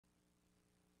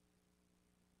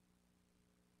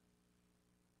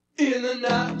In the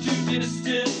not too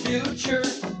distant future,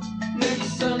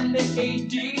 next Sunday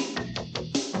AD,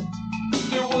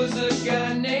 there was a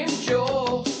guy named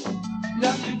Joel,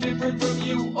 not too different from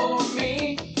you or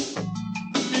me.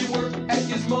 He worked at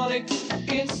Gizmonic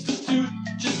Institute,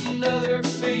 just another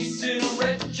face in a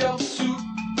red jumpsuit.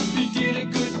 He did a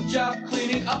good job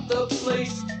cleaning up the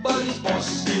place, but his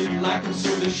bosses didn't like him,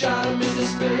 so they shot him into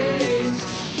space.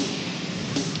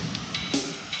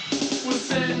 We'll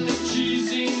send him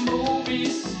cheesy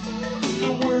movies,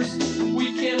 the worst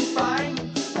we can find.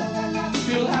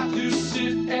 He'll have to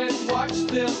sit and watch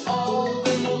them all,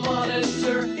 then we'll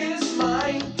monitor his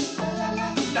mind.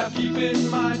 Now keep in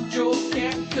mind, Joel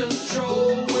can't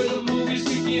control where the movies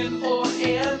begin or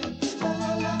end,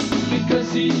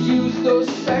 because he used those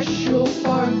special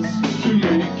parts to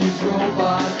make his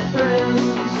robot friends.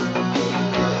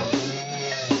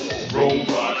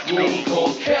 Robots, roll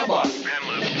call Cabot,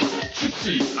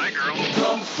 Gypsy, hi girl,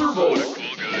 Tom Servo,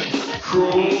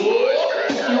 Troy.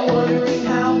 You're wondering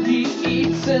how he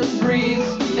eats and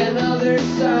breathes and other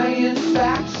science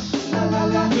facts.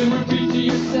 Then repeat to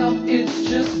yourself, it's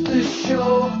just a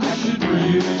show. I should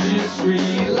really just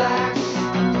relax.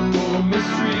 For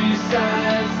Mystery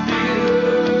Science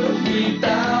Theater 3000.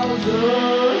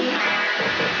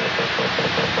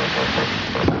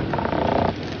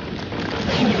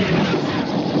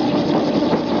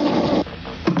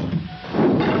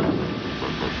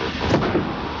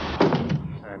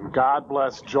 And God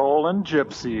bless Joel and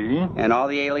Gypsy. And all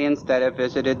the aliens that have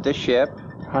visited the ship.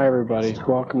 Hi, everybody.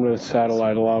 Welcome to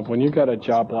Satellite Love. When you got a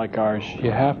job like ours,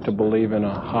 you have to believe in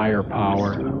a higher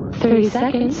power. 30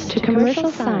 seconds to commercial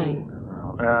sign.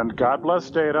 And God bless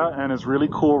Data and his really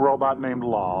cool robot named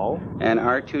Lal. And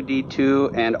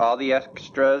R2-D2 and all the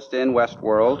extras in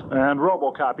Westworld. And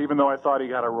RoboCop, even though I thought he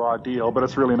got a raw deal, but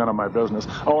it's really none of my business.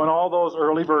 Oh, and all those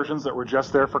early versions that were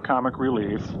just there for comic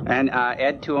relief. And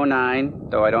Ed 209,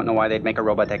 though I don't know why they'd make a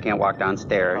robot that can't walk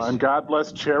downstairs. And God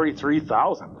bless Cherry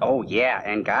 3000. Oh, yeah,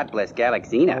 and God bless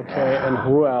Galaxina. Okay, and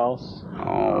who else?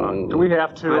 Oh. Do we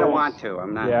have to? I don't want to.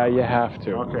 I'm not. Yeah, you have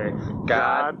to. Okay.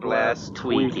 God bless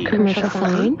Tweety. Commercial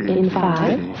sign in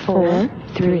 5, 4,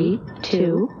 3,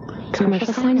 2.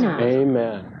 Commercial sign now.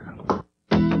 Amen.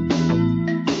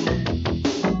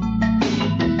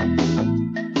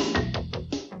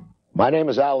 My name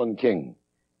is Alan King,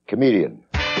 comedian.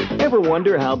 Ever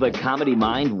wonder how the comedy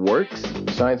mind works?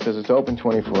 Science says it's open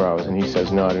 24 hours, and he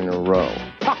says not in a row.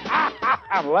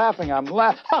 I'm laughing.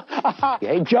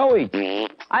 Hey, Joey.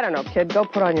 I don't know, kid. Go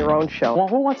put on your own show. Well,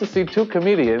 who wants to see two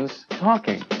comedians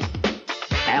talking?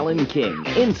 Alan King,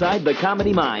 Inside the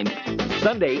Comedy Mind.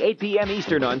 Sunday, 8 p.m.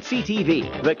 Eastern on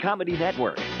CTV, the Comedy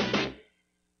Network.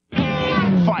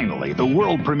 Finally, the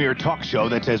world premiere talk show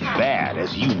that's as bad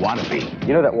as you want to be.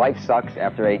 You know that life sucks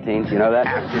after 18? You know that?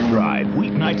 After Drive,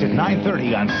 weeknights at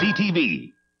 9:30 on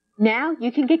CTV. Now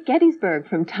you can get Gettysburg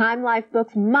from Time Life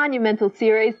Books' monumental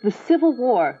series, The Civil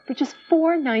War, for just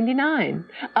 $4.99.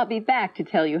 I'll be back to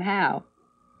tell you how.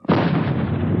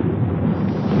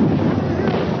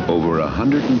 Over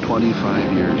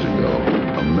 125 years ago,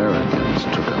 Americans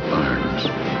took up arms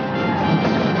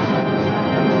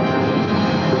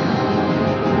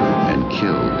and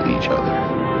killed each other.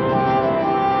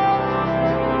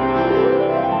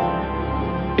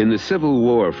 In The Civil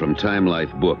War from Time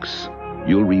Life Books,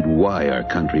 you'll read why our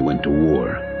country went to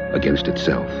war against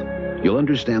itself. You'll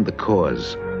understand the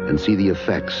cause and see the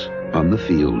effects on the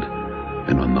field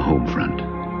and on the home front.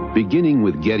 Beginning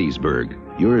with Gettysburg,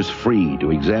 yours free to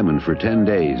examine for 10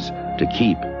 days, to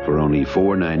keep for only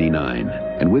 $4.99.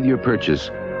 And with your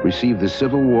purchase, receive the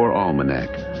Civil War Almanac,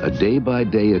 a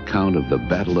day-by-day account of the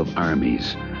battle of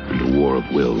armies and the war of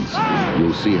wills.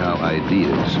 You'll see how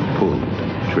ideas pulled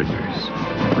triggers.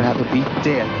 Rather be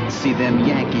dead than see them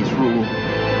Yankees rule.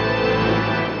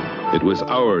 It was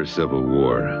our Civil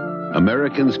War.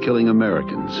 Americans killing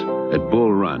Americans at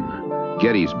Bull Run,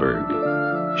 Gettysburg,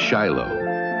 Shiloh.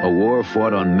 A war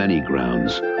fought on many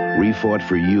grounds, refought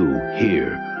for you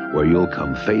here, where you'll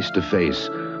come face to face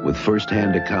with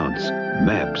first-hand accounts,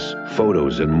 maps,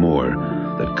 photos, and more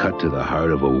that cut to the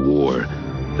heart of a war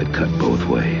that cut both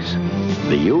ways.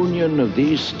 The union of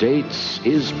these states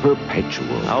is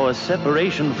perpetual. Our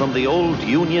separation from the old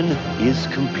Union is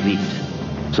complete.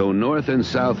 So North and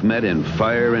South met in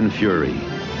fire and fury.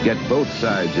 Get both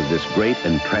sides of this great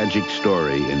and tragic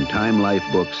story in Time Life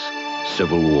Books'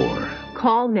 Civil War.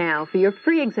 Call now for your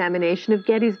free examination of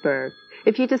Gettysburg.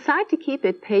 If you decide to keep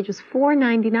it, pay just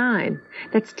 $4.99.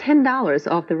 That's $10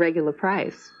 off the regular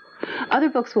price. Other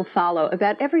books will follow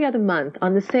about every other month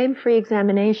on the same free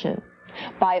examination.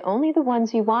 Buy only the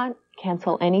ones you want,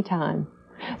 cancel anytime.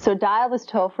 So dial this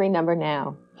toll-free number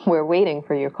now. We're waiting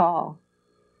for your call.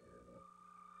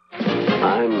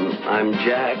 I'm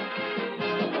Jack.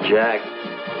 Jack.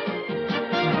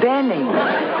 Benny.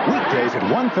 Weekdays at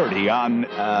 1:30 on,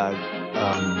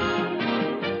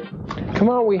 Come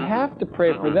on, we have to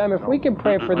pray for them. If we can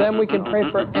pray for them, we can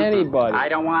pray for anybody. I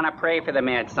don't want to pray for the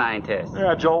mad scientist.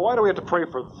 Yeah, Joel, why do we have to pray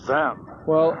for them?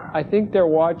 Well, I think they're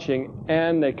watching,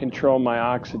 and they control my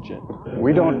oxygen.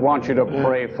 We don't want you to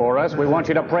pray for us. We want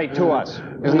you to pray to us.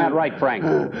 Isn't that right, Frank?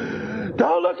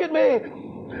 Don't look at me!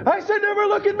 I said never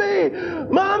look at me!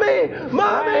 Mommy!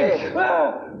 Mommy!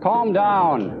 Calm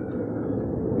down.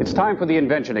 It's time for the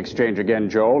invention exchange again,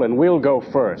 Joel, and we'll go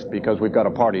first because we've got a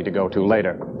party to go to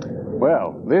later.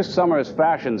 Well, this summer's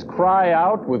fashions cry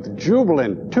out with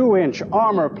jubilant 2-inch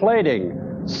armor plating,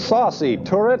 saucy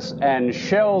turrets, and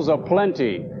shells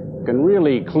aplenty. Can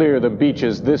really clear the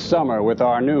beaches this summer with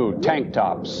our new tank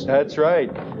tops. That's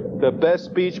right. The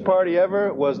best beach party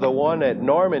ever was the one at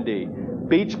Normandy.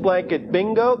 Beach blanket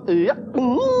bingo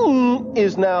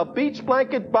is now beach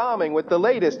blanket bombing with the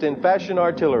latest in fashion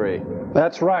artillery.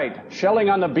 That's right. Shelling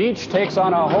on the beach takes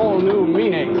on a whole new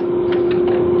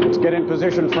meaning. Let's get in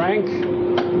position, Frank.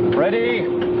 Ready,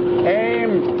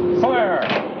 aim, fire.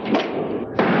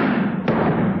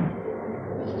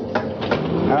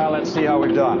 Now let's see how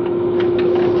we've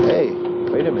done. Hey,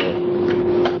 wait a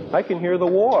minute. I can hear the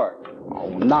war. Oh,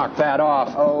 knock that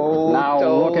off. Oh, now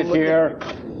look at here.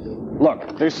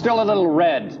 Look, there's still a little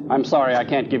red. I'm sorry, I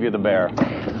can't give you the bear.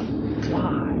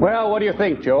 Well, what do you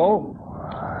think, Joe?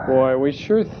 Boy, we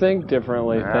sure think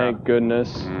differently, thank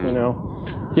goodness.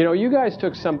 You know, you guys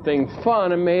took something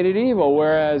fun and made it evil,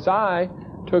 whereas I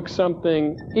took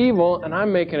something evil and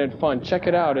I'm making it fun. Check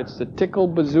it out. It's the tickle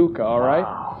bazooka, all right?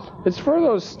 It's for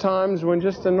those times when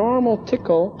just a normal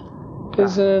tickle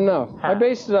isn't enough. I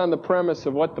based it on the premise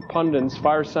of what the pundits,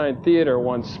 Fireside Theater,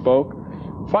 once spoke.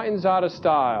 Fighting's out of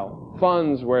style.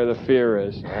 Fun's where the fear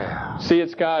is. See,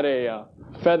 it's got a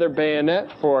feather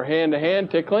bayonet for hand-to-hand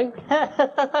tickling.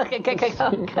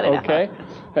 Okay.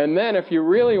 And then if you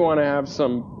really want to have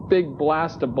some big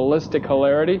blast of ballistic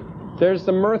hilarity, there's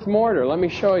the mirth mortar. Let me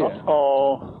show you.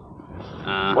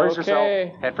 Brace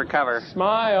yourself. Head for cover.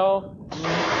 Smile.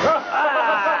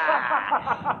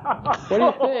 What do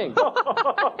you think?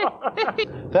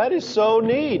 That is so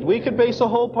neat. We could base a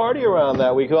whole party around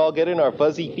that. We could all get in our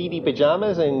fuzzy feety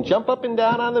pajamas and jump up and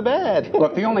down on the bed.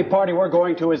 Look, the only party we're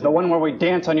going to is the one where we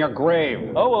dance on your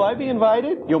grave. Oh, will I be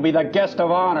invited? You'll be the guest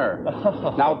of honor.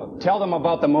 Now, tell them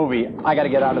about the movie. I gotta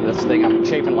get out of this thing. I'm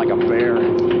chafing like a bear.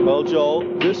 Well,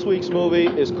 Joel, this week's movie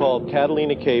is called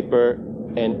Catalina Caper,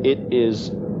 and it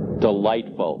is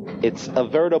delightful. It's a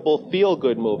veritable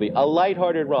feel-good movie, a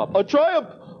lighthearted romp, a triumph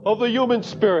of the human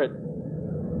spirit.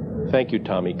 Thank you,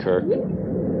 Tommy Kirk,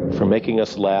 for making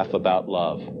us laugh about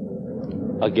love.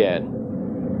 Again.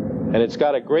 And it's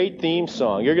got a great theme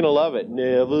song. You're going to love it.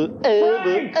 Never,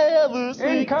 ever, ever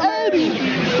see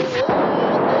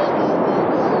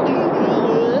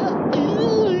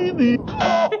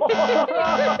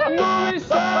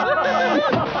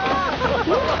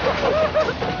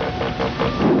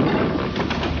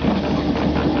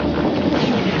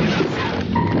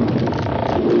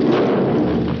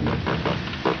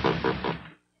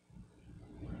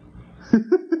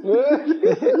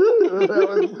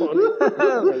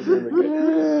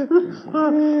That was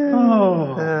funny.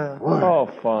 Oh,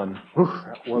 fun.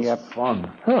 That was fun.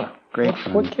 Huh. Great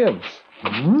fun. What kids?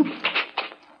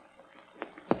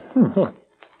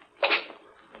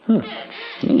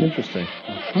 Interesting.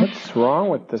 What's wrong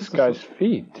with this guy's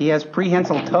feet? He has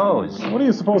prehensile toes. What do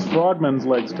you suppose frogmen's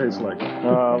legs taste like?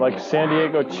 Like San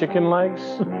Diego chicken legs,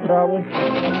 probably.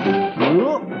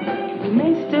 You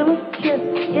may still kiss,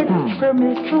 it's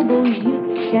permissible,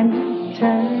 you can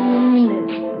turn it.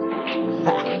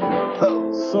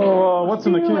 So, what's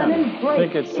in the can? I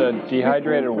think it's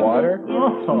dehydrated water.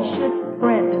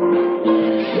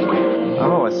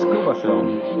 Oh, a scuba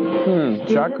film.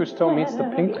 Jacques Cousteau meets the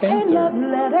Pink Panther.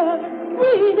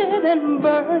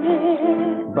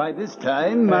 By this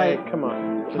time, Hey, come on.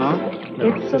 Huh?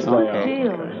 Just lay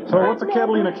out. So, what's a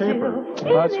Catalina Caper?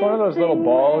 It's one of those little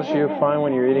balls you find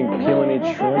when you're eating peel and eat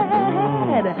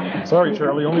shrimp. Sorry,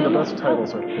 Charlie, only the best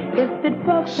titles are.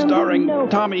 Starring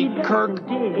Tommy Kirk.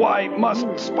 Why must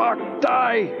Spock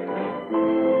die?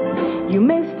 You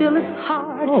may still his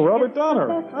heart. Oh, Robert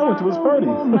Donner. I went to his party.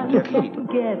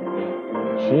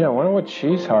 Gee, I wonder what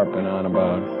she's harping on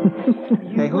about.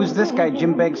 Hey, who's this guy?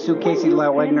 Jim Beggs, Sue Casey,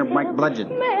 Lyle Wagner, Mike Bludgeon.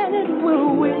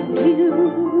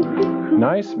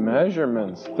 Nice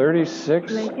measurements.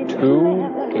 36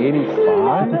 to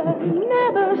 85.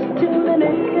 Never steal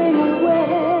anything away.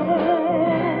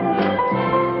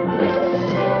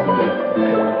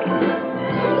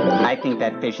 think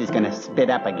that fish is going to spit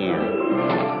up again.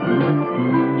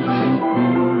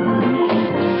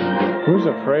 Who's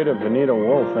afraid of Vanita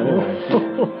Wolf, anyway?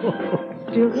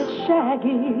 Still a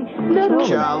shaggy little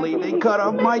Charlie, they cut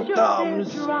off my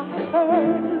thumbs.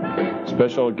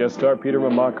 Special guest star Peter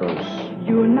Mamakos.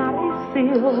 You're not a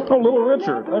seal. Oh, Little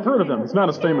Richard. I've heard of him. He's not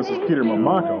as famous as Peter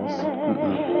Mamakos.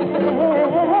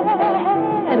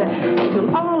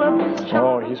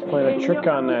 Oh, he's playing a trick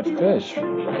on that fish.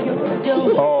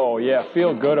 Oh, yeah,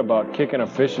 feel good about kicking a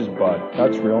fish's butt.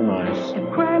 That's real nice.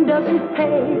 If crime doesn't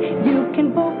pay, you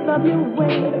can both love your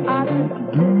way out of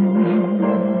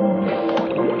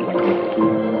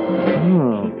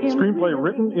Screenplay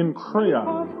written in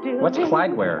crayon. What's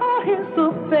Clydeware?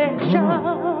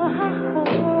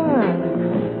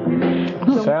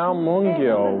 Sal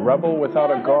Mungio, Rebel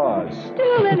Without a Cause.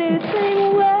 Still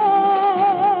anything red.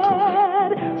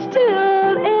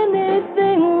 Still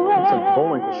anything red. It's a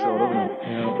bowling show, doesn't it?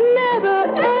 Never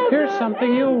ever. Here's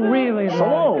something you really like.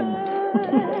 Salome.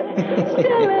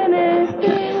 Still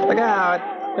anything. Look out.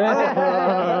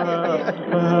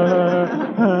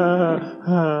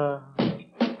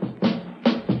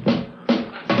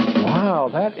 Wow,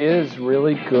 that is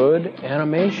really good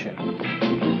animation.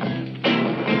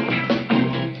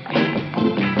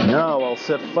 Now I'll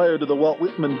set fire to the Walt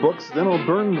Whitman books, then I'll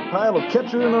burn the pile of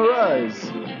Catcher in the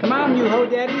Rye's. Come on, you ho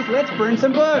daddies, let's burn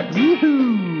some books.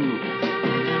 Yoo-hoo!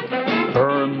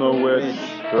 Burn the witch,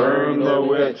 burn the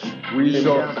witch. We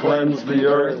shall cleanse the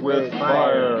earth with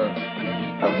fire.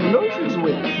 Obnoxious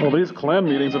witch. Well, these clan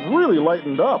meetings have really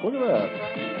lightened up. Look at that.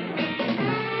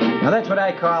 Now that's what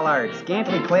I call art.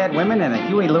 Scantily clad women and a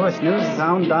Huey Lewis news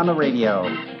sound on the radio.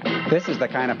 This is the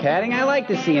kind of padding I like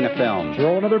to see in a film.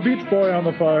 Throw another Beach Boy on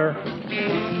the fire.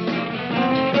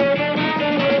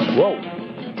 Whoa.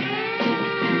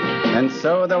 And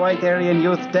so the white Aryan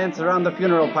youth dance around the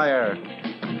funeral pyre.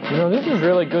 You know, this is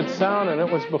really good sound, and it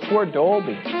was before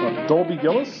Dolby. Dolby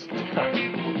Gillis?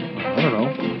 I don't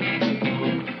know.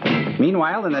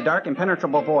 Meanwhile, in the dark,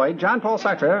 impenetrable void, John Paul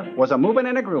Sartre was a moving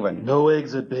and a grooving. No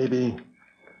exit, baby.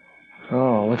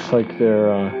 Oh, looks like they're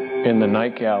in the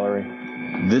night gallery.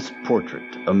 This portrait,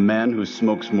 a man who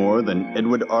smokes more than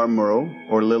Edward R. Murrow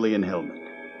or Lillian Hellman.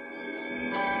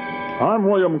 I'm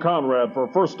William Conrad for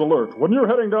First Alert. When you're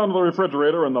heading down to the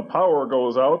refrigerator and the power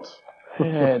goes out...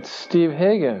 Yeah, it's Steve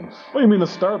Higgins. Oh, you mean the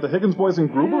star of the Higgins Boys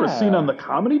and Gruber is seen on the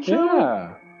Comedy Channel?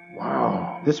 Yeah.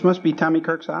 Wow. This must be Tommy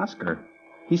Kirk's Oscar.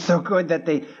 He's so good that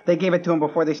they gave it to him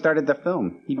before they started the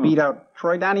film. He beat out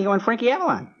Troy Donahue and Frankie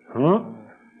Avalon. Huh?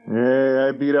 Yeah,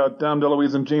 I beat out Dom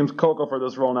DeLuise and James Coco for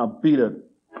this role. Now beat it.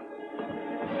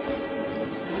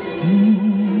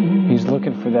 He's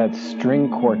looking for that string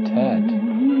quartet.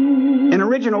 An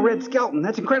original Red Skelton.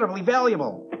 That's incredibly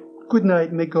valuable. Good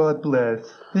night, may God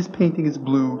bless. This painting is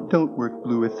blue. Don't work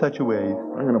blue in such a way.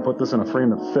 I'm going to put this in a frame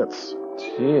that fits.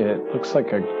 Gee, it looks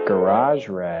like a garage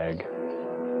rag.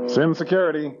 Sin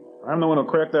security. I'm the one who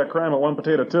cracked that crime at One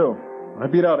Potato, too. I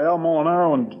beat out Al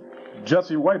Molinaro and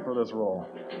Jesse White for this role.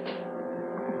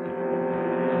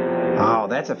 Oh,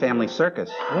 that's a family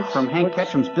circus. From Hank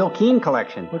Ketchum's Bill Keane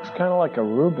collection. Looks kind of like a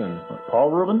Reuben. What,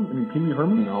 Paul Reuben? You mean Pee Wee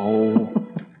Herman? No.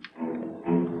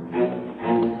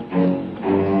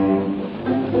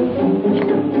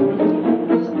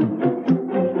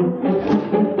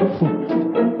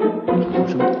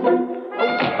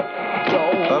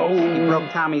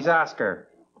 Tommy's Oscar.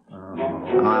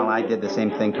 Well, I did the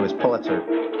same thing to his Pulitzer.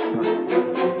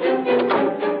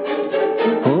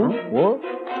 Huh? What?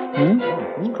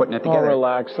 He's putting it together. Oh,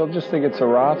 relax. They'll just think it's a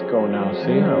Rothko now,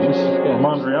 see?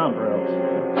 Mondrian, perhaps.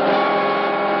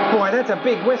 Boy, that's a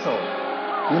big whistle.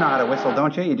 You know how to whistle,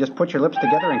 don't you? You just put your lips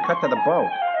together and cut to the bow.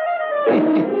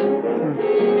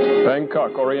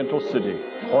 Bangkok, Oriental City.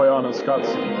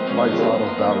 Hoyanascatsi, life out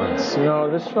of balance. You know,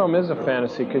 this film is a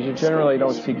fantasy because you generally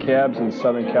don't see cabs in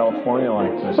Southern California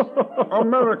like this.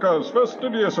 America's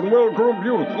fastidious and well-groomed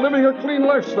youth living a clean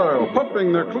lifestyle,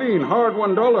 pumping their clean,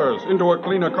 hard-won dollars into a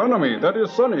clean economy that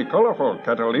is sunny, colorful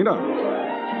Catalina.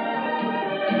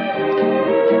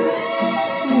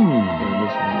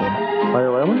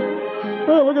 Higher Island?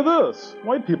 Hey, look at this.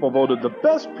 White people voted the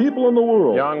best people in the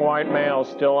world. Young white male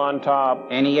still on top.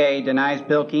 NEA denies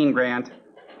Bill Keane grant.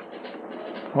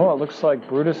 Oh, it looks like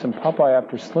Brutus and Popeye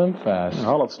after Slim Fast. Yeah,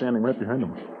 Olive's standing right behind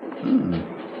him.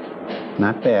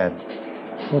 Not bad.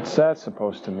 What's that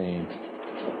supposed to mean?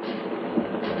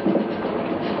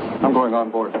 I'm going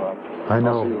on board, Bob. I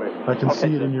know. I can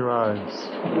see it in your eyes.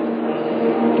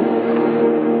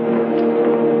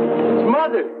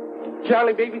 Mother!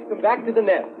 Charlie baby's come back to the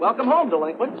nest. Welcome home,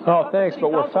 delinquent. Oh, thanks,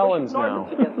 but we're felons now.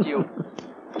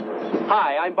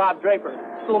 Hi, I'm Bob Draper.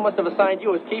 School must have assigned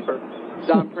you as keeper.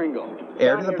 Don Pringle.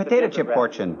 Heir to the potato chip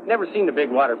fortune. Never seen the big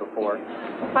water before.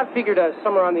 I figured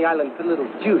somewhere on the island put a little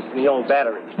juice in the old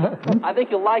battery. I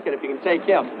think you'll like it if you can take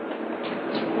him.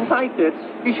 Hi, Tits.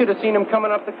 You should have seen him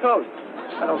coming up the coast.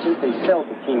 I don't think they sell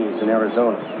bikinis in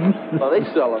Arizona. Well, they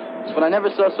sell them, but I never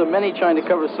saw so many trying to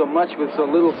cover so much with so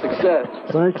little success.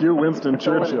 Thank you, Winston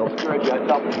Churchill. I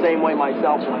felt the same way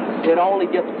myself. It only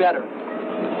gets better.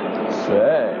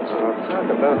 Say. Talk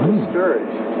about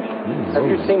discouraged. Have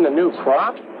you seen the new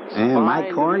crop? And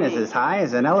my corn is as high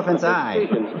as an elephant's eye.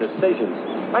 Decisions.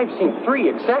 I've seen 3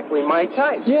 exactly my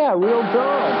type. Yeah, real dog.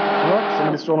 Oh,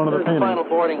 somebody stole another painting. Final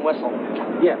boarding whistle.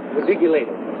 Yeah, we'll dig you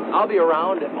later. I'll be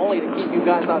around, only to keep you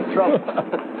guys out of trouble.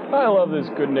 I love this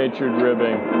good-natured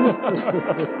ribbing.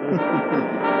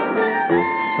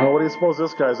 Well, what do you suppose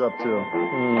this guy's up to?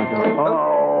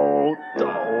 Oh.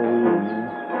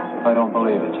 I don't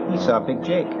believe it. You saw Big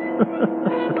Jake.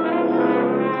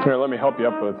 Here, let me help you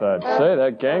up with that. Say,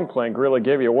 that gangplank really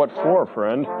gave you what for,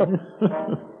 friend?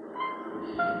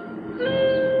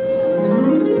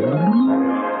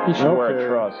 You should wear a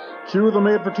truss. Cue the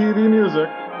made-for-TV music.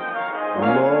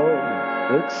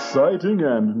 Love, exciting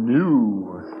and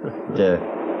new.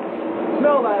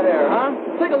 Smell that air, huh?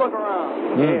 Take a look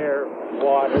around. Air,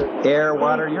 water. Air,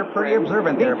 water. You're pretty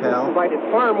observant there, pal. Provided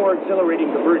far more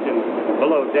exhilarating diversion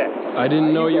below deck. I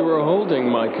didn't know you were holding,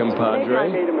 my compadre. Maybe I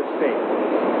made a mistake.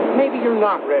 Maybe you're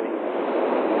not ready.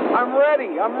 I'm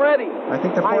ready. I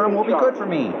think the forum will be good for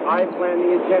me. I plan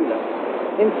the agenda.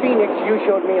 In Phoenix, you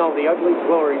showed me all the ugly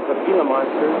glories of Gila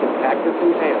monsters and cactus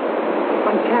and ham.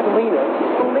 On Catalina,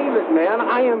 believe it, man,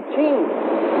 I am king.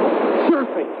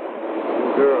 Surfing.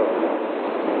 Girls.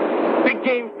 Big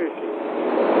game fishing.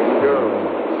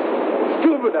 Girls.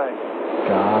 Scuba diving.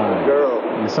 God. Girls.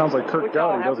 He sounds like Kirk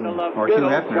Gowdy, doesn't he? Or Hugh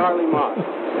Hefner. Charlie Moss.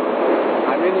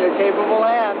 I'm in your capable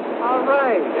hands. All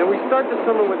right. And we start the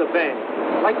summer with a bang.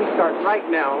 Like we start right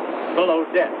now, below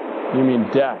deck. You mean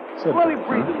deck? Let me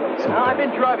breathe a little bit. I've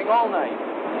been driving all night.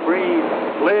 Breathe,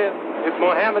 live, if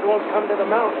Mohammed won't come to the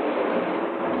mountain.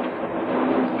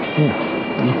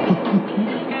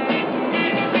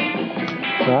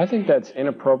 No, I think that's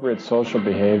inappropriate social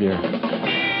behavior.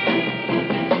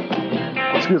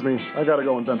 Excuse me, I gotta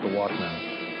go invent the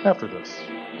Walkman. After this.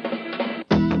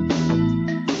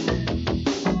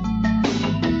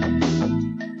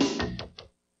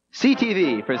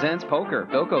 CTV presents Poker,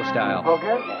 Bilko style.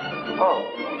 Poker? Oh,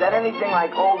 is that anything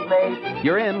like Old Maid?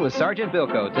 You're in with Sergeant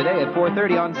Bilko today at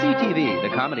 4:30 on CTV, the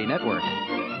Comedy Network.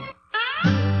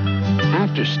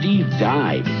 After Steve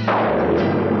died,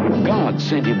 God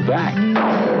sent him back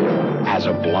as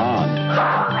a blonde.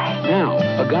 Now,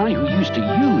 a guy who used to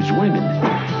use women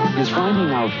is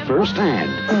finding out firsthand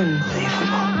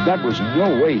that was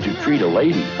no way to treat a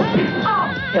lady.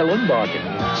 Ellen Barkin.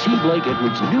 See Blake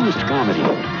Edwards' newest comedy,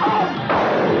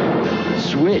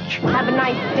 Switch. Have a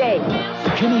nice day.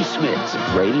 Jimmy Smits,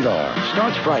 rated R.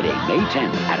 Starts Friday, May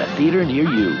 10th at a theater near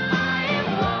you.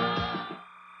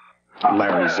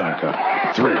 Larry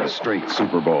Zonka, 3 straight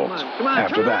Super Bowls.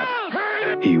 After that,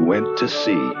 he went to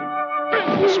sea.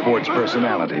 Sports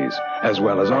personalities, as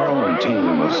well as our own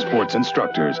team of sports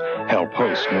instructors, help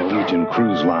host Norwegian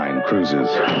Cruise Line cruises.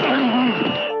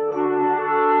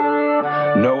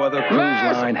 No other cruise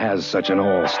line has such an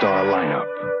all-star lineup.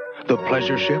 The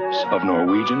pleasure ships of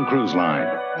Norwegian Cruise Line.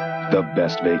 The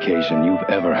best vacation you've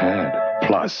ever had.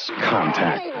 Plus,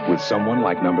 contact with someone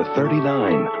like number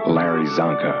 39, Larry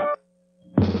Zonka.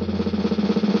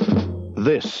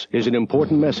 This is an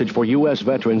important message for U.S.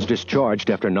 veterans discharged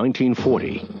after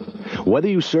 1940. Whether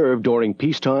you served during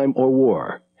peacetime or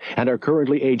war and are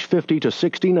currently age 50 to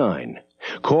 69,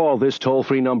 call this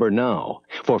toll-free number now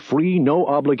for free,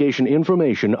 no-obligation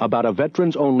information about a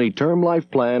veterans-only term life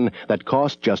plan that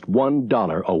costs just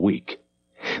 $1 a week.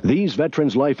 These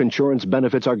veterans' life insurance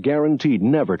benefits are guaranteed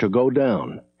never to go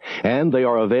down, and they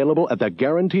are available at the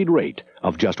guaranteed rate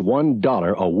of just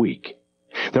 $1 a week.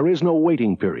 There is no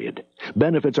waiting period.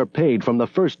 Benefits are paid from the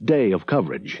first day of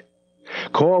coverage.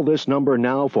 Call this number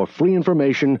now for free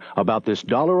information about this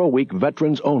 $1-a-week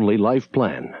veterans-only life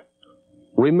plan.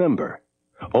 Remember,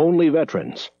 only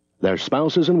veterans, their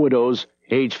spouses and widows,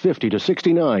 age 50 to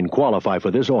 69 qualify for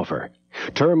this offer.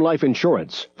 Term life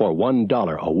insurance for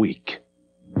 $1 a week.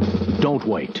 Don't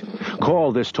wait.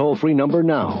 Call this toll-free number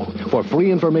now for free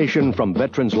information from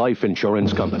Veterans Life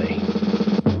Insurance Company.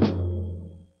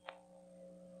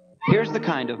 Here's the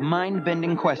kind of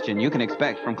mind-bending question you can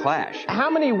expect from Clash. How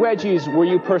many wedgies were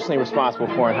you personally responsible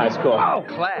for in high school? Oh,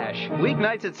 Clash.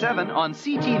 Weeknights at 7 on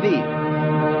CTV.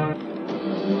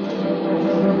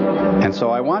 And so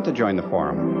I want to join the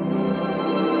forum.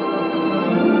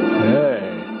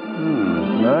 Hey,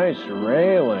 nice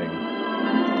railing.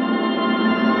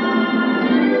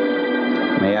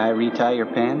 untie your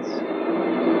pants? It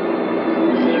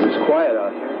was quiet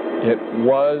out here. It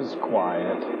was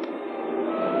quiet.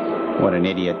 What an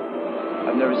idiot.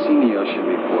 I've never seen the ocean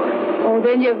before. Oh,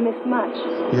 then you've missed much.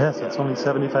 Yes, it's only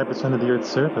 75% of the Earth's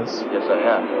surface. Yes, I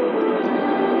have.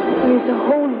 There is a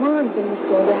whole world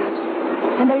beneath all that.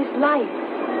 And there is life.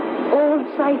 All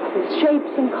sizes,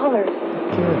 shapes, and colors.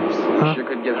 You sure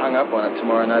could get hung up on it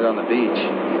tomorrow night on the beach.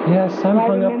 Yes, I'm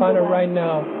hung up on it right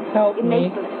now. Help In me.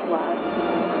 Naples it was.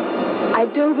 I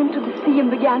dove into the sea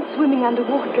and began swimming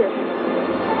underwater.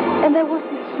 And there was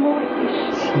this small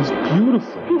fish. She's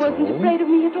beautiful. He wasn't afraid of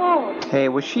me at all. Hey,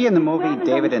 was she in the movie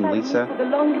David and Lisa? For the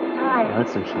longest time. I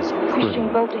think she's pretty.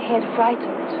 Fishing boat ahead,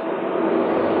 frightened.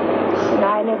 And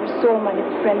I never saw my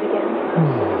little friend again.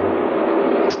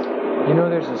 You know,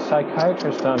 there's a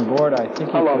psychiatrist on board. I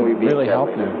think he could really help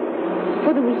you.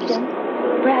 For the weekend.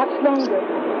 Perhaps longer.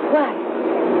 Why?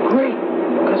 Great.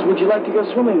 Because would you like to go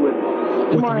swimming with me?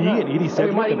 With me and Edie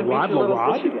Sedgwick and Rod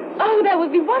LaRod? Oh, that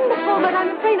would be wonderful, but I'm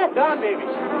afraid that... Down, baby.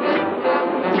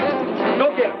 Go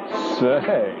get him. Say.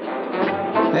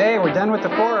 Hey, we're done with the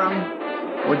forum.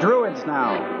 We're druids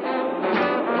now.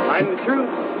 I'm the truth.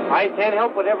 I can't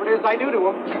help whatever it is I do to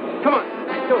him. Come on,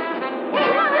 go.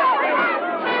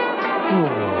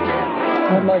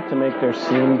 I'd like to make their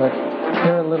scene, but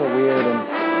they're a little weird and...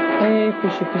 Hey,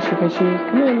 fishy, fishy, fishy.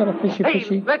 Come here, little fishy,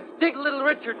 fishy. Hey, let's dig Little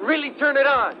Richard. Really turn it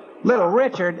on. Little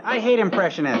Richard? I hate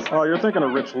impressionists. Oh, you're thinking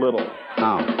of Rich Little.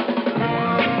 Oh.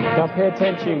 Now pay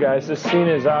attention, guys. This scene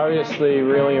is obviously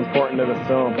really important to the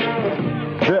film.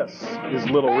 This is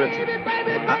Little Richard.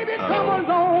 Come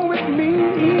along with me.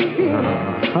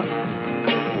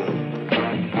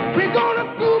 We're gonna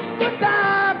scoop a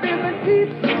dive in the deep.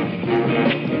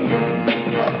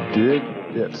 Dig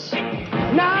this.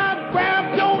 Now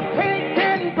grab your tank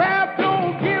and grab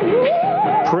your gear.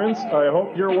 Prince, I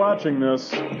hope you're watching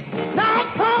this.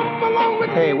 Now come along with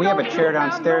Hey, we have a chair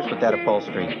downstairs with that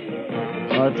upholstery.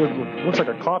 It looks like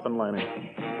a coffin lining.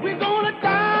 We're gonna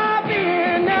dive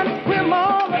in and swim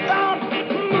all about.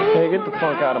 Hey, get the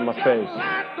funk out of my face.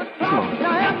 Come on.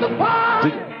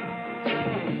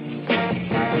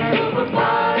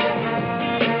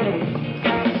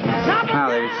 Now,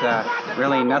 there's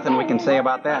really nothing we can say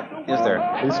about that, is there?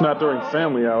 At least not during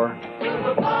family hour.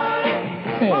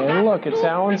 Hey, look, it's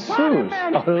Alan Suze.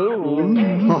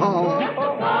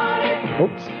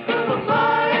 Oops.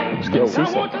 Let's get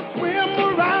Cecil.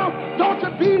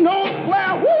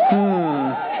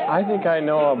 I think I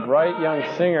know a bright young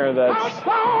singer that's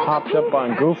hopped up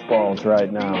on goofballs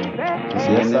right now. Is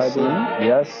he in this scene?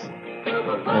 Yes.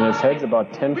 And his head's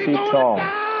about 10 feet tall.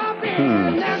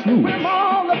 Huge.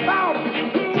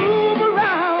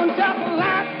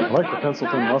 I like the pencil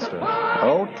thin mustard.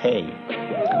 Okay.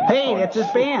 Hey, that's his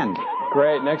band.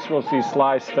 Great. Next we'll see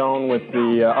Sly Stone with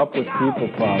the Up With People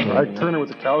problem. Ike Turner with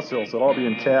the Cowsills. They'll all be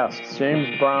in casts.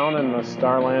 James Brown and the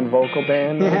Starland Vocal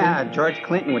Band. Maybe? Yeah, George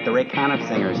Clinton with the Ray Conniff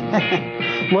Singers.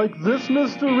 Like this,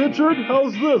 Mr. Richard?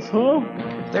 How's this, huh?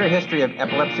 Is there a history of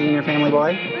epilepsy in your family,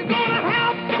 boy?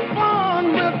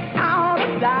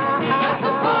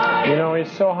 You know,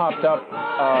 he's so hopped up.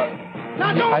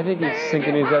 I think he's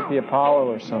thinking he's at the Apollo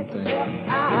or something.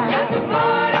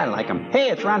 I like him. Hey,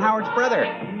 it's Ron Howard's brother.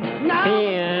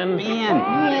 Ben.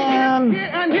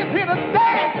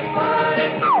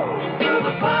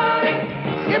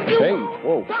 Hey,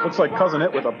 whoa. Looks like Cousin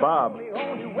It with a bob.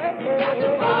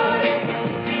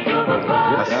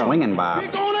 A swinging bob.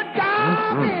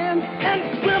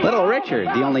 Little Richard,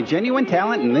 the only genuine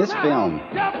talent in this film.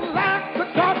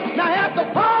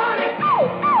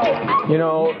 You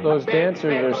know, those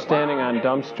dancers are standing on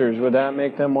dumpsters. Would that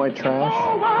make them white trash?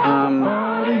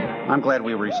 I'm glad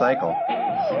we recycle.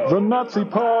 The Nazi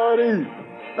party!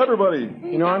 Everybody!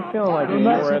 You know, I'm feeling like we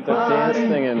were at the dance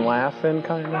thing and laughing,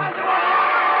 kind of.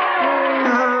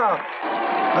 Oh.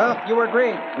 Well, you were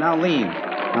great. Now leave.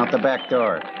 Out the back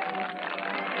door.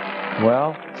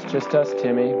 Well, it's just us,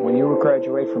 Timmy. When you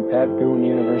graduate from Pat Boone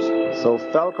University. So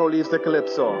Falco leaves the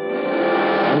Calypso.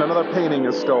 And another painting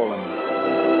is stolen.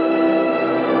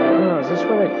 Oh, is this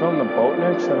where they filmed the boat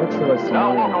next? That looks really familiar.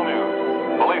 Now, local news.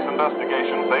 Police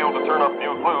investigation failed to turn up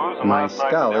new clues. My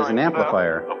skull is an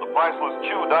amplifier. Of the priceless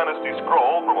Chu Dynasty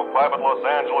scroll from a private Los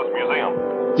Angeles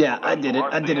museum. Yeah, I did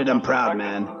it. I'm proud,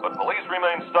 man. But police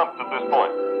remain stumped at this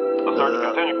point. The search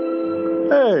continues.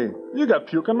 Hey, you got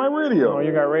puke on my radio. Oh,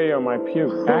 you got radio on my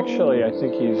puke. Actually, I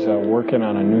think he's working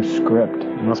on a new script.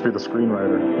 He must be the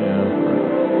screenwriter. Yeah.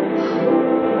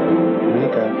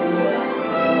 Mika.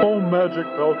 Oh, magic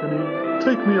balcony,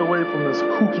 take me away from this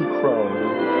kooky crowd.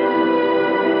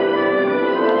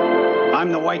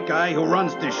 I'm the white guy who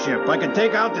runs this ship. I could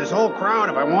take out this whole crowd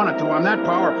if I wanted to. I'm that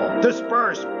powerful.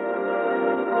 Disperse.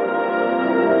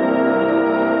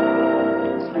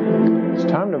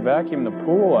 It's time to vacuum the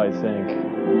pool, I think.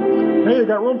 Hey, you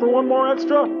got room for one more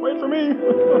extra? Wait for me.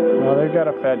 No, they've got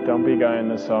a fat dumpy guy in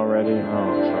this already.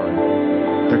 Oh,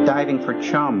 sorry. They're diving for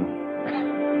chum.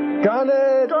 Got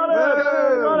it! Got it!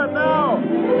 Got it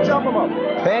now! Jump him up!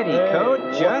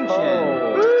 Petticoat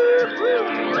Junction!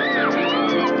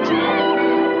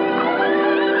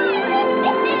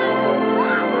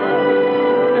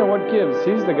 Yeah, what gives?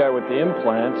 He's the guy with the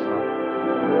implant.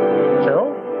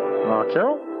 Carol?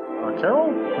 Carol?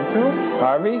 Carol? Carol?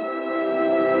 Harvey?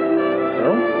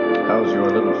 Carol? How's your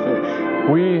little fish?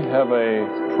 We have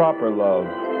a proper love.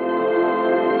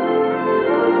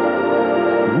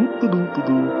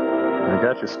 I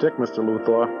got your stick, Mr.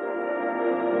 Luthor.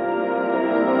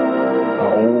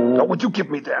 Oh, would you give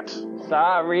me that?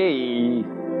 Sorry.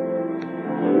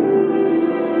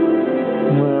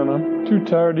 Man, I'm too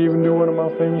tired to even do one of my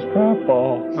famous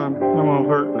pratfalls. I'm all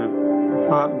hurting it.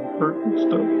 Hot and hurting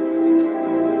stuff.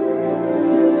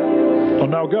 Well,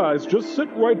 now, guys, just sit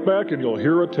right back and you'll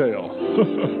hear a tale.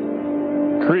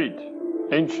 Crete,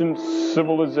 ancient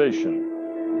civilization.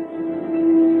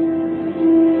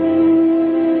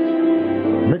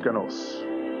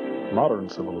 Mykonos, modern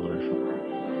civilization.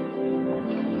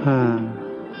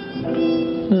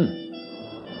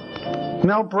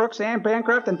 Mel Brooks, Anne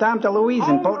Bancroft, and Tom DeLuise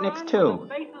in Boatniks 2.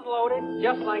 Bases loaded,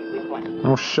 just like we planned.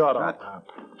 Oh, shut up.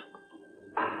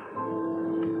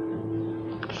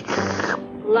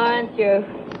 Lawrence,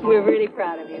 we're really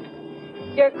proud of you.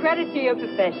 You're a credit to your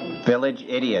profession. Village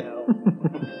idiot.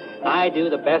 I do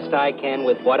the best I can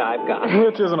with what I've got.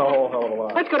 Which isn't a whole hell of a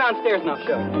lot. Let's go downstairs now,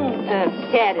 show.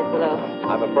 Cat is below.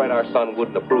 I'm afraid our son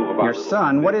wouldn't approve of our... Your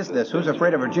son? What is this? Who's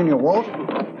afraid of Virginia Woolf?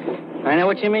 I know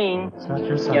what you mean. It's not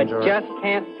your son, You George. just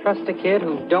can't trust a kid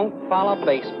who don't follow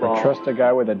baseball. I trust a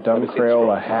guy with a dumb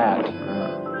Crayola hat.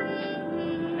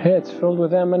 Hey, it's filled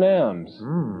with M&Ms.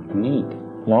 Neat.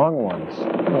 Long ones.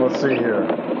 Well, let's see here.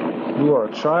 You are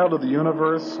a child of the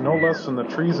universe, no less than the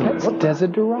trees in That's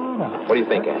Desiderata. What do you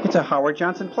think, Ann? It's a Howard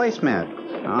Johnson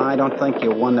placemat. I don't think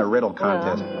you won the riddle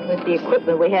contest. With the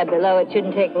equipment we have below, it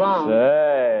shouldn't take long.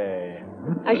 Say.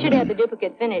 I should have the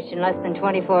duplicate finished in less than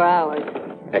 24 hours.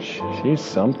 She's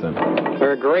something.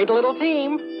 We're a great little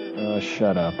team. Oh,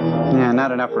 shut up. Yeah,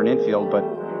 not enough for an infield, but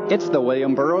it's the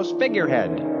William Burroughs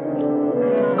figurehead.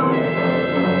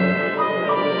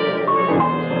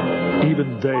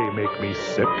 Even they make me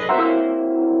sick.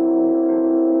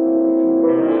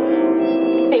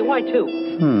 Hey, why two?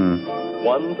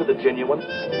 One for the genuine,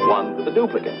 one for the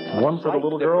duplicate. One for the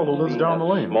little girl who lives down the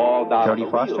lane. Small dot Jodie on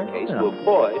the Foster? real case to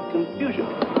avoid confusion.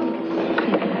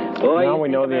 Boy, Now we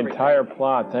know the entire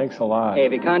plot. Thanks a lot. Hey,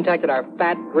 have you contacted our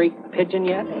fat Greek pigeon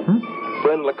yet?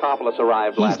 Friend Lacopoulos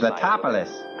arrived He's last the night. Topolis.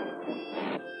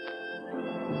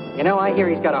 You know, I hear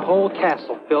he's got a whole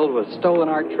castle filled with stolen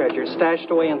art treasures stashed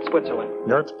away in Switzerland.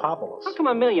 That's Populus. How come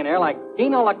a millionaire like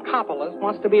Dino Lacopoulos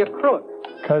wants to be a crook?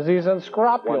 Because he's One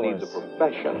unscrupulous. needs a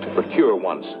profession to procure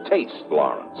one's taste,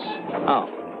 Lawrence. Oh,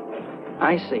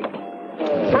 I see.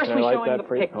 First we I like show him that the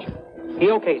for- picture. He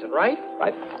okays it, right?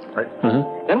 Right?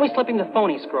 Then we slip him the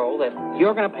phony scroll that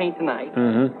you're going to paint tonight.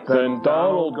 Then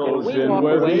Donald goes We in walk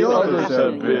where away the with others the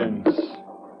have been.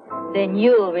 Then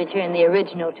you'll return the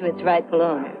original to its rightful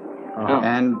owner.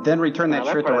 And then return that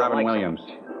Well, shirt that's to what I Robin like. Williams.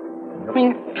 I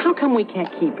mean, how come we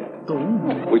can't keep it?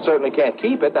 We certainly can't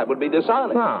keep it. That would be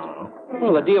dishonest. No.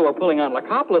 Well, the deal we're pulling on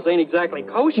Lacopoulos ain't exactly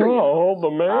kosher. Oh, hold the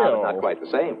It's mail. not quite the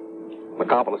same.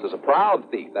 Lacopoulos is a proud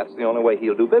thief. That's the only way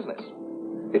he'll do business.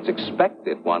 It's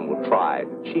expected one will try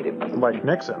to cheat him. Like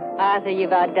Nixon. Arthur,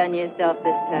 you've outdone yourself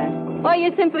this time. Oh,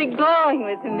 you're simply glowing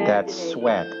with imagination. That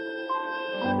sweat.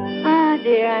 Ah,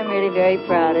 dear, I'm really very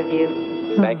proud of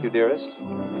you. Thank you, dearest.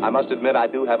 I must admit I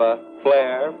do have a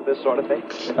flair for this sort of thing.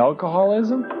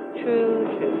 Alcoholism?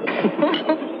 True.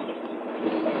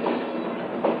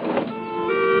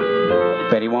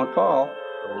 Bet he won't fall.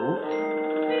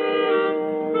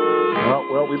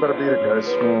 Well, we better beat it, guys.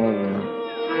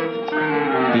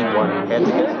 Beat one. Head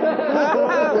to head.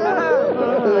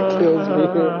 That kills me.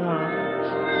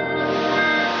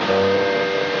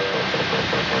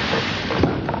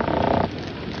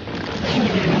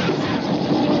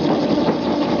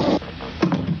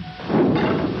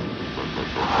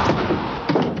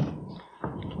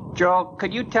 Joel,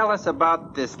 could you tell us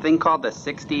about this thing called the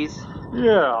 60s?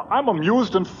 Yeah, I'm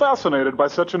amused and fascinated by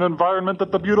such an environment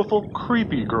that the beautiful,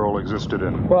 creepy girl existed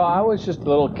in. Well, I was just a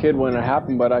little kid when it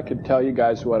happened, but I could tell you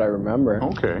guys what I remember.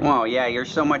 Okay. Well, yeah, you're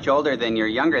so much older than you're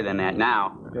younger than that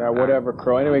now. Yeah, whatever,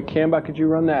 Crow. Anyway, Camba, could you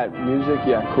run that music?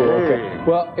 Yeah, cool, okay.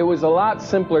 Well, it was a lot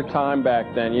simpler time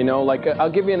back then, you know? Like,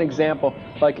 I'll give you an example.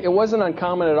 Like, it wasn't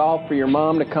uncommon at all for your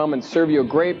mom to come and serve you a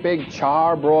great big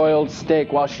char-broiled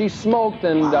steak while she smoked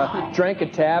and drank a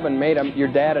tab and made your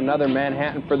dad another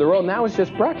Manhattan for the road, and that was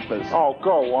just breakfast. Oh,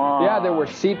 go on. Yeah, there were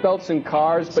seatbelts in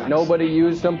cars, but nobody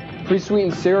used them.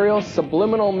 Pre-sweetened cereals,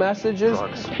 subliminal messages.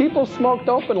 People smoked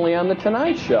openly on The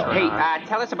Tonight Show. Hey,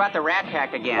 tell us about the Rat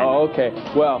Pack again. Oh, okay.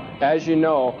 Well, as you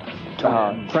know,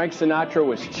 Frank Sinatra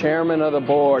was chairman of the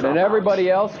board, and everybody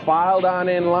else filed on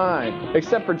in line,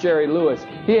 except for Jerry Lewis.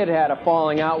 He had a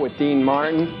falling out with Dean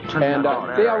Martin, and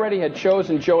they already had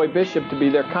chosen Joey Bishop to be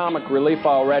their comic relief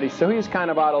already, so he was kind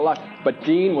of out of luck. But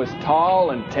Dean was tall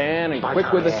and tan and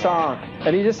quick with a song,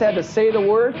 and he just had to say the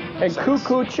word, and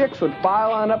cuckoo chicks would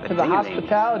file on up to the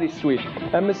hospitality suite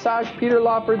and massage Peter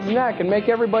Lawford's neck and make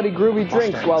everybody groovy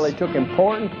drinks while they took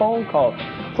important phone calls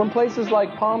from places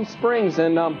like Palm Springs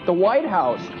and the White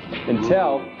House,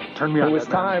 until it was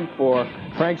time for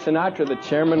Frank Sinatra, the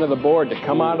chairman of the board, to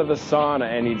come out of the sauna,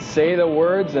 and he'd say the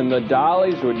words, and the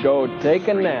dollies would go take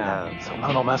a nap.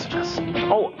 Subliminal messages.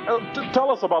 Oh,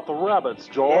 tell us about the rabbits,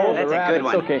 Joel. Yeah, that's the rabbits. A good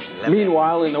one. Okay.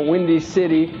 Meanwhile, in the Windy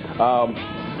City,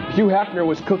 Hugh Hefner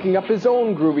was cooking up his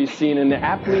own groovy scene in the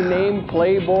aptly named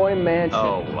Playboy Mansion.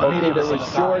 Okay, there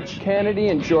was George Kennedy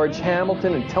and George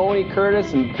Hamilton and Tony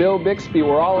Curtis and Bill Bixby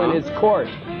were all in his court.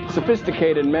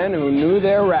 Sophisticated men who knew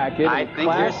their racket. I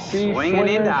think you're swinging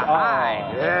into high.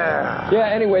 Yeah,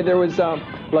 anyway, there was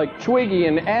like Twiggy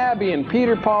and Abby and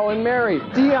Peter, Paul, and Mary,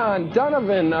 Dion,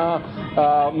 Donovan,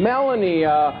 Melanie,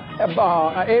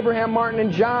 Abraham, Martin,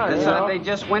 and John. So they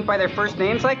just went by their first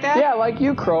names like that? Yeah, like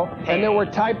you, Crow. Hey. And there were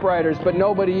typewriters, but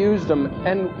nobody used them.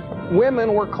 And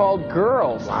women were called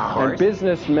girls. Wow. And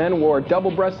businessmen wore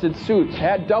double-breasted suits,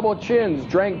 had double chins,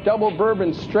 drank double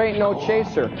bourbon, straight no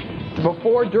chaser.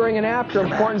 Before, during, and after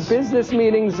important business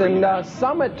meetings and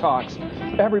summit talks,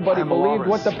 everybody believed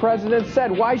what the president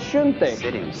said. Why shouldn't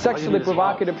they? Sexually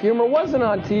provocative humor wasn't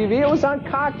on TV. It was on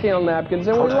cocktail napkins,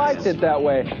 and we liked it that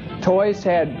way. Toys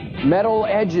had metal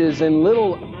edges and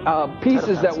little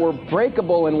pieces that were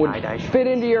breakable and would fit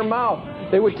into your mouth.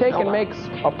 They would take and make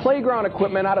a playground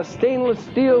equipment out of stainless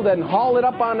steel, then haul it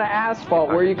up on the asphalt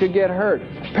where you could get hurt.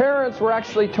 Parents were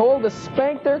actually told to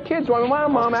spank their kids. Well, my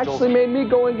mom actually made me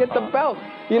go and get the belt,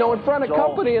 you know, in front of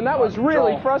company, and that was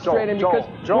really frustrating because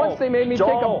once they made me take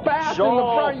a bath in the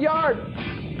front yard.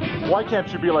 Why can't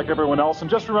you be like everyone else and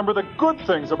just remember the good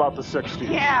things about the 60s?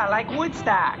 Yeah, like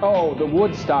Woodstock. Oh, the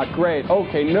Woodstock, great.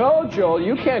 Okay, no, Joel,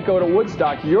 you can't go to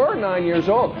Woodstock. You're 9 years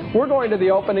old. We're going to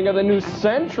the opening of the new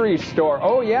Century store.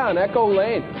 Oh, yeah, on Echo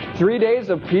Lane. 3 days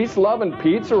of peace, love, and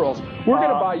pizza rolls. We're going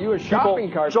to buy you a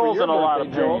shopping cart Joel's for your in a lot of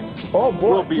birthday, Joel. pain. Oh, boy,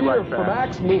 We'll be Peter right back. from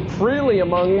Axe moved freely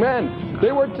among men.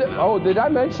 They were... did I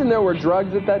mention there were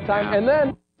drugs at that time? And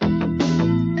then...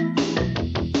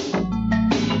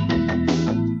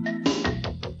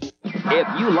 If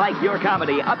you like your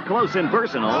comedy up close and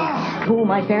personal... Cool,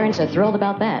 my parents are thrilled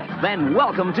about that. Then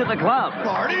welcome to the club.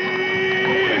 Party!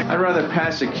 I'd rather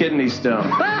pass a kidney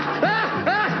stone.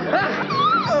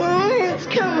 It's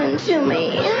coming to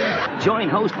me. Join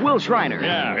host Will Schreiner.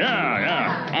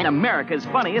 And America's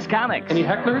funniest comics. Any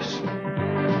hecklers?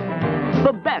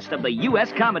 The best of the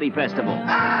U.S. Comedy Festival.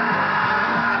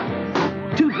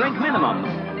 2 drink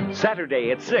minimum.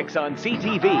 Saturday at 6 on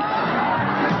CTV.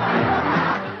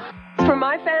 For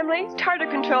my family, Tartar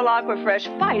Control Aquafresh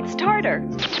fights tartar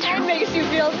and makes you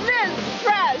feel this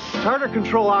fresh. Tartar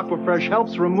Control Aquafresh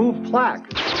helps remove plaque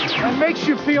and makes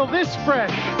you feel this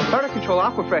fresh. Tartar Control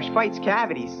Aquafresh fights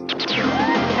cavities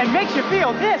and makes you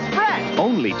feel this fresh.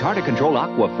 Only Tartar Control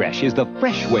Aquafresh is the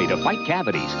fresh way to fight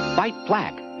cavities, fight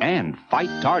plaque, and fight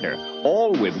tartar,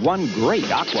 all with one great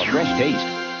Aquafresh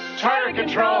taste. Tartar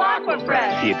Control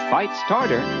Aquafresh. It fights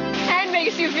tartar And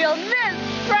makes you feel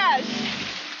this fresh.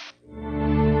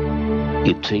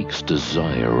 It takes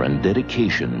desire and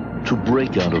dedication to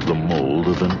break out of the mold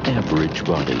of an average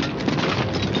body.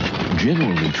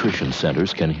 General Nutrition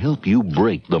Centers can help you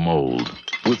break the mold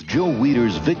with Joe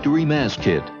Weider's Victory Mass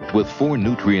Kit with 4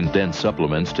 nutrient-dense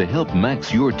supplements to help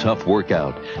max your tough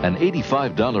workout. An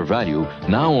 $85 value,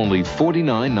 now only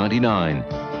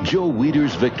 $49.99. Joe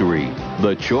Weider's Victory,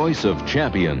 the choice of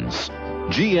champions.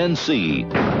 GNC,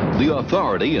 the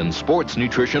authority in sports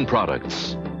nutrition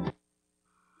products.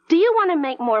 Do you want to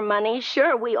make more money?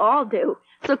 Sure, we all do.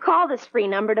 So call this free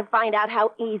number to find out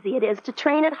how easy it is to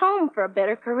train at home for a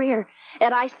better career.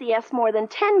 At ICS, more than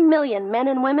 10 million men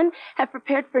and women have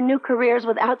prepared for new careers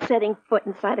without setting foot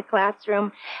inside a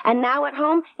classroom. And now at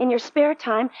home, in your spare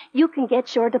time, you can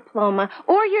get your diploma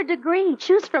or your degree.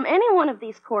 Choose from any one of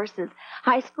these courses.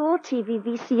 High school, TV,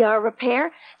 VCR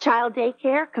repair, child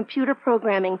daycare, computer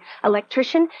programming,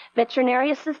 electrician,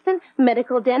 veterinary assistant,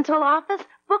 medical dental office,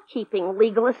 bookkeeping,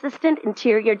 legal assistant,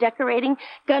 interior decorating,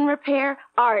 gun repair,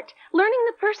 art, learning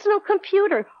the personal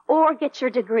computer, or get your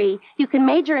degree. You can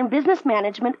major in business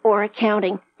management or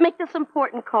accounting. Make this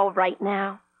important call right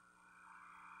now.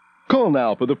 Call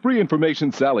now for the free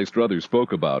information Sally Struthers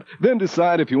spoke about. Then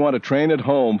decide if you want to train at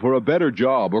home for a better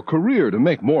job or career to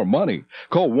make more money.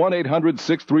 Call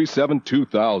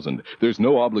 1-800-637-2000. There's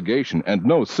no obligation and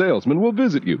no salesman will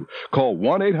visit you. Call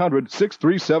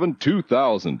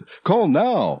 1-800-637-2000. Call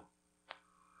now.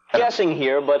 Guessing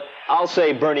here, but I'll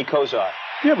say Bernie Kosar.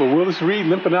 Yeah, but Willis Reed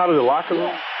limping out of the locker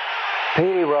room?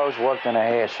 Petey Rose worked in a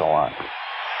hair salon.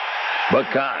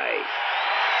 Buckeye.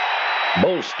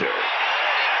 Bolster.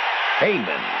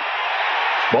 Heyman.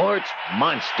 Sports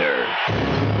Monster.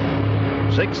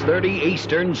 6:30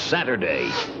 Eastern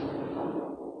Saturday.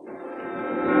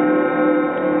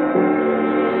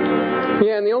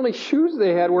 Yeah, and the only shoes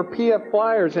they had were PF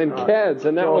Flyers and Keds,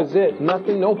 and that was it.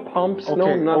 Nothing, no pumps, no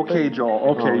nothing. Okay,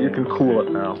 Joel. Okay, you can cool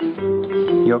it now.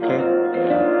 You okay?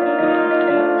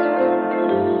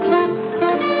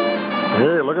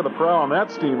 Hey, look at the prow on that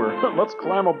steamer. Let's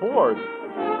climb aboard.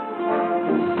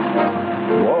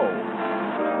 Whoa.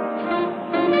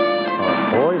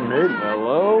 Ahoy, matey.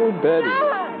 Hello, Betty.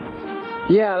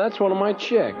 Yeah, that's one of my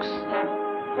chicks.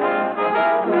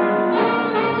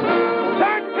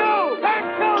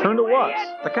 Turn to what?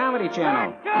 The Comedy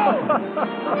Channel.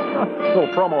 Little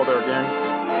promo there, gang.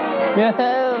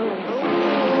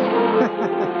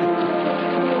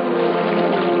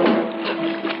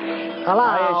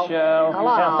 Hello. Hiya, show.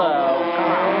 Hello.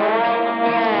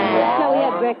 Shall we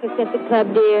have breakfast at the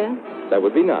club, dear? That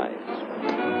would be nice.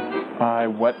 I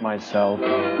wet myself.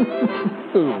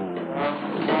 Ooh.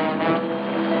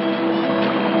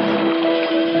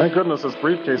 Thank goodness this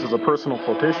briefcase is a personal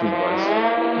flotation device.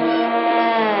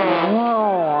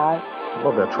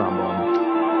 Love that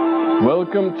trombone.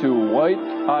 Welcome to White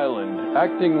Island,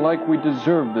 acting like we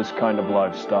deserve this kind of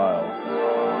lifestyle.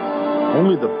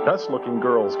 Only the best-looking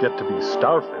girls get to be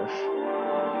starfish.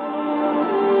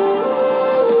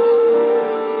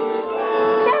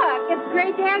 Chuck, it's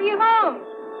great to have you home.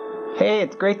 Hey,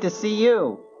 it's great to see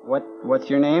you. What's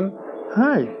your name?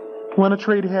 Hi. Want to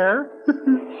trade hair?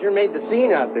 Sure made the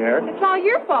scene out there. It's all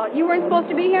your fault. You weren't supposed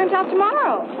to be here until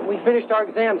tomorrow. We finished our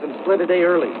exams and split a day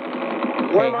early.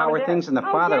 Hey, how are things in the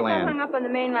Got fatherland? hung up on the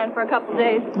mainland for a couple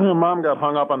days. Yeah, Mom got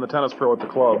hung up on the tennis pro at the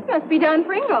club. Must be Don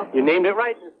Pringle. You named it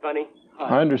right, Miss Bunny.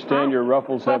 I understand your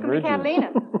ruffles have Welcome to ridges.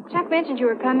 Catalina. Chuck mentioned you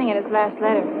were coming in his last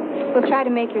letter. We'll try to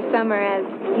make your summer as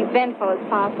eventful as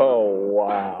possible. Oh,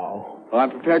 wow. Well, I'm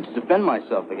prepared to defend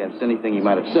myself against anything you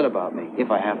might have said about me,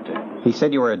 if I have to. He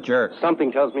said you were a jerk.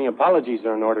 Something tells me apologies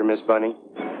are in order, Miss Bunny.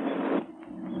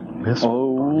 Miss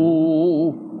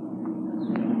Oh.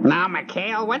 Now,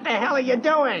 Mikhail, what the hell are you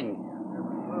doing?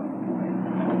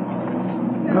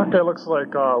 That guy looks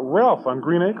like Ralph on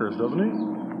Green Acres, doesn't he?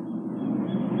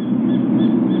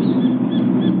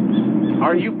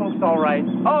 Are you folks all right?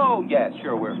 Oh, yes,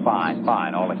 sure, we're fine,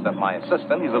 all except my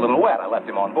assistant. He's a little wet. I left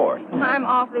him on board. I'm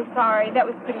awfully sorry. That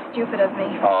was pretty stupid of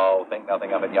me. Oh, think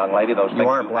nothing of it, young lady. Those things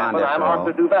are do blonde happen. after I'm all.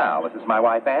 Arthur Duval. This is my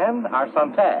wife, Ann, our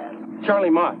son, Tad. Charlie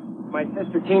Mott. My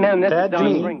sister Tina, and this is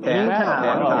Don Pringle. Tad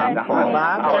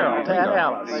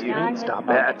Alice. Stop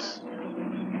that.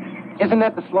 Isn't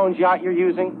that the Sloan's yacht you're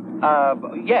using?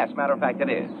 Yes, matter of fact, it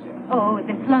is. Oh,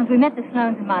 the Sloans. We met the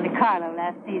Sloans in Monte Carlo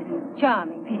last season.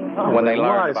 Charming people. When they Why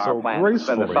learned of our so plans to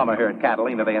spend the gracefully? summer here at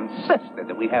Catalina, they insisted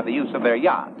that we have the use of their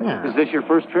yacht. Yeah. Is this your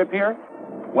first trip here?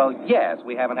 Well, yes,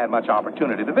 we haven't had much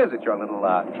opportunity to visit your little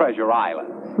treasure island.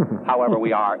 However,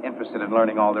 we are interested in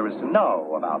learning all there is to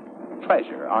know about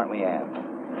treasure, aren't we, Ann?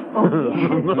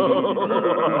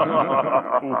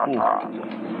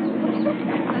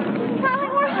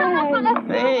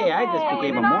 Hey, I just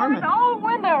became a Mormon. All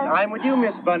winter. I'm with you,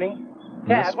 Miss Bunny.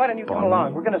 Tad, why don't you come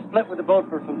along? We're going to split with the boat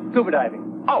for some scuba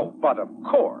diving. Oh, but of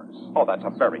course. Oh, that's a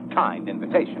very kind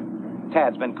invitation.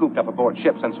 Tad's been cooped up aboard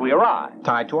ship since we arrived.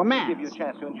 Tied to a mast. Give you a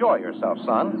chance to enjoy yourself,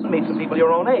 son. Meet some people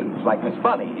your own age, like Miss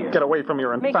Bunny here. Get away from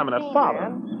your effeminate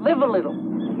father. Live a little.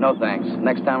 No thanks.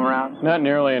 Next time around? Not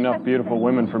nearly enough beautiful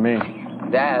women for me.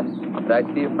 Dad, could I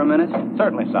see you for a minute?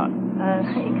 Certainly, son.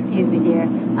 Excuse me, dear.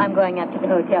 I'm going up to the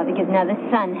hotel to get another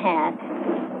sun hat.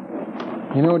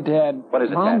 You know, Dad, What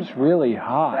is it, Mom's Dad? really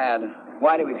hot. Dad,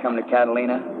 Why did we come to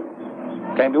Catalina?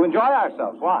 Came to enjoy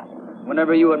ourselves. Why?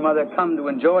 Whenever you and Mother come to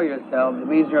enjoy yourselves, it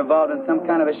means you're involved in some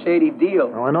kind of a shady deal.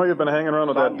 Now, I know you've been hanging around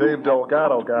with that Dave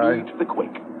Delgado guy. To the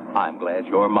quick. I'm glad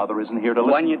your mother isn't here to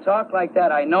listen. When you talk like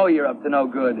that, I know you're up to no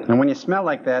good. And when you smell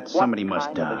like that, somebody must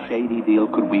What kind die. of a shady deal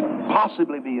could we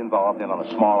possibly be involved in on a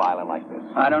small island like this?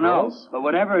 I don't know, but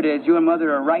whatever it is, you and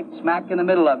Mother are right smack in the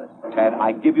middle of it. Ted,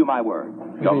 I give you my word.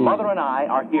 Your mother and I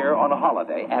are here on a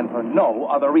holiday, and for no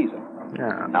other reason.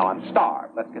 Yeah. Now, I'm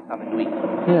starved. Let's get something to eat.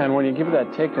 Yeah, and when you give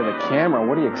that take to the camera,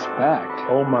 what do you expect?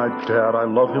 Oh, my dad, I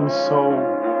love him so.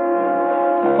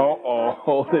 Uh-oh,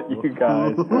 hold it, you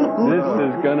guys. This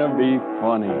is going to be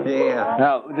funny. Yeah.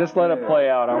 Now, just let it play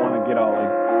out. I want to get all the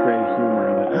great humor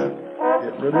in it.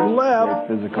 Get ready to laugh.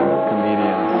 Great physical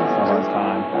comedians of our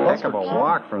time. Heck of a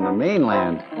walk from the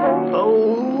mainland.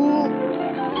 Oh.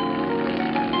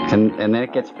 And then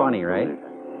it gets funny, right?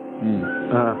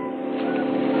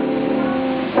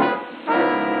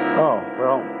 Oh,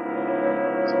 well.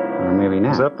 Or maybe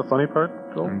not. Is that the funny part,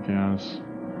 Joel? I guess.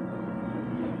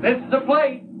 This is the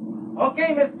plate.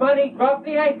 Okay, Miss Bunny, drop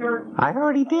the anchor. I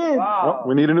already did. Well,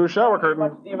 we need a new shower curtain.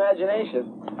 What's the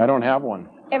imagination? I don't have one.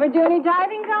 Ever do any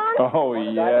diving, John? Oh,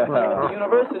 yeah.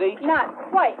 University. Not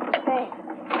quite. Thanks.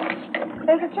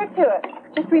 There's a trick to it.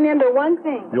 Just remember one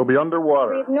thing. You'll be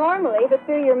underwater. Breathe normally, but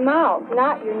through your mouth,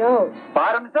 not your nose.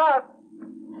 Bottoms up.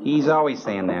 He's always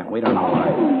saying that. We don't know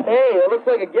why. Hey, it looks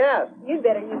like a gas. You'd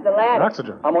better use the ladder.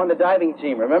 Oxygen. I'm on the diving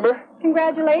team, remember?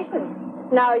 Congratulations.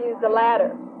 Now use the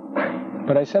ladder.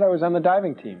 But I said I was on the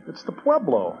diving team. It's the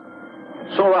Pueblo.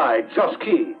 So right, just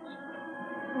keys.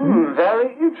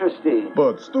 Very interesting.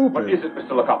 But stupid. What is it,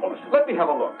 Mr. Lacopoulos? Let me have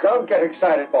a look. Don't get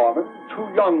excited, Barman. Too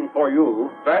young for you.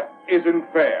 That isn't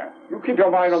fair. You keep your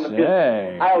mind on the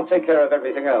business. I'll take care of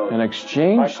everything else. An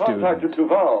exchange I student. contacted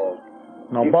Duval.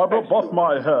 Now, Barbara, bust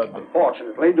my head.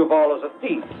 Unfortunately, Duval is a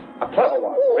thief. A clever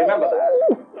one. Remember that.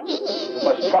 You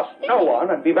must trust no one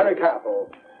and be very careful.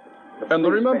 And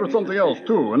remember something else,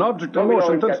 too. An object in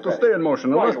motion tends to stay in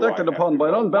motion unless acted upon by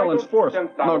an unbalanced force.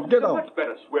 Now, get out. Much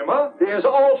better swimmer. He is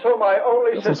also my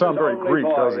only Doesn't sound very Greek,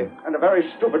 boy, does he? and a very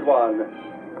stupid one.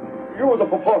 You, the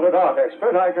purported art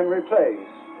expert, I can replace.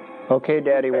 Okay,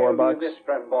 Daddy Fail me Warbucks. this,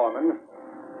 friend Borman.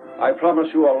 I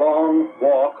promise you a long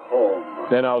walk home.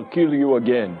 Then I'll kill you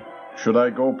again. Should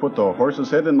I go put the horse's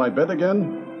head in my bed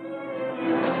again?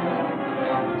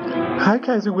 Hi,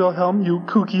 Kaiser Wilhelm, you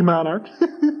kooky monarch.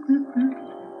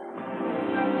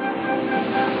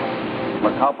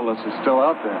 Lacopoulos is still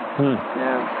out there.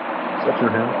 Yeah. Is that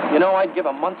your hand? You know, I'd give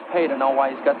a month's pay to know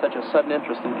why he's got such a sudden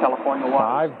interest in California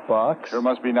waters. $5? Sure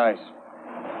must be nice.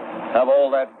 Have all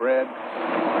that bread.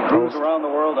 Cruise around the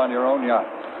world on your own yacht.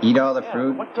 Eat all the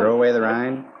fruit, throw away the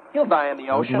rind. He'll die in the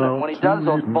ocean, and when he does,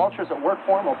 those vultures that work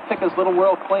for him will pick his little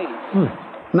world clean.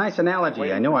 Nice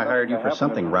analogy. I know I hired you for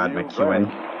something, Rod McEwen.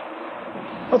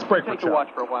 Let's break for Take your watch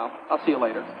for a while. I'll see you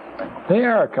later. They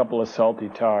are a couple of salty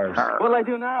tars. What'll I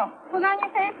do now? Hold on your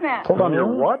face mask. Hold on your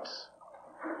what?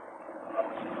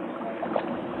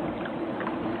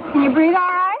 Can you breathe all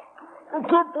right? Now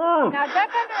duck under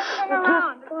and swim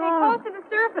around. But stay close to the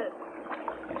surface.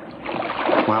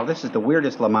 Wow, this is the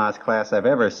weirdest Lamaze class I've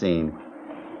ever seen.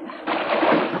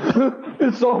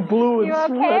 It's all blue and You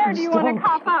okay, or do you want to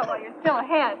cough out while you're still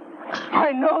ahead?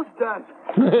 My nose does.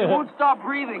 I won't stop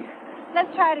breathing.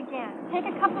 Let's try it again. Take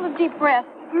a couple of deep breaths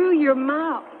through your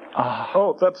mouth.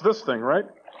 Oh, that's this thing, right?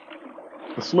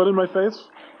 The slit in my face?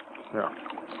 Yeah.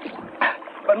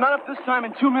 But not up this time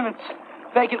in 2 minutes.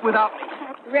 Fake it without me.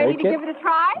 Ready to give it a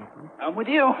try? I'm with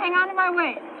you. Hang on to my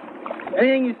waist.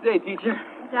 Anything you say, teacher.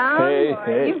 Down,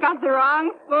 boy. You've got the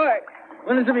wrong sport.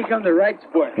 When does it become the right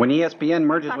sport? When ESPN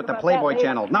merges with the Playboy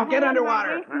channel. Now get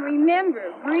underwater!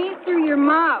 Remember, breathe through your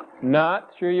mouth.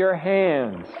 Not through your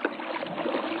hands.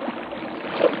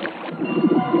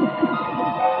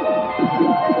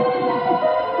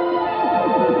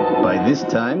 By this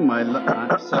time,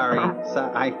 I'm sorry.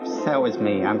 That was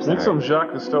me. I'm sorry. Make some Jacques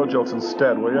Cousteau jokes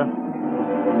instead, will you?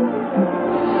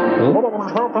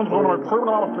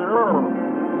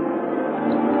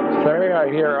 Say, I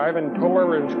hear Ivan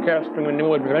Toller is casting a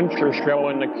new adventure show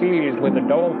in the Keys with a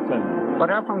dolphin. What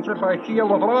happens if I shield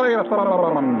the lion?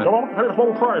 Don't pay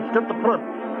full price. Get the print.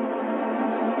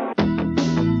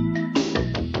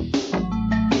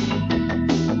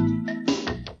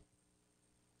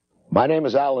 My name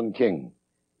is Alan King,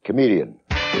 comedian.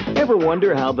 Ever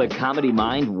wonder how the comedy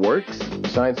mind works?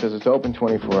 Sign says it's open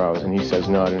 24 hours, and he says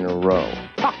not in a row.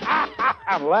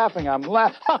 I'm laughing.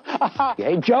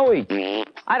 Hey, Joey.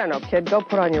 I don't know, kid. Go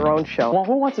put on your own show. Well,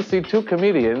 who wants to see two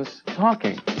comedians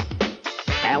talking?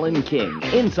 Alan King,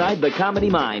 Inside the Comedy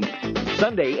Mind.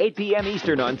 Sunday, 8 p.m.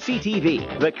 Eastern on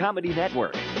CTV, the Comedy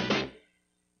Network.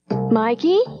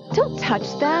 Mikey, don't touch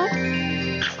that.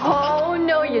 Oh,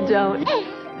 no, you don't.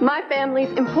 My family's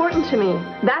important to me.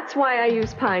 That's why I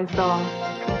use Pine Sol.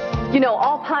 You know,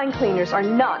 all pine cleaners are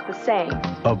not the same.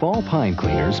 Of all pine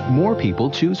cleaners, more people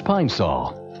choose Pine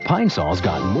Sol. Pine Sol's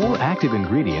got more active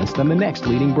ingredients than the next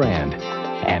leading brand.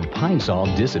 And Pine Sol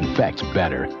disinfects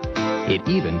better. It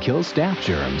even kills staph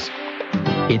germs.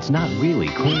 It's not really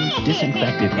cleaned,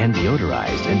 disinfected, and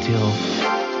deodorized until...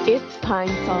 It's Pine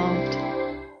Solved.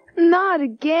 Not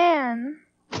again.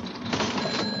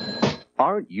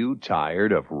 Aren't you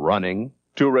tired of running?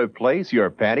 To replace your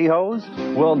pantyhose?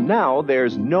 Well, now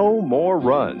there's no more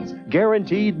runs.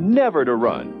 Guaranteed never to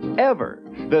run. Ever.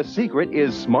 The secret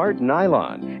is Smart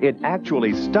Nylon. It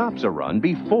actually stops a run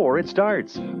before it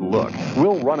starts. Look,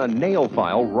 we'll run a nail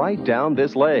file right down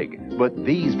this leg. But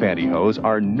these pantyhose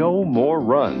are no more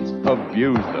runs.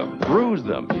 Abuse them. Bruise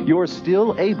them. You're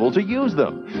still able to use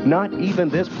them. Not even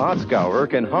this pot scourer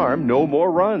can harm no more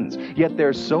runs. Yet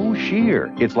they're so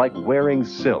sheer, it's like wearing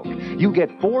silk. You get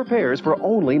 4 pairs for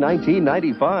only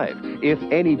 $19.95. If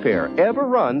any pair ever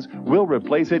runs, we'll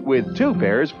replace it with 2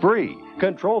 pairs free.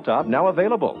 Control Top now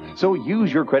available. So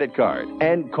use your credit card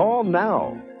and call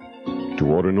now. To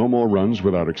order no more runs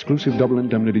with our exclusive double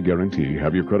indemnity guarantee,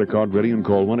 have your credit card ready and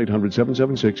call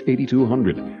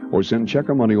 1-800-776-8200 or send check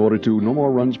or money order to No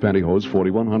More Runs Pantyhose,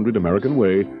 4100 American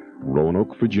Way,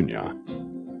 Roanoke, Virginia.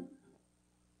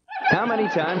 How many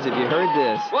times have you heard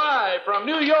this? Live from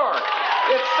New York,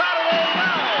 it's Saturday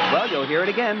Night! Well, you'll hear it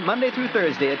again Monday through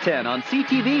Thursday at 10 on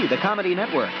CTV, the Comedy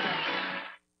Network.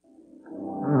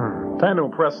 Time to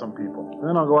impress some people.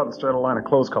 Then I'll go out and start a line of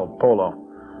clothes called Polo.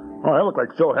 Oh, I look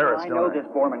like Phil Harris, I don't know I? this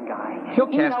Borman guy. He'll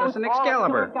He cast knows us an all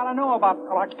Excalibur. he's got to know about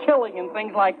killing and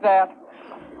things like that.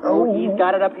 Oh, he's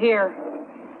got it up here.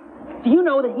 Do you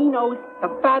know that he knows the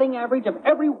batting average of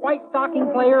every White Stocking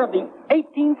player of the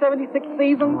 1876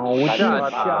 season? Oh, shut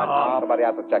up. Somebody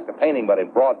has to check the painting, but in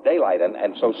broad daylight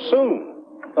and so soon.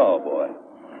 Oh, boy.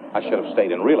 I should have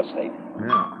stayed in real estate.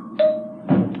 Yeah.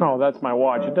 Oh, that's my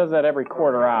watch. It does that every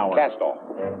quarter hour. Cast off.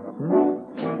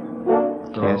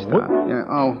 Cast off. Yeah.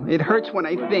 Oh, it hurts when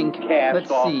I think. Let's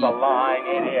off see. the line,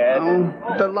 idiot. Oh,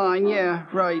 the line, yeah,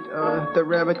 right. The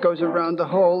rabbit goes around the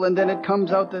hole, and then it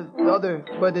comes out the other,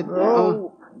 but it...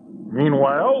 Oh.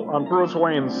 Meanwhile, on Bruce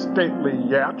Wayne's stately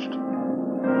yacht,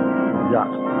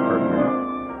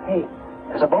 pardon me. Hey,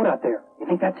 there's a boat out there. You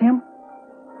think that's him?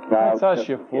 That's us,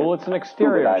 you fool. It's an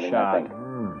exterior shot.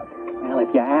 Well,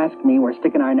 if you ask me, we're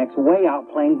sticking our necks way out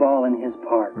playing ball in his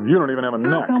park. You don't even have a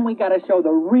How neck. come we got to show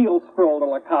the real scroll to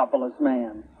Lycopolis,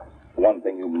 man? One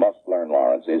thing you must learn,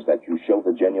 Lawrence, is that you show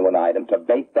the genuine item to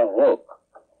bait the hook,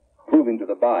 proving to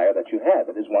the buyer that you have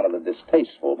it is one of the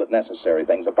distasteful but necessary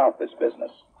things about this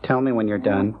business. Tell me when you're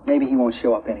done. Maybe he won't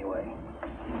show up anyway.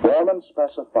 Borman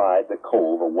specified the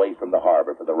cove away from the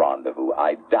harbor for the rendezvous.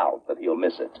 I doubt that he'll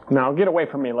miss it. Now, get away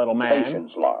from me, little man.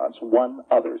 Patience, Lawrence. One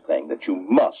other thing that you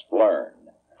must learn.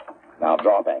 Now,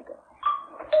 drop anchor.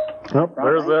 Oh,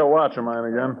 there's that watch of mine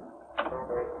again.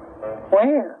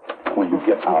 Where? When you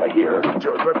get out of here. Okay,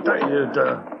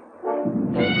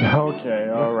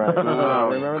 all right.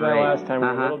 Remember that last time? We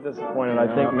were a little disappointed. I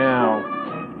think now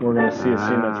we're going to see a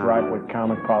scene that's ripe with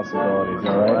comic possibilities,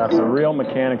 all right? That's the real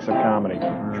mechanics of comedy.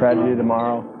 Tragedy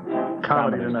tomorrow,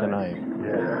 comedy tonight.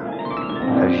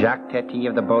 Yeah. The Jacques Tati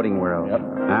of the boating world. Yep.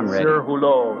 I'm ready. Sir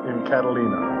Hulot in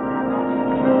Catalina.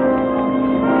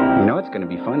 You know it's going to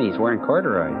be funny. He's wearing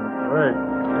corduroy. Right.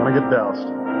 Gonna get doused.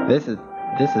 This is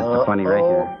the funny right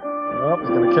here. Oh, he's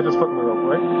gonna catch his foot in the rope,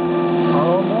 right?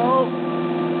 Oh, no.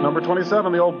 Number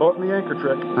 27, the old boat and the anchor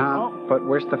trick. But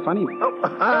where's the funny?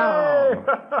 Oh.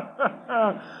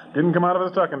 Didn't come out of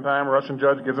his tuck in time. Russian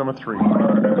judge gives him a 3. Funny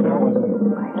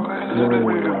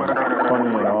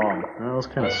at all. That was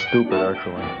kind of stupid,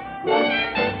 actually.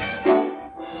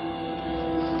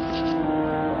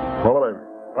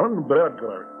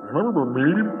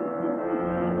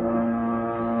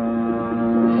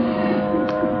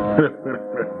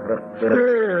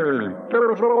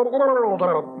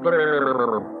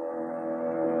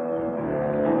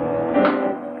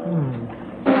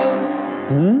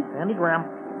 Andy Graham.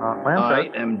 I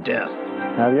am death.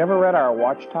 Have you ever read our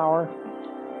Watchtower?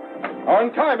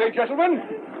 On time, gentlemen.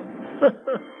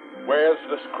 Where's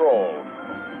the scroll?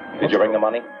 Did you bring the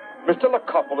money? Mr.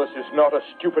 Lycopolis is not a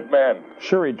stupid man.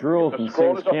 Sure, he drools and The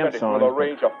scroll sings is camp authentic. songs. We'll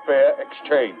arrange a fair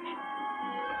exchange.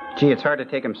 Gee, it's hard to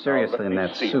take him seriously in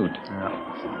that suit.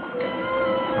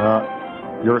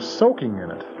 You're soaking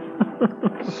in it.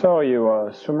 So, you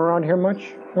swim around here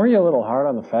much? Weren't you a little hard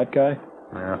on the fat guy?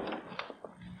 Yeah.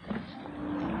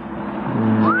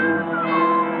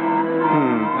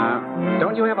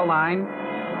 you have a line?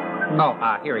 Oh,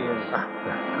 here he is.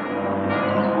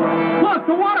 Look,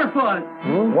 the water fuzz.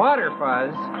 Water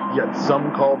fuzz? Yet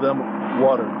some call them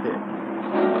water pigs.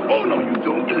 Oh, no, you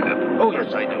don't. Give me that. Oh,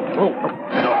 yes, I do.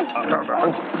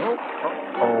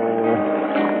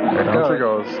 Down she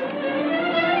goes.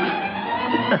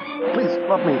 Please,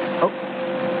 love me. Oh.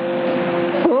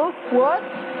 Huh? What?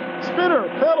 Spinner,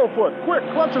 paddlefoot, quick,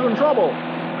 Clutch is in trouble.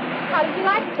 How did you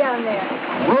like it down there?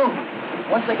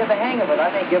 Once I get the hang of it, I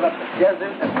may give up the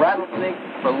desert and rattlesnakes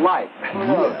for life.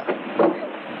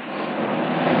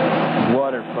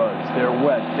 Water fuzz, they're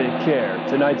wet, they care.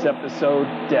 Tonight's episode,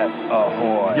 Death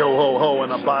Ahoy. Yo ho ho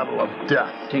and a bottle of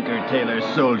death. Tinker Tailor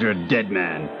Soldier Dead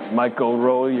Man. Michael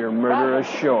Roll your murder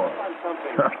ashore.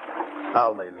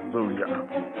 Hallelujah.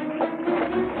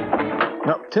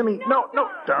 No, Timmy, no.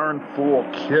 Darn fool,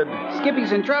 kid.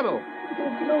 Skippy's in trouble.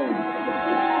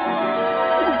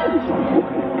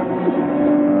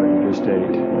 You just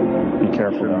ate. Be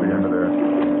careful down there.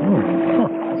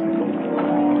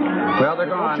 Well, they're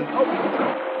gone.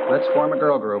 Let's form a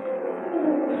girl group.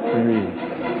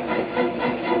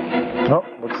 Oh,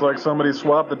 looks like somebody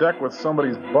swapped the deck with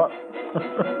somebody's butt.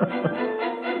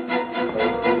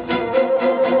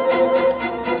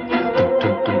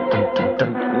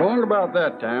 Along about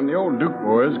that time, the old Duke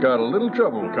boys got a little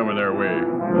trouble coming their way.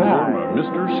 From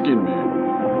Mr. Skinman.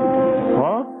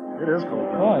 Huh? It is cool.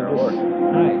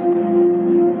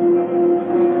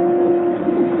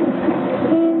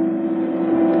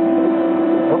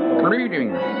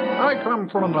 Greetings. I come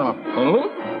from the...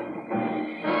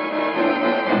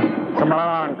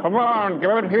 Come on,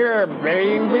 give it here,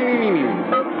 baby.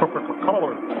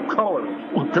 Color.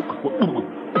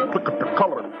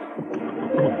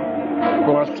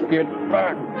 Let's get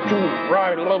back to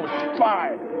Ride Low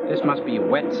 5. This must be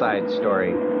Wet Side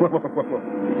Story.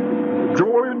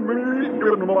 Join me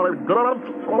in my dance.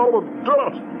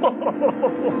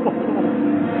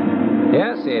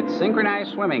 Yes, it's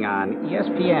synchronized swimming on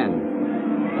ESPN.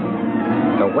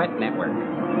 The Wet Network.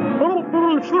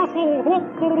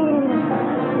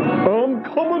 I'm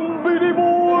coming, baby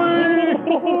boy!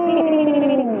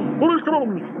 Please come on!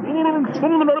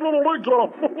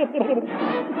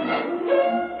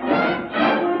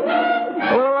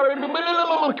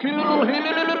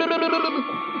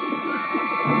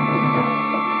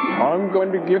 I'm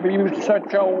going to give you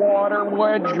such a water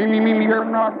wedgie you're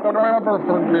not going to ever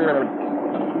forget.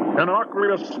 An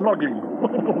awkward smuggling.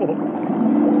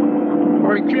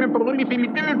 I can't believe he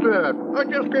did that. I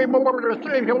just came over to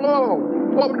say hello.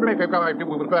 What would make a guy do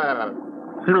with that?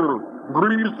 Here,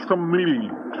 breathe from me.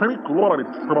 Take life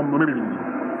from me.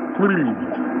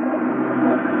 Please.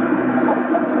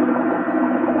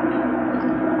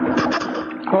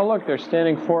 Oh, look, they're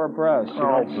standing four abreast.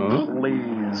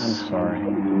 Please. I'm sorry.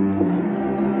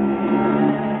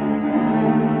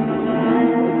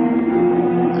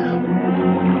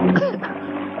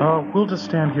 We'll just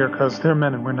stand here because they're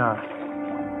men and we're not.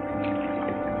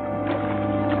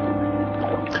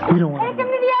 We don't want Take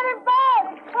him to the other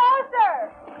boat. It's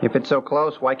closer. If it's so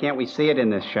close, why can't we see it in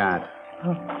this shot?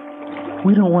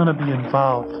 We don't want to be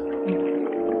involved.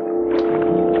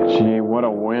 Gee, what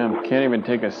a wimp. Can't even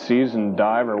take a seasoned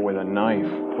diver with a knife.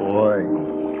 Boy.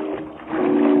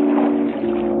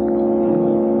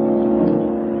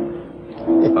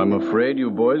 I'm afraid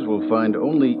you boys will find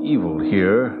only evil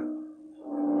here.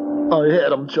 I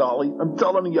had him, Charlie. I'm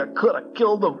telling you, I could have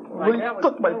killed him. When he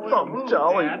took my thumb,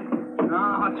 Charlie.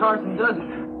 No, Tarzan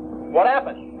doesn't. What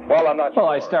happened? Well, I'm not sure.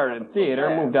 Well, I started in theater,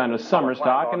 moved down to summer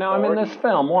stock, and now I'm in this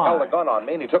film. He held Why? a gun on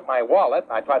me, and he took my wallet.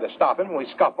 I tried to stop him, and we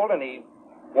scuffled, and he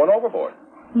went overboard.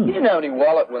 He didn't have any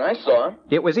wallet when I saw him.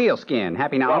 It was Eelskin.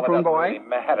 Happy now, Well, it prune doesn't boy? really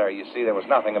matter. You see, there was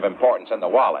nothing of importance in the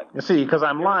wallet. You see, because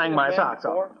I'm lying my socks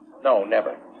off. No,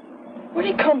 never. Where'd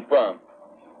he come from?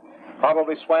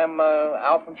 Probably swam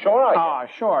out from shore, I guess. Ah,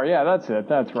 sure, yeah, that's it,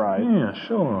 that's right. Yeah,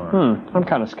 sure. I'm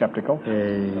kind of skeptical.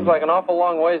 Seems like an awful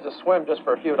long ways to swim just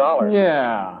for a few dollars.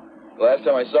 Yeah. The last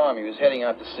time I saw him, he was heading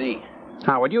out to sea.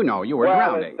 How would you know? You were Well,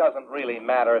 drowning. it doesn't really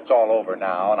matter. It's all over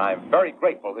now, and I'm very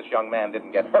grateful this young man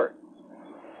didn't get hurt.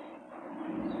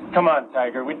 Come on,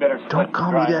 Tiger. We'd better... Don't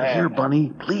call me that here,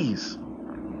 Bunny. Please.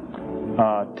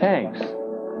 Tanks.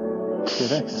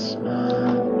 Jeez.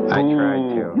 I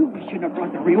tried to. We shouldn't have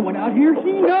brought the real one out here.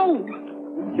 He knows.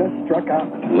 Just struck out.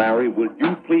 Larry, would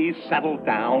you please settle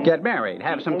down? Get married,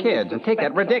 have some kids, and take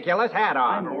that ridiculous hat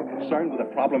off. I'm more concerned with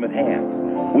the problem at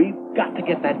hand. We've got to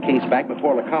get that case back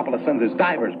before Lacopoulos sends his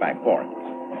divers back for it.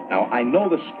 Now, I know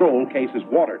the Stroll case is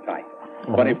watertight,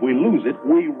 but if we lose it,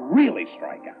 we really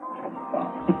strike out.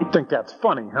 You think that's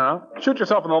funny, huh? Shoot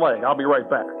yourself in the leg. I'll be right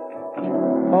back.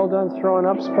 All done throwing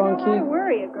up, Spunky? Don't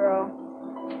worry, a girl.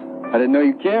 I didn't know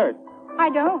you cared. I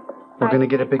don't. We're going to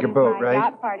get a bigger boat, My right?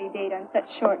 yacht party date on such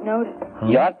short notice.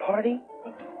 Yacht party?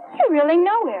 You're really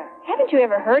nowhere. Haven't you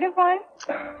ever heard of one?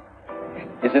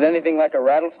 Is it anything like a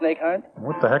rattlesnake hunt?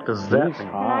 What the heck does that mean? And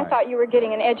I thought you were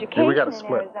getting an education we gotta in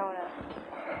split. Arizona.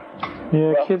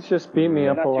 Yeah, Well, kids just beat me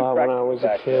up a not too lot when I was a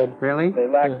practical kid. Really? They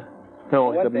lack No,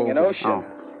 one the thing, movie. an ocean. Oh.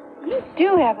 You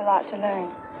do have a lot to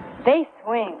learn. They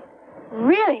swing.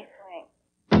 Really swing.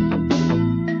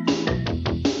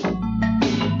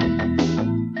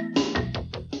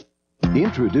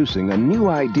 Introducing a new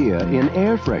idea in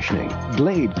air freshening,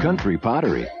 Glade Country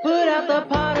Pottery. Put out the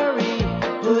pottery,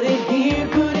 put it here,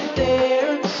 put it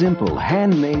there. Simple,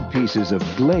 handmade pieces of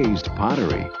glazed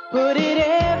pottery. Put it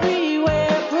everywhere,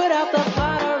 put out the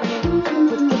pottery.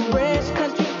 Put the fresh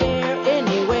country air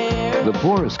anywhere. The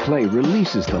porous clay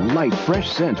releases the light, fresh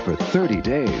scent for 30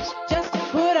 days. Just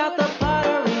put out the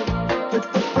pottery,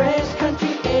 put the fresh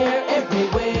country air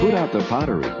everywhere. Put out the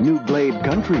pottery, new Glade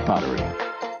Country Pottery.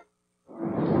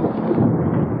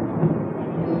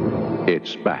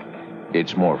 It's back.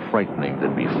 It's more frightening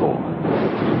than before.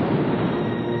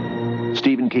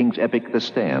 Stephen King's epic The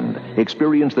Stand.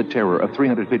 Experience the terror of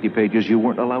 350 pages you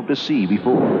weren't allowed to see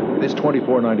before. This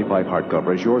 $24.95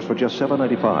 hardcover is yours for just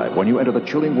 $7.95 when you enter the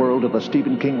chilling world of the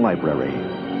Stephen King Library.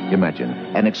 Imagine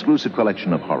an exclusive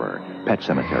collection of horror, Pet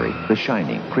Sematary, The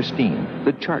Shining, Christine,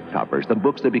 the chart toppers, the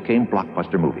books that became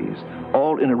blockbuster movies.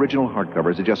 All in original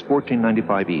hardcovers at just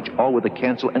 $14.95 each, all with a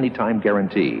cancel anytime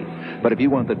guarantee. But if you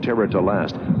want the terror to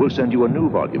last, we'll send you a new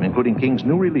volume, including King's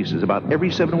new releases about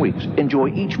every 7 weeks. Enjoy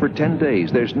each for 10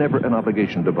 days. There's never an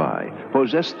obligation to buy.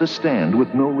 Possess The Stand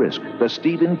with no risk. The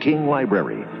Stephen King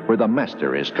Library, where the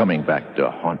master is coming back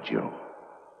to haunt you.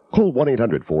 Call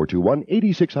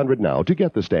 1-800-421-8600 now to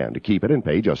get The Stand. Keep it and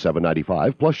pay just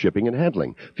 $7.95 plus shipping and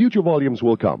handling. Future volumes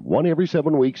will come, one every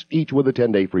 7 weeks, each with a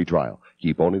 10-day free trial.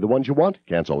 Keep only the ones you want.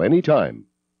 Cancel any time.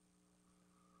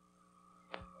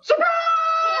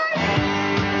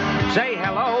 Say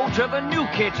hello to the new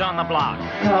kids on the block.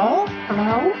 Hello?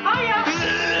 Hello? Hiya!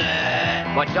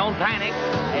 But don't panic.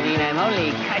 I mean, I'm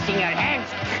only cutting your hands.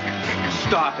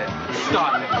 Stop it.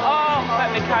 Stop it. Oh,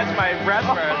 let me catch my breath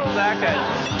for a second.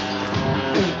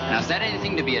 Now, is that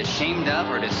anything to be ashamed of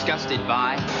or disgusted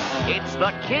by? It's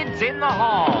the Kids in the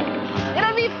Hall.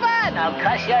 It'll be fun. I'll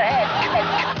crush your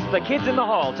head. The Kids in the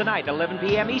Hall, tonight, 11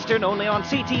 p.m. Eastern, only on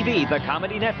CTV, the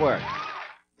Comedy Network.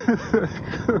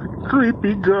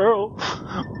 Creepy girl.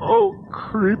 Oh,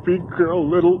 creepy girl,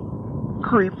 little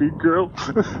creepy girl.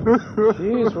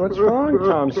 Jeez, what's wrong,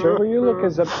 Tom Silver? You look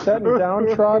as upset and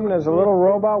downtrodden as a little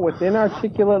robot with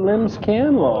inarticulate limbs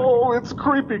can look. Oh, it's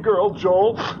Creepy Girl,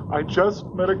 Joel. I just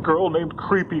met a girl named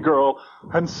Creepy Girl,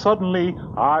 and suddenly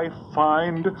I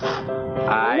find...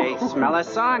 I smell a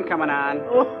song coming on.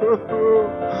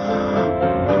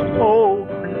 Oh,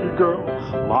 Creepy Girl.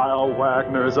 Lyle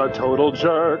Wagner's a total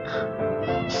jerk,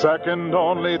 second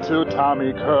only to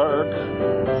Tommy Kirk.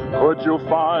 Could you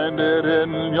find it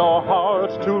in your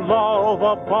heart to love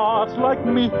a bot like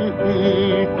me?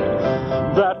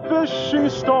 That fishy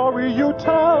story you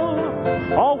tell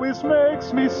always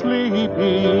makes me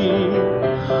sleepy.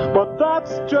 But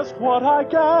that's just what I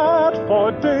get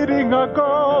for dating a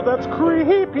girl that's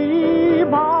creepy,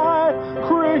 my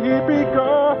creepy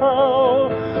girl.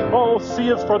 Oh, C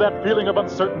is for that feeling of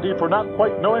uncertainty, for not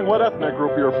quite knowing what ethnic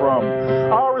group you're from.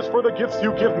 R is for the gifts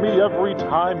you give me every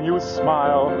time you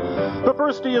smile. The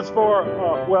first E is for,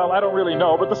 well, I don't really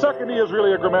know, but the second E is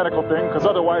really a grammatical thing, because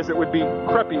otherwise it would be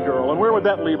creepy girl, and where would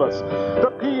that leave us?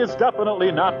 The P is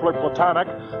definitely not for platonic,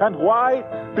 and why?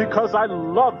 Because I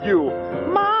love you,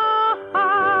 my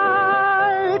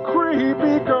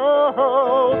creepy girl.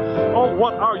 Oh,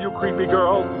 what are you, creepy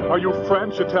girl? Are you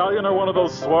French, Italian, or one of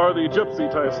those swarthy gypsy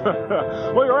types?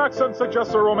 Well, your accent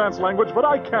suggests a Romance language, but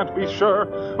I can't be sure.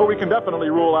 Well, we can definitely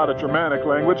rule out a Germanic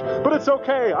language, but it's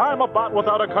okay. I'm a bot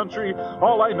without a country.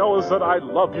 All I know is that I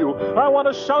love you. I want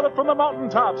to shout it from the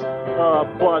mountaintops.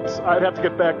 But I'd have to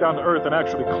get back down to earth and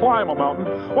actually climb a mountain,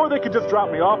 or they could just drop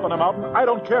me off on a mountain. I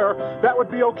don't care. That would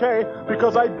be okay,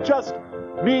 because I just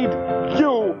need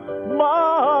you,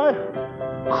 my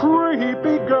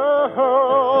creepy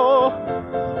girl.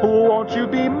 Won't you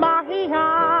be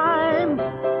mine?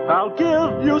 I'll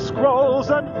give you scrolls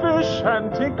and fish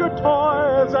and tinker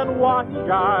toys and wine.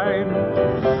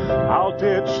 I'll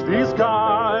ditch these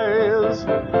guys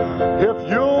if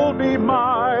you'll be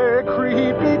my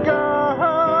creepy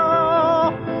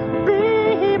girl.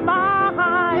 Be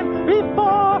mine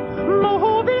before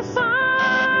movie sign.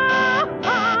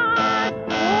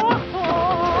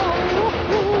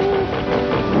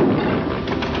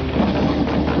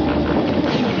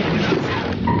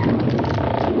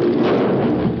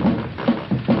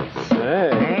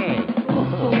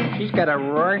 got a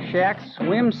Rorschach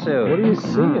swimsuit. What do you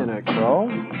see in it, Crow?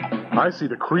 I see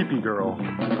the creepy girl.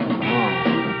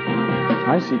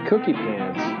 I see cookie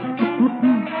pants.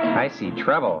 I see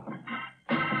trouble.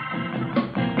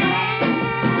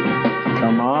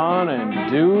 Come on and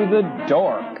do the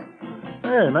dork.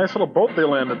 Hey, nice little boat they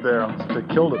landed there. If they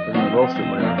killed it, they're going to roast it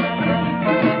later.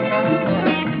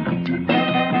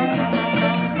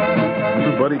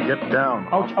 Everybody get down.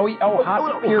 Oh,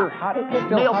 hot, pure, hot,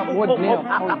 still hot wood nails.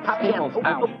 Nails.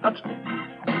 Ow.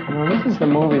 This is the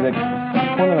movie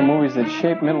one of the movies that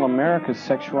shaped Middle America's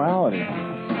sexuality.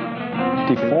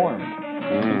 Deformed.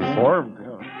 Deformed?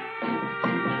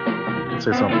 Yeah. I'd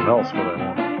say something else, but I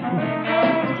won't.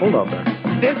 It's cold out there.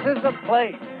 This is a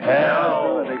place.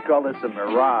 Hell. They call this a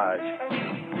mirage.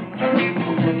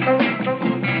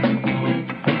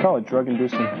 They call it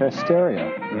drug-inducing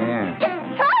hysteria. Yeah.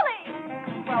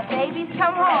 Charlie! Well, babies,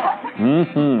 come home.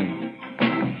 Mm-hmm.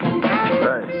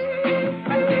 Nice.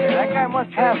 That guy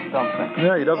must have something.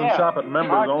 Yeah, he doesn't shop at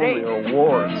members only or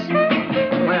awards.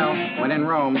 Well, when in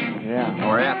Rome. Yeah.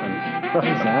 Or Athens. What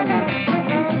does that mean?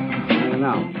 I don't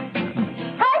know.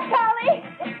 Hi, Charlie.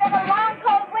 It's been a long,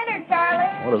 cold winter,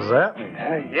 Charlie. What does that mean?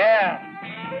 Yeah.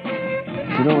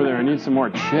 Get over there. I need some more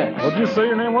chicks. What'd you say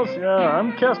your name was? Yeah,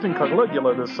 I'm casting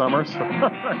Caligula this summer, so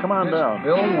come on down.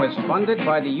 This film was funded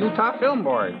by the Utah Film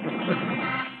Board.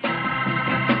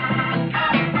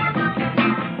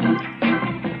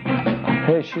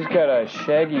 Hey, she's got a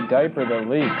shaggy diaper that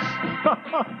leaks.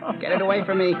 Get it away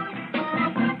from me.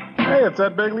 Hey, it's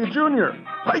Ed Begley Jr.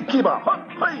 Hey, Kiba.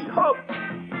 Hey, hop.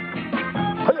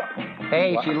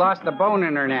 Hey, she lost a bone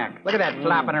in her neck. Look at that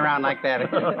flopping around like that.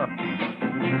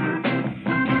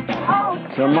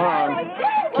 Come on.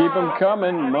 Keep them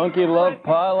coming. Monkey love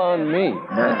pile on me.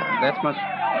 That must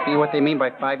be what they mean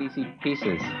by 5 easy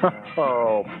pieces.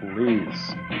 Oh,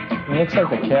 please. It looks like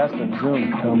the cast of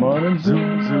Zoom. Come on and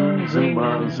zoom, zoom, zoom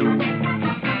on, zoom.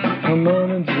 Come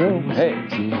on and zoom. Hey.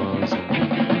 Zoom on,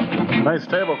 zoom. Nice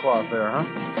tablecloth there, huh?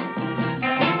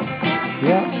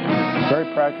 Yeah. Very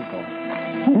practical.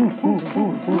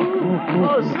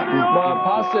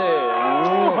 Posse.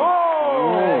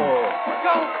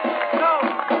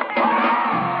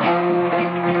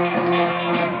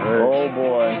 Oh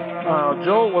boy.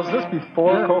 Joel, was this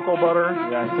before Cocoa Butter?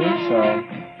 Yeah, I think so.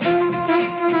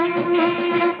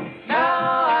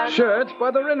 Sure, it's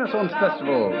by the Renaissance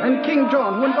Festival. And King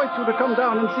John, who invites you to come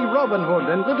down and see Robin Hood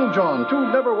and Little John, two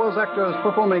never-was actors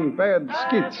performing bad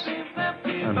skits.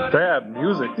 And bad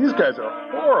music. These guys are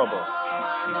horrible.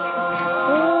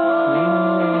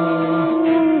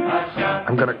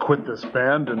 I'm going to quit this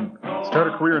band and start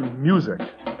a career in music.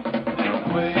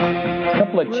 A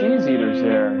couple of cheese eaters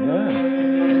there, yeah.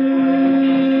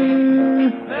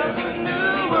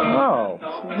 Oh,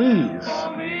 please.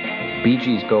 Bee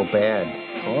Gees go bad.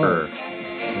 Or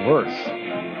worse.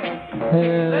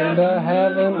 And I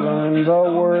haven't learned the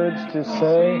words to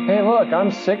say. Hey, look, I'm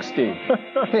 60.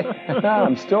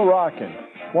 I'm still rocking.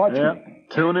 Watch me.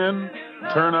 Tune in,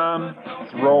 turn on,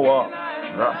 throw up.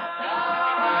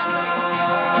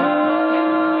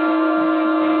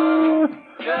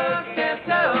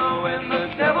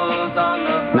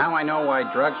 Now I know why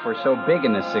drugs were so big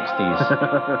in the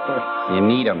 60s. You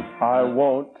need them. I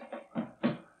won't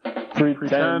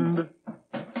pretend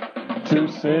to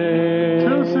sing.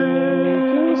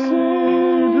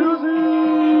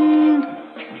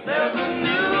 There's a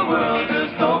new world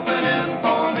just opening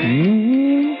for me.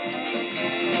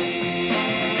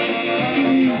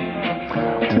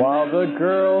 While the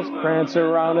girls prance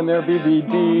around in their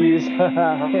BBDs.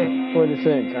 What do you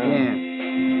think? Yeah.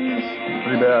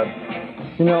 Pretty bad.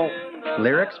 You know,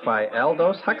 lyrics by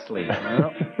Aldous Huxley.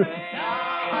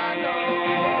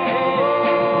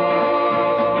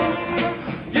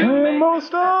 And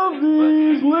most of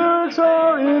these lyrics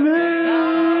are in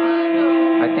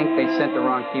it. I think they sent the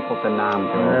wrong people to Nam,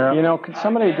 Joel. Yeah. You know, could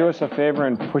somebody do us a favor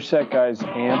and push that guy's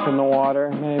amp in the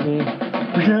water, maybe?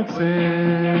 We can't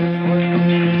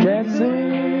sing. Can't sing.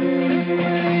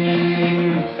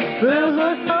 There's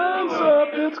a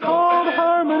concept, it's called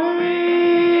harmony.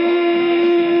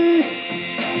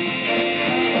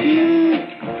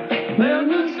 There's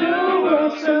a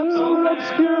sense of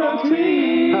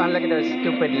obscurity. Oh, look at those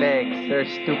stupid legs. They're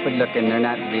stupid looking. They're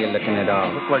not real looking at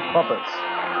all. Look like puppets.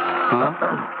 Huh?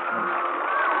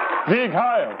 Big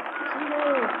Heil.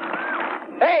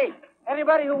 Hey,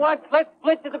 anybody who wants, let's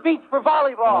split to the beach for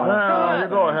volleyball. No, you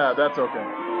go ahead. That's okay.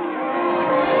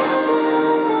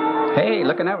 Hey,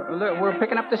 look, we're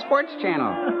picking up the sports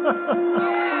channel.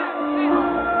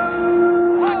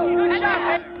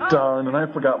 Darn, and I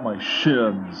forgot my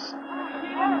shins.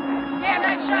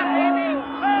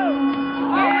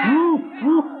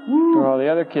 Well, the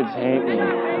other kids hate me.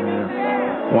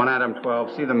 Yeah. One Adam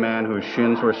 12. See the man whose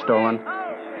shins were stolen?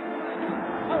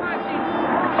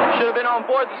 Should have been on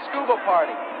board the scuba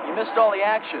party. You missed all the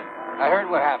action. I heard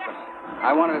what happened.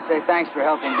 I wanted to say thanks for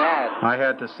helping Dad. I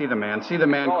had to see the man. See the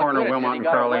man corner Wilmot and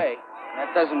Crowley. Away.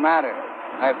 That doesn't matter.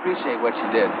 I appreciate what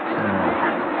you did.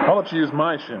 I'll let you use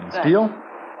my shins. Deal?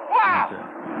 Wow! Okay.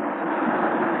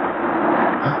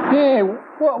 Hey,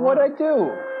 what'd I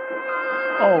do?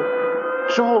 Oh,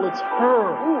 Joel, it's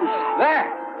her. Who's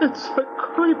that? It's a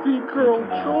creepy girl,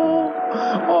 Joel.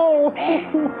 Oh.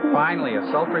 Finally, a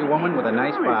sultry woman with a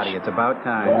nice body. It's about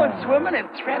time. Going swimming in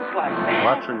threads like that.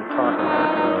 Watch who you're talking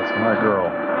about, girl. It's my girl.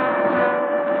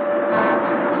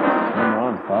 Come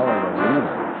on, follow the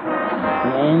leader.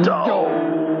 He's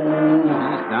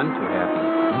none too happy.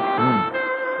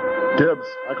 Dibs.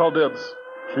 I call dibs.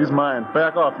 She's mine.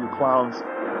 Back off, you clowns.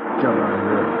 Get around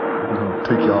here. I'll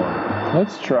take y'all out.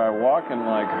 Let's try walking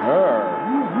like her.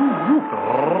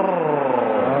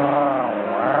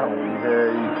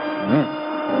 Hey.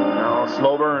 Now,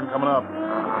 slow burn coming up.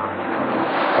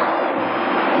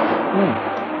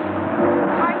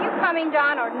 Are you coming,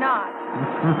 Don, or not?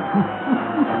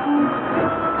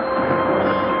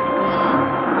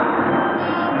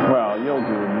 Well, you'll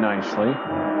do nicely.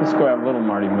 Let's go have little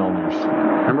Marty Milners.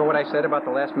 Remember what I said about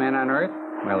the last man on Earth?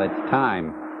 Well, it's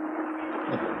time.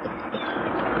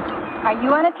 Are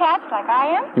you unattached like I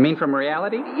am? You mean from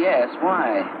reality? Yes,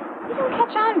 why? You don't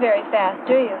catch on very fast,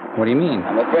 do you? What do you mean?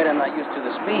 I'm afraid I'm not used to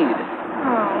the speed.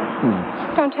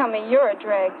 Oh. Don't tell me you're a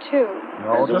drag, too.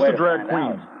 No, just a drag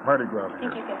queen. Mardi Gras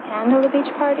here. Think you can handle the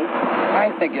beach party?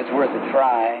 I think it's worth a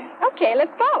try. Okay,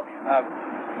 let's go.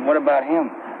 What about him?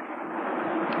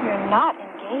 You're not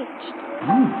engaged.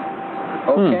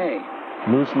 Okay.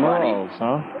 Loose morals,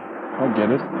 huh? I get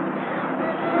it.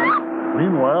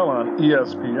 Meanwhile, on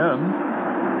ESPN.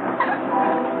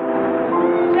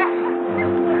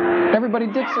 Everybody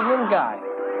ditch the little guy.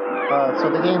 So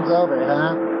the game's over,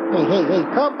 huh? Hey,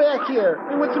 come back here.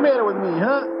 Hey, what's the matter with me,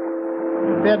 huh?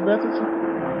 Bad breath or something?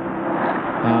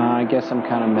 I guess I'm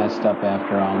kind of messed up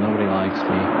after all. Nobody likes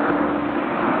me.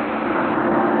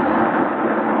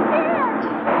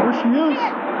 There she is.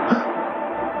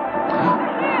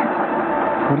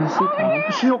 What do you see, Tom?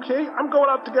 Is she okay? I'm going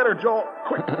out to get her, Joel.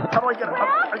 Quick, how do I get her?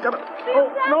 I gotta... Oh,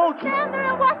 no. Stand there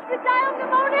and watch the die of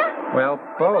pneumonia? Well,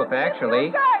 both,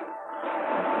 actually.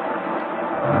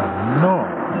 No.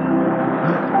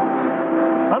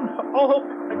 I'll help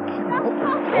you. I can't help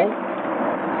her,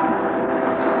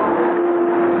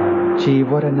 Joel. Gee,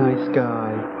 what a nice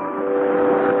guy.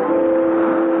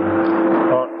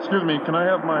 Excuse me, can I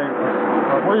have my...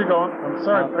 where are you going? I'm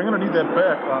sorry, I'm going to need that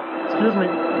back. Excuse me,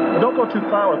 don't go too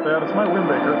far with that. It's my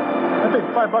windbreaker. I paid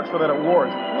 $5 for that at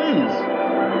Ward's. Please.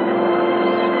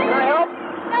 Can I help?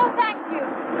 No, thank you.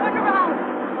 Turn around.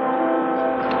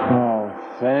 Oh,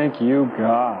 thank you,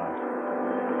 God.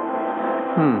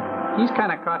 He's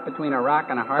kind of caught between a rock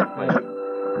and a hard place.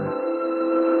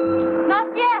 Not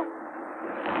yet.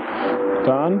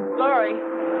 Don? Sorry.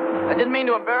 I didn't mean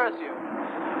to embarrass you.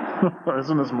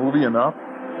 Isn't this movie enough?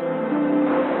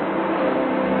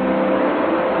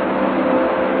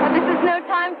 Well, this is no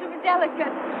time to be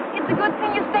delicate. It's a good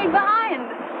thing you stayed behind.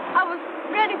 I was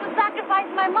ready to sacrifice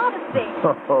my modesty.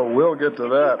 Oh, we'll get to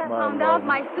that, I found out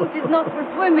my suit is not for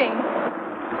swimming.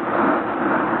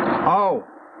 Oh,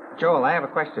 Joel, I have a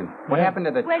question. What happened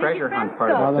to the treasure hunt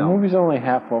part of Well, the the film? movie's only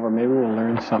half over. Maybe we'll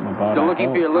learn something about Still it. looking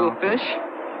for your little fish?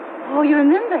 Oh, you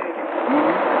remembered?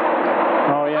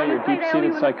 Oh, yeah, your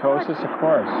deep-seated psychosis, of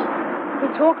course. We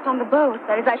talked on the boat.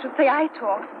 That is, I should say I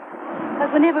talked.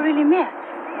 But we never really met.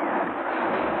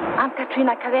 I'm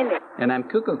Catalina. And I'm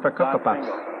Cuckoo for Cocoa Puffs.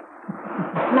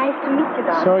 Nice to meet you,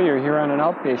 Don. So you're here on an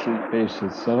outpatient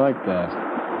basis. I like that.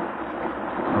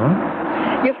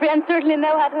 Huh? Your friends certainly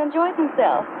know how to enjoy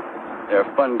themselves. They're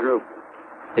a fun group.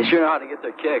 They sure know how to get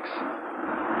their kicks.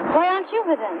 Why aren't you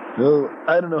with them? No,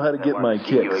 I don't know how to get my See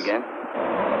kicks. you again?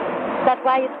 Is that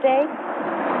why you stayed?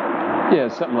 Yeah,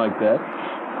 something like that.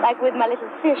 Like with my little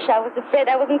fish, I was afraid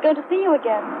I wasn't going to see you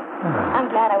again. I'm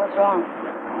glad I was wrong.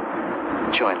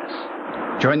 Join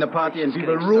us. Join the party and be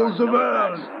the rules the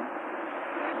world.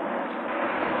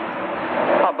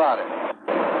 How about it?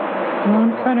 Well,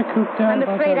 I'm kind of cooped out I'm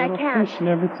about afraid that I little can't. fish and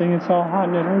everything. It's all hot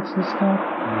and it hurts and stuff.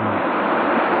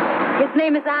 His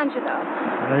name is Angelo.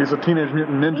 He's a Teenage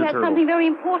Mutant He Ninja has Turtle. something very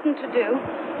important to do.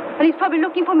 And he's probably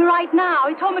looking for me right now.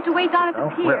 He told me to wait down at the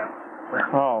pier.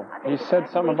 Oh, he said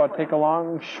something about take a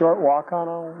long, short walk on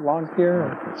a long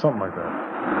pier? Something like that.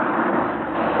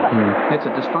 It's a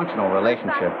dysfunctional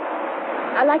relationship.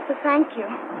 I'd like to thank you.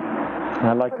 And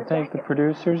I'd like to thank the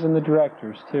producers and the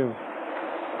directors, too.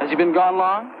 Has he been gone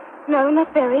long? No,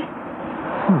 not very.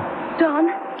 Don,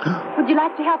 would you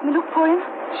like to help me look for him?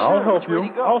 I'll help you.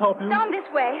 I'll help you. Down this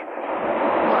way.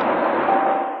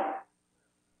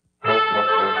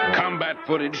 Combat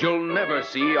footage you'll never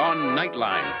see on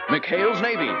Nightline. McHale's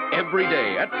Navy, every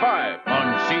day at 5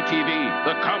 on CTV,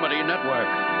 the Comedy Network.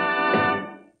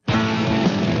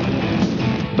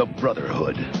 The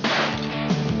Brotherhood.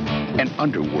 An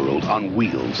underworld on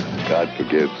wheels. God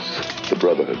forgives, the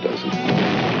Brotherhood doesn't.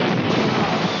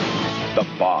 The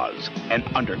Boz, an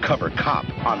undercover cop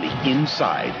on the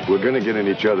inside. We're gonna get in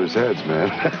each other's heads,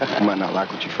 man. You might not like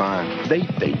what you find. They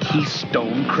think he's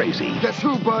stone crazy. Guess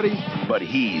who, buddy? But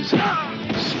he's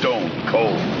stone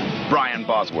cold. Brian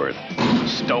Bosworth,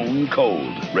 Stone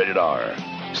Cold, rated R.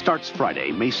 Starts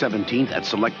Friday, May 17th at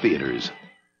select theaters.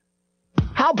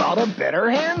 How about a better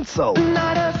hand soap?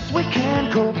 Not us, we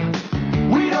can't cope.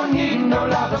 We don't need no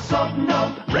lava soap,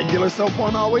 nope. Regular soap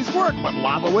won't always work, but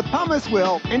lava with pumice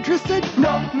will. Interested?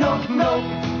 Nope.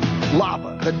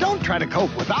 Lava, but don't try to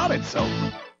cope without it soap.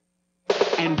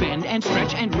 And bend and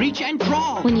stretch and reach and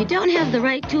crawl. When you don't have the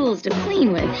right tools to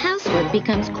clean with, housework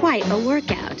becomes quite a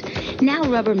workout. Now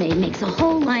Rubbermaid makes a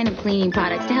whole line of cleaning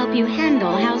products to help you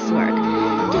handle housework.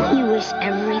 Don't you wish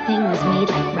everything was made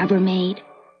like Rubbermaid?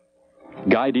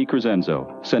 Guy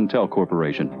DiCrescenzo, Centel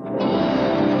Corporation.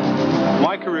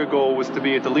 My career goal was to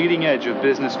be at the leading edge of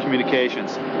business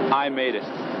communications. I made it.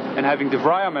 And having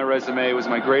DeVry on my resume was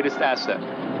my greatest asset.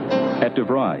 At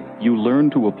DeVry, you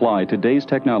learn to apply today's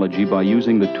technology by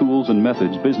using the tools and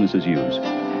methods businesses use.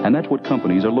 And that's what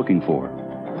companies are looking for.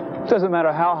 It doesn't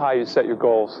matter how high you set your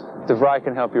goals. DeVry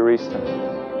can help you reach them.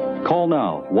 Call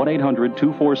now,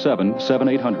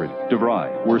 1-800-247-7800.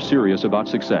 DeVry, we're serious about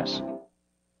success.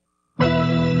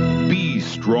 Be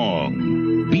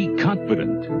strong. Be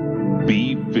confident.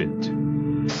 Be fit.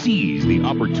 Seize the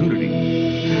opportunity.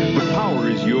 The power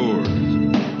is yours.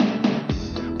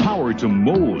 Power to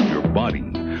mold your body.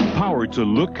 Power to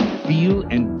look, feel,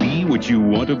 and be what you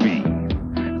want to be.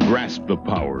 Grasp the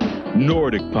power.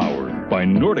 Nordic Power by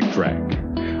Nordic Track.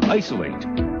 Isolate,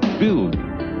 build,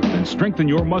 and strengthen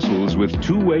your muscles with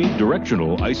two-way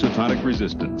directional isotonic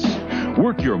resistance.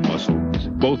 Work your muscles,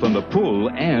 both on the pull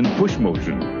and push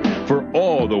motion, for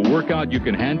all the workout you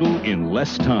can handle in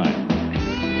less time.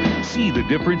 See the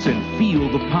difference and feel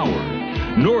the power.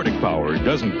 Nordic Power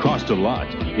doesn't cost a lot.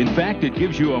 In fact, it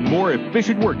gives you a more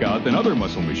efficient workout than other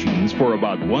muscle machines for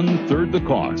about 1/3 the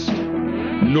cost.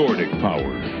 Nordic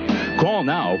Power. Call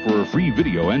now for a free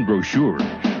video and brochure.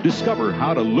 Discover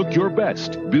how to look your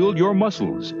best, build your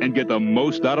muscles, and get the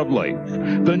most out of life.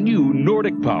 The new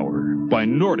Nordic Power by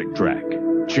Nordic Track.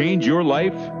 Change your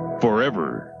life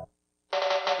forever.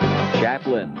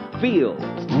 Chaplin, Fields,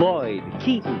 Lloyd,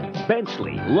 Keaton,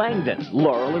 Benchley, Langdon,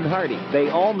 Laurel and Hardy. They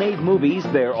all made movies,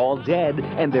 they're all dead,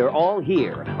 and they're all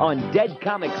here on Dead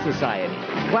Comics Society.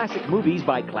 Classic movies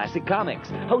by Classic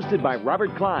Comics, hosted by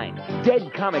Robert Klein.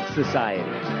 Dead Comics Society.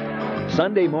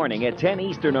 Sunday morning at 10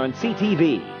 Eastern on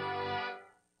CTV.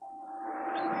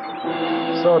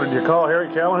 So, did you call Harry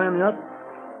Callahan yet?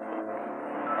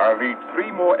 I'll need 3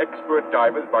 more expert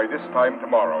divers by this time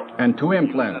tomorrow. And 2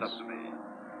 implants.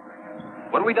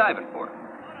 What are we diving for?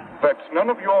 That's none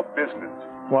of your business.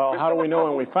 Well, how do we know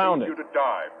when we found it? You to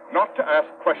dive, not to ask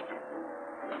questions.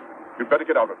 You'd better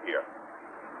get out of here.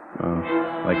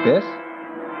 Like this?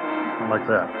 Like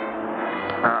that.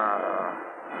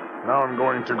 Now I'm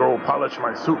going to go polish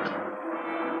my suit.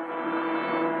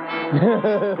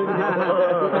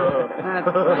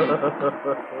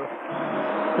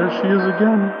 There she is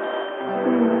again.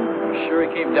 Sure he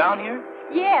came down here?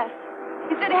 Yes.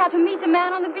 He said he had to meet a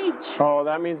man on the beach. Oh,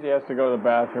 that means he has to go to the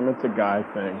bathroom. It's a guy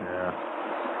thing. Yeah.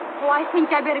 Oh, I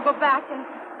think I better go back and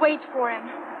wait for him.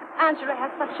 Angela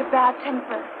has such a bad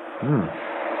temper.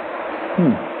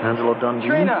 Angela Dundee.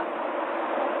 Trina!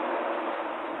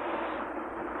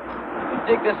 You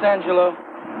dig this, Angelo?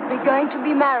 We're going to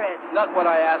be married. Not what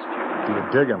I asked you. Do you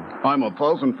dig him? I'm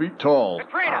 1,000 feet tall.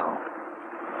 Katrina!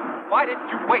 Why didn't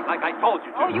you wait like I told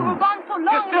you to? Oh, you were gone so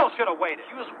long. You still should have waited.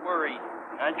 She was worried.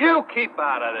 And you keep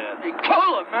out of this. Hey,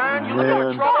 cool it, man. You looking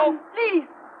for trouble? Please.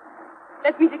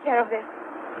 Let me take care of this.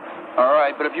 All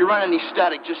right, but if you run any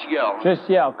static, just yell. Just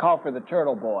yell. Call for the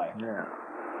turtle boy. Yeah.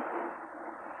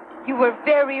 You were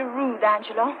very rude,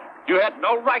 Angelo. You had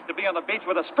no right to be on the beach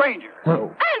with a stranger.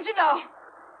 Angelo!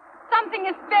 Something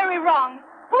is very wrong.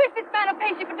 Who is this man who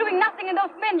pays you for doing nothing and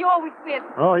those men you're always with?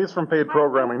 Oh, he's from paid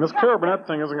programming. This Carabinet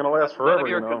thing isn't going to last forever, None of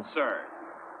your you know. concern.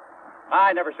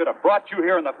 I never should have brought you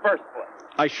here in the first place.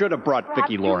 I should have brought Perhaps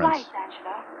Vicki you're Lawrence. right,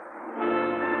 Angelo.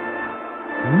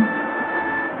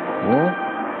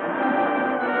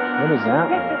 What is that?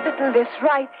 Let us settle this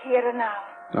right here and now.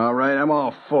 All right, I'm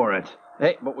all for it.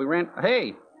 Hey, but we ran...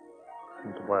 Hey!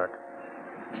 Into whack.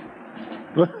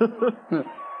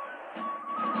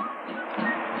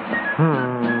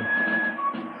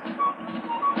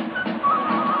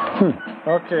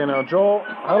 Okay, now, Joel,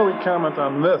 how do we comment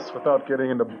on this without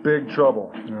getting into big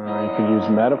trouble? You could use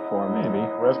metaphor, maybe.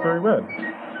 Raspberry red.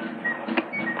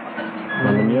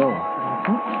 Lemon yellow.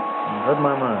 You read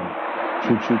my mind.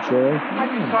 Choo-choo cherry. I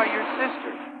just saw your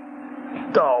sister.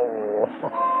 Oh.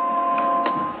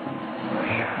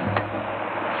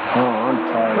 I'm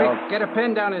tired. Quick, get a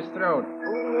pen down his throat.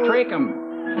 Trach him.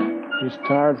 He's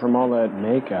tired from all that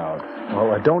makeout.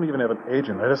 Well, I don't even have an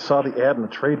agent. I just saw the ad in the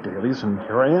trade dailies, and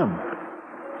here I am.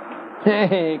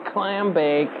 Hey, clam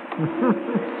bake.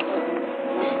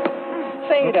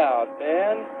 Fade out,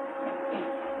 man.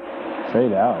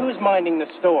 Fade out. Who's minding the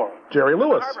store? Jerry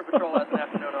Lewis. Harbor Patrol has an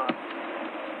afternoon off.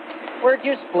 Where'd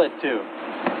you split to?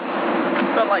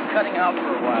 Felt like cutting out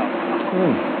for a while.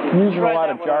 Using a lot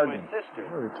of jargon. What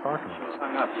are you talking about? She's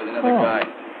hung up with another guy.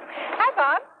 Hi,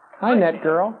 Bob. Hi, net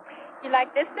girl. You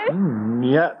like this suit?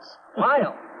 Yes.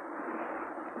 Smile.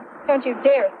 Don't you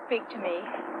dare speak to me.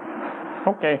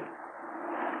 Okay.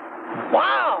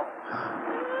 Wow!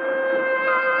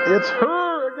 It's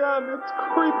her again. It's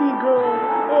creepy girl.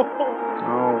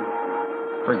 Oh,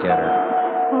 forget her.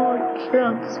 Oh, I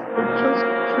can't. I just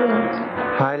can't.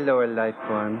 Hi, lower life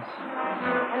forms.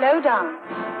 Hello, Don.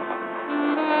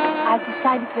 I've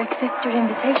decided to accept your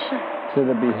invitation. To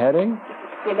the beheading?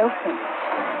 Still open.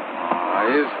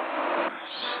 Is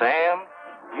Sam,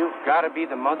 you've got to be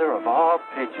the mother of all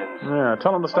pigeons. Yeah,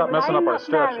 tell him to stop messing up our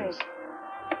statues.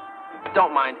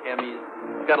 Don't mind him.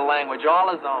 He's got a language all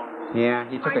his own. Yeah,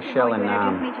 he took a shell in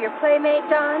Introduce me to your playmate,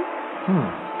 Don?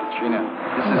 Katrina,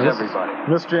 this is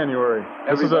everybody. Miss January.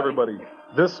 This is everybody.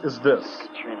 This is this.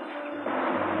 Katrina.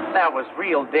 That was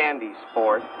real dandy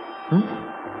sport.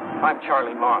 I'm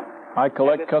Charlie Mark. I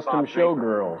collect custom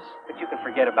showgirls. But you can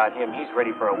forget about him. He's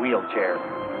ready for a wheelchair.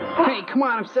 Hey, come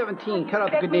on, I'm 17. Cut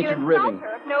out the good-natured ribbon.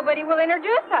 If nobody will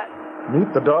introduce us.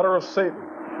 Meet the daughter of Satan.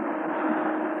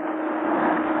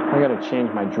 I gotta change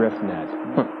my drift net.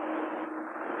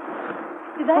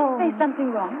 Did I say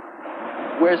something wrong?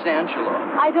 Where's Angelo?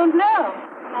 I don't know.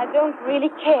 I don't really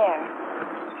care.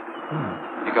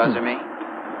 Because of me?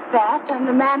 That and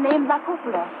the man named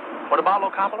Lacopoulos. What about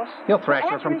Locopoulos? He'll thrash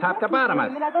her from top to bottom.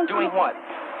 Doing what?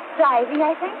 Diving,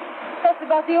 I think. That's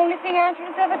about the only thing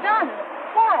Angela's ever done.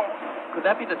 Why? Could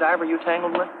that be the diver you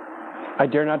tangled with? I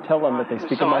dare not tell them that they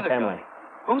speak of my family.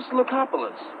 Who's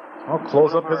Locopoulos? I'll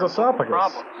close up his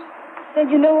esophagus. Then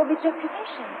you know of his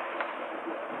reputation.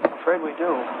 I'm afraid we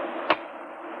do.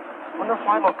 Wonder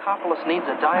why Locopoulos needs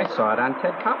a diver. I saw it on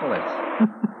Ted Koppelitz.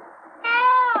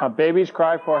 Babies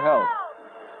cry for help.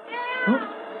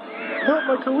 Help,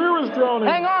 my career is drowning.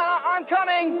 Hang on, I'm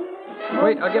coming.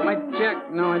 Wait, I'll get my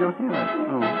jack. No, I don't have it.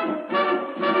 Oh.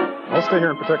 I'll stay here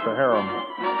and protect the harem.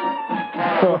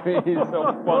 Oh, he's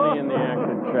so funny in the act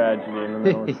of tragedy in the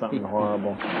middle of something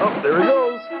horrible. Oh, there he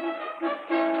goes.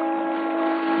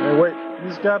 Hey, wait,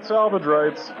 he's got salvage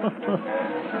rights.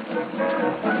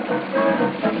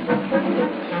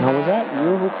 Now, was that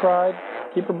you who cried?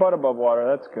 Keep your butt above water,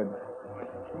 that's good.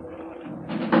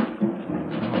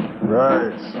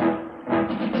 Right.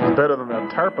 It's better than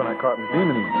that tarpon I caught in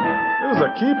Bimini. It was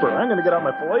a keeper. I'm going to get out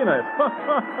my fillet knife.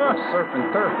 Surf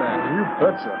and turf act. You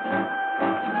betcha.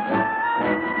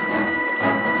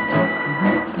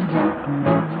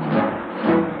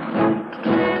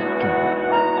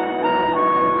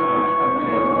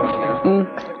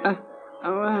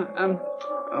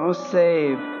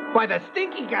 Saved. By the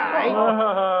stinky guy.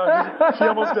 She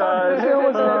almost died.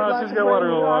 She's got water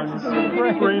in her lungs.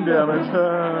 Brain damage.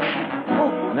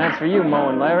 And that's for you, Mo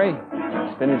and Larry.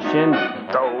 Spinach shins.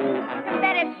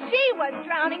 That if she was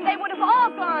drowning, they would have all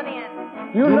gone in.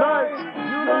 Unite!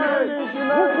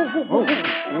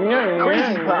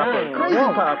 Crazy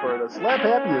Popper. The slap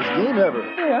happiest game ever.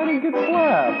 Hey, I didn't get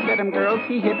slapped. Get him, girls.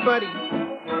 He hit Buddy.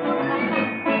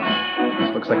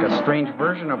 This looks like a strange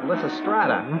version of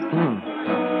Lysistrata.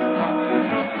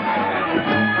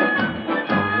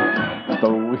 The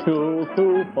wheels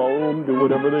to foam, do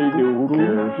whatever they do, who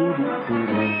cares?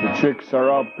 The chicks are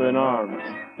up in arms.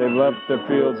 They've left their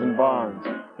fields and barns.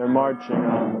 They're marching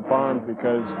on the farms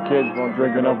because kids won't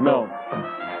drink enough milk.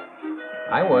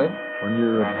 I would. When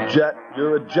you're a jet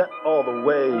all the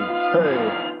way. Hey,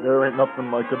 there ain't nothing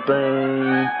like a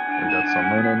dame. We got some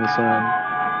rain on the sun.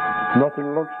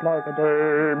 Nothing looks like a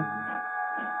dame.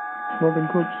 Nothing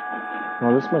cooks.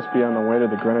 Well, this must be on the way to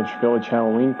the Greenwich Village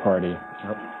Halloween party.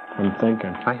 Yep. I'm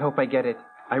thinking. I hope I get it.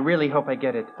 I really hope I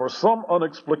get it. For some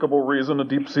unexplicable reason, a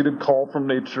deep-seated call from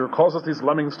nature causes these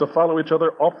lemmings to follow each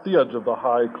other off the edge of the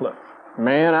high cliff.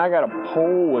 Man, I got a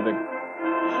pole with a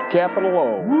capital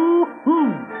O.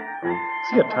 Woo-hoo! Is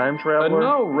he a time traveler? And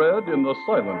now Red in the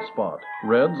silent spot.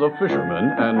 Red's a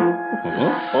fisherman and...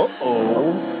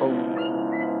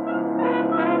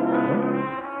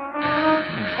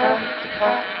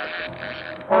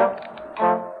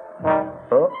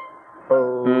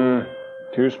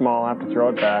 Too small, I have to throw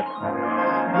it back.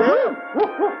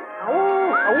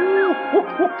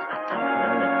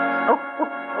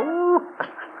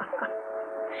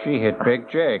 She hit Big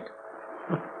Jake.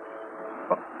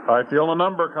 I feel a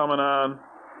number coming on.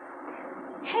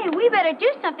 Hey, we better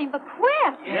do something, but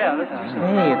quick. Yeah, let's do something.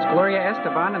 Hey, it's Gloria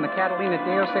Esteban and the Catalina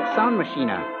Deus Ex Sound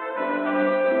Machina.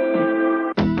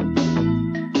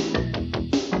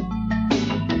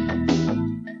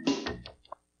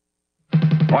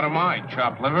 What am I,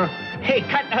 chopped liver? Hey,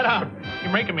 cut that out.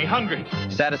 You're making me hungry.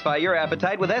 Satisfy your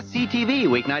appetite with SCTV,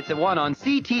 weeknights at 1 on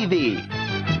CTV.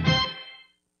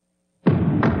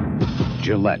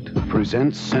 Gillette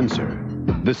presents Sensor,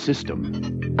 the system,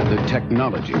 the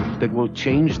technology that will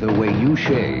change the way you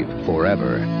shave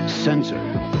forever. Sensor,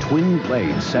 twin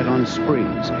blades set on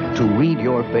springs to read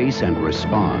your face and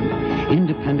respond.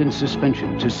 Independent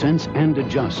suspension to sense and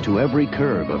adjust to every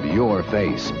curve of your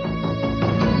face.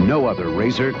 No other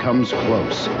razor comes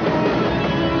close.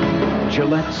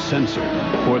 Gillette Sensor,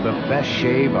 for the best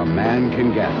shave a man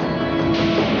can get.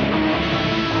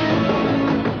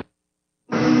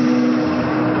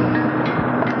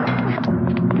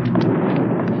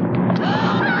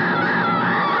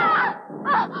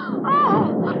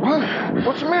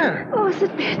 What's the matter? Oh, it's a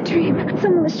bad dream.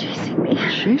 Someone was chasing me.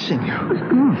 Chasing you?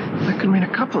 That could mean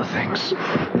a couple of things.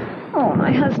 Oh,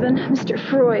 my husband, Mr.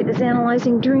 Freud, is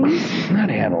analyzing dreams. Not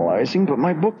analyzing, but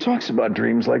my book talks about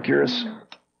dreams like yours.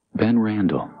 Ben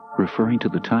Randall, referring to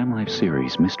the Time Life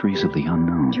series, Mysteries of the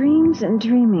Unknown. Dreams and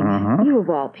dreaming. You of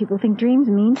all people think dreams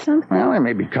mean something? Well, I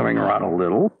may be coming around a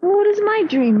little. Well, what does my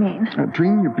dream mean? A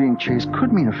dream you're being chased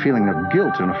could mean a feeling of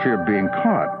guilt and a fear of being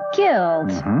caught.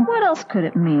 Guilt? What else could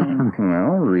it mean?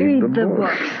 Well, read the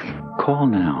book. Call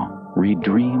now. Read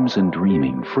Dreams and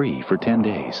Dreaming free for 10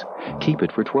 days. Keep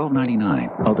it for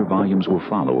 $12.99. Other volumes will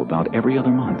follow about every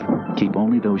other month. Keep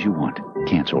only those you want.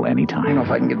 Cancel anytime. I don't know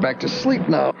if I can get back to sleep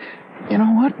now. You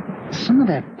know what? Some of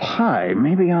that pie,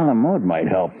 maybe a la mode might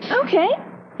help. Okay.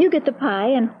 You get the pie,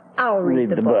 and I'll read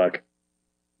the book.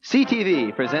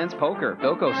 CTV presents Poker,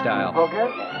 Bilko style. Poker?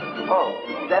 Oh,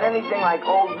 is that anything like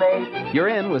Old Maid? You're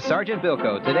in with Sergeant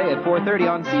Bilko today at 4:30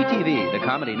 on CTV, the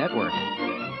Comedy Network.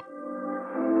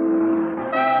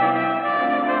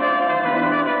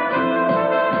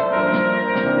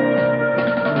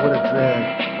 What a drag.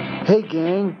 Hey,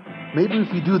 gang. Maybe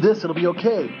if you do this, it'll be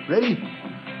okay. Ready?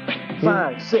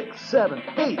 5, 6, 7,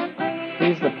 8.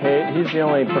 He's the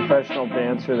only professional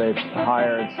dancer they've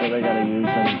hired, so they gotta use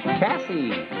him.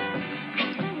 Cassie!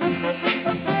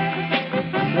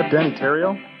 Is that Danny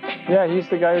Terrio? Yeah, he's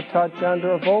the guy who taught John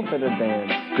Travolta to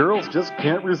dance. Girls just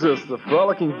can't resist the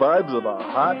frolicking vibes of a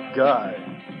hot guy.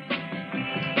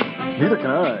 Neither can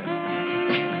I.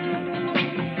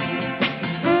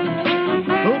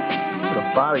 Put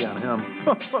a body on him.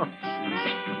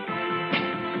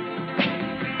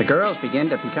 The girls begin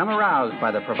to become aroused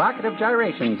by the provocative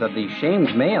gyrations of the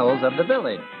shamed males of the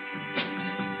village.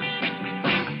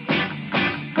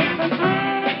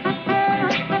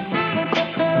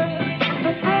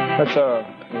 That's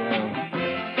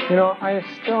You know, I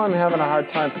still am having a hard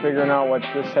time figuring out what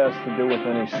this has to do with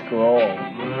any scroll. I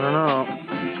don't know.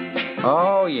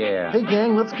 Oh, yeah. Hey,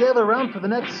 gang, let's gather around for the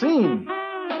next scene.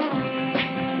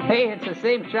 Hey, it's the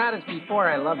same shot as before.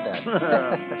 I love that.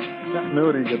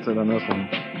 Nudie gets it on this one.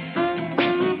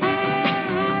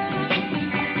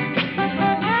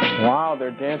 Wow, they're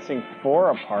dancing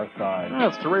for apartheid. Yeah,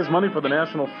 it's to raise money for the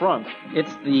National Front.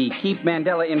 It's the Keep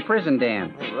Mandela in Prison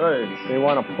dance. Right. They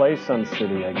want to play Sun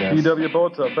City, I guess. P.W.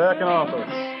 Botha back in office.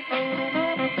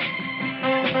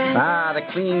 Ah, the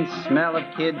clean smell of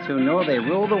kids who know they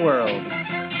rule the world.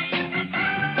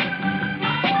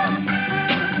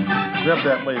 Grab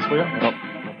that lace, will you? Oh.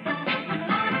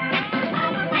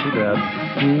 Too bad.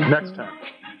 Next time.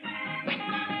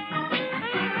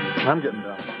 I'm getting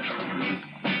done.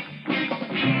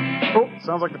 Oh,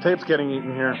 sounds like the tape's getting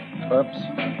eaten here. Oops.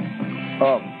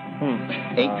 Oh.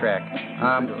 8-track.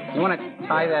 You want to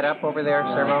tie that up over there,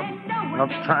 Servo? I'm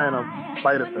trying to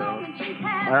bite it there.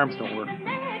 My arms don't work.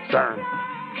 Darn.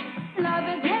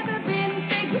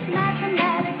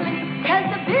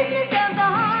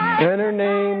 And her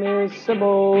name is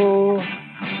Sybil.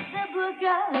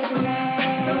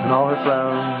 And all her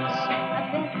friends.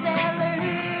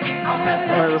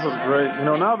 Hey, this is great. You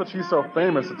know, now that she's so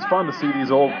famous, it's fun to see these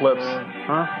old clips.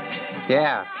 Huh?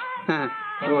 Yeah. From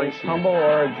these humble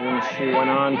origins, she went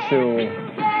on to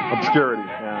obscurity.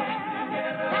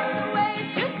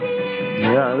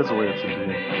 Yeah, it is the way it should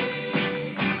be.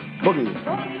 Boogie.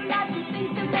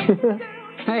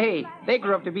 Hey, they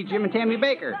grew up to be Jim and Tammy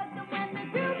Baker.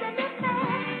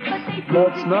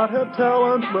 Let's not have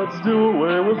talent, let's do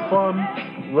away with fun.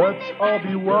 Let's all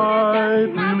be white,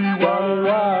 really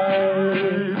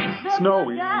white,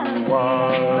 snowy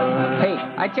white. Hey,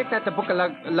 I checked out the Book of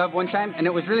Love one time, and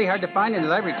it was really hard to find in the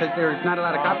library because there's not a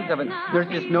lot of copies of it. There's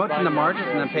just notes in the margins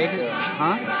and the pages.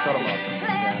 Huh? Shut them up.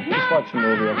 Yeah, just watch the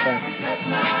movie, okay?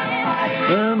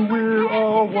 And we're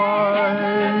all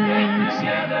white,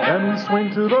 and we swing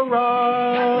to the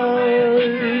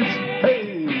right. Hey!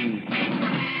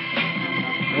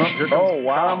 Well, here comes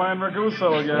Carmine Raguso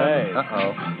again. Hey.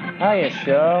 Uh-oh. Hiya,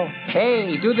 show.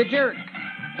 Hey, do the jerk.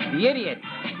 The idiot.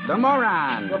 The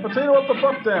moron. The potato up the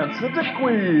butt dance. The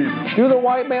dickweed. Do the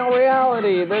white male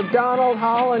reality. The Donald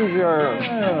Hollinger.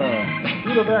 Yeah.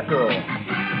 Do the that girl.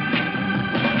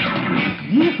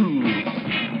 Yee-hoo.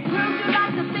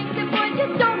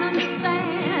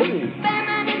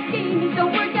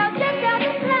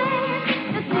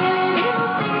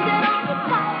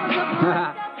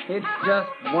 It's just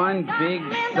one big,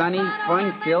 sunny,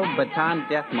 fun-filled baton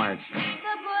death march.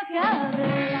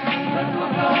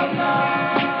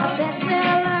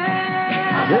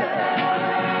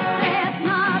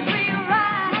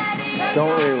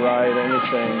 Don't rewrite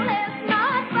anything.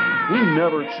 We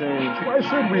never change. Why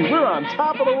should we? We're on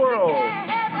top of the world.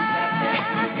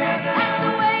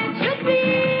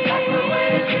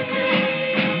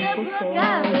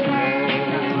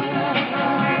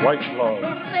 White glove.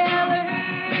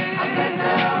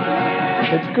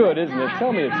 It's good, isn't it?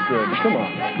 Tell me it's good. Come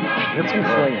on. Get some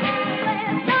swinging.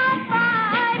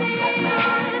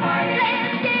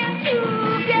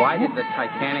 Why did the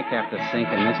Titanic have to sink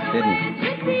and this didn't?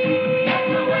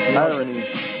 Irony.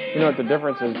 You know what the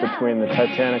difference is between the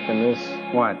Titanic and this?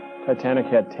 What? Titanic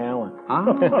had talent.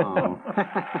 Oh.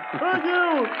 Thank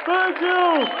you! Thank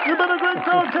you! You've been a great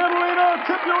crowd, Catalina!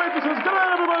 Tip your waitresses! Good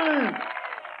night, everybody!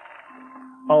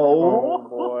 Oh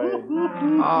boy.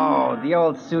 Oh, the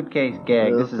old suitcase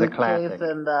gag. This is a classic.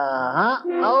 And, huh?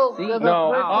 Oh, see?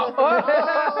 No.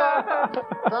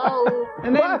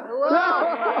 And then...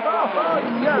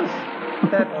 yes!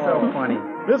 That's so funny.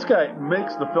 This guy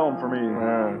makes the film for me.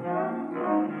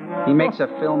 He makes a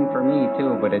film for me,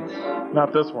 too, but it's...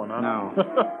 Not this one, huh? No.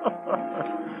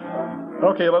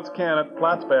 Okay, let's can it.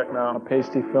 Platt's back now. A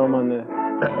pasty film on the...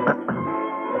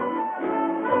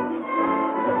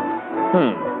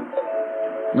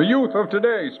 The youth of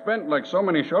today spent like so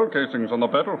many shell casings on the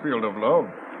battlefield of love.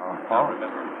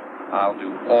 I'll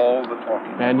do all the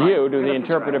talking. And you do the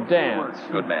interpretive dance.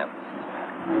 Good man.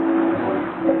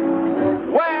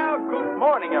 Well, good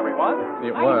morning, everyone.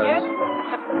 It was.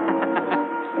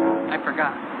 I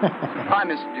forgot. Hi,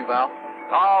 Mr. Duval.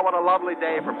 Oh, what a lovely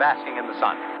day for basking in the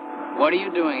sun. What are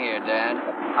you doing here, Dad?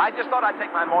 I just thought I'd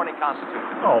take my morning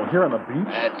constitution. Oh, here on the beach?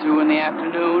 At 2 in the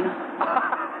afternoon?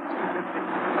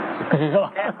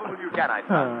 Can't fool you, can I,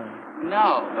 son?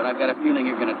 No, but I've got a feeling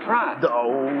you're going to try.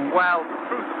 Oh. Well, the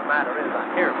truth of the matter is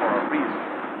I'm here for a reason.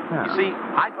 You see,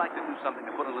 I'd like to do something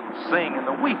to put a little sing in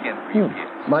the weekend for you kids.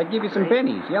 Might give you some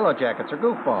pennies, yellow jackets, or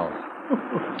goofballs.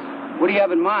 What do you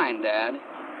have in mind, Dad?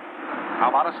 How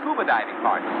about a scuba diving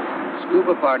party?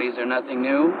 Scuba parties are nothing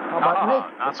new. How about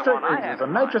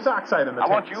nitrous oxide in the I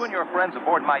want tanks. you and your friends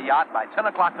aboard my yacht by 10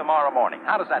 o'clock tomorrow morning.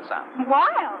 How does that sound?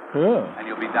 Wild. And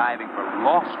you'll be diving for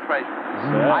lost treasures.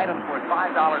 Items worth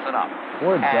 $5 and up.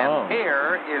 We're and dumb.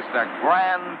 here is the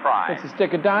grand prize. It's a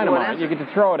stick of dynamite. You get to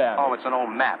throw it at me. Oh, it's an old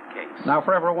map case. Now,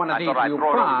 for every one of these you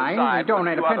find, we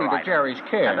donate a penny to Jerry's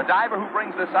Care. And the diver who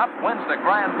brings this up wins the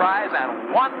grand prize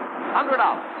and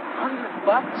 $100. $100?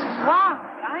 Wow,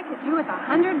 I could do with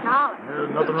 $100.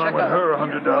 There's nothing wrong with her,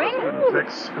 $100 couldn't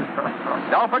fix.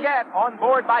 Don't forget, on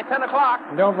board by 10 o'clock.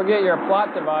 And don't forget your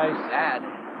plot device. Dad,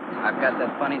 I've got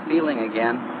that funny feeling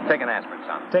again. Take an aspirin,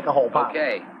 son. Take a whole pop.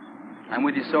 Okay. I'm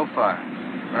with you so far.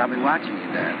 But I'll be watching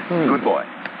you, Dad. Good boy.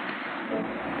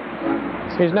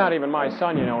 He's not even my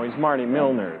son, you know. He's Marty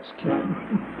Milner's kid.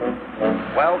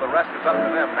 Well, the rest is up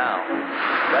to them now.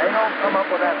 They don't come up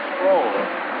with that scroll.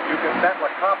 You can bet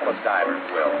what topless divers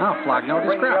will. Oh, Flogno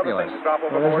Discrapulous.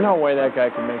 There's no way that guy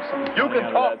can make something You can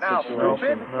out talk now, of that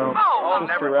situation. stupid. No. Oh,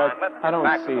 Just never direct. mind. I don't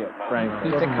see it,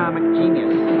 frankly. He's a comic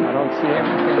genius. I don't see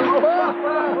everything.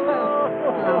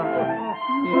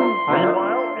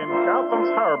 Meanwhile, in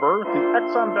Gotham's Harbor, the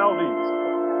Exxon Valdez.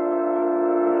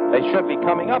 They should be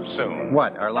coming up soon.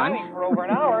 What, our lunch? For over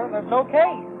an hour, there's no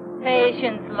case.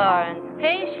 Patience, Lawrence.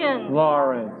 Patience.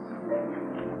 Lawrence.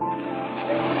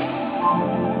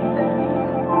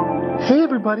 Hey,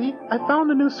 everybody, I found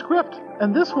a new script,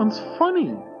 and this one's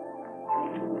funny.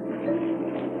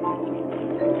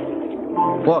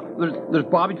 Well, there's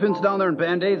bobby pins down there and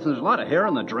Band-Aids, and there's a lot of hair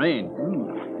in the drain.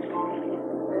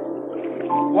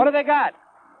 What do they got?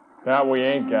 That we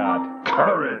ain't got.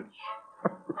 Courage.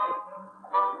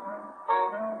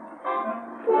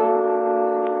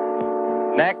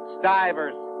 Next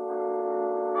divers.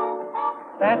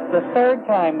 That's the third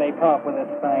time they pop with this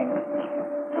thing.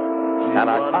 And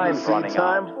our time's running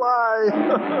Time out. fly.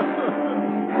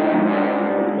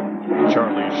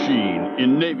 Charlie Sheen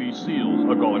in Navy SEALs,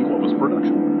 a Colin Clovis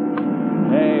production.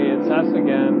 Hey, it's us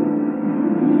again.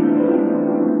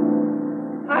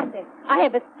 Arthur, I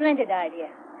have a splendid idea.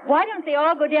 Why don't they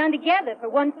all go down together for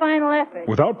one final effort?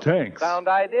 Without tanks. Sound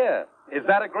idea. Is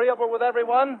that agreeable with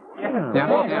everyone? Yeah,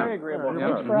 very agreeable.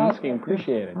 Thanks for asking.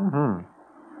 Appreciate it.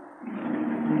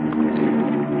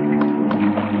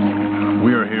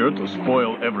 We're here to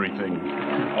spoil everything.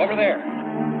 Over there.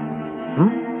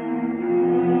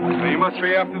 So you must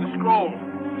be after the scroll.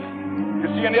 You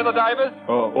see any other divers?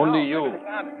 Oh, only you.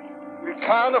 We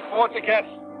can't afford to guess.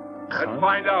 Let's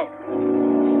find out.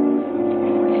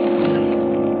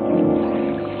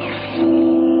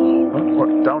 What,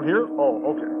 down here? Oh,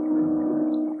 okay.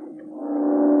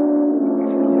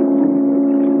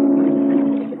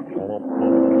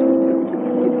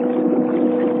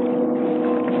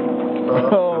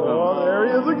 Oh, there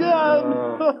he is again.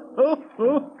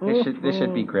 This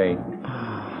should be great.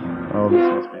 Oh, this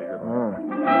must be a good one.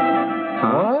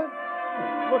 What?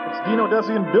 Look, it's Dino,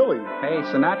 Desi, and Billy. Hey,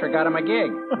 Sinatra got him a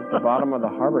gig. At the bottom of the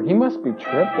harbor. He must be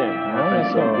tripping. I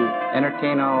think so.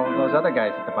 Entertain all those other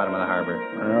guys at the bottom of the harbor.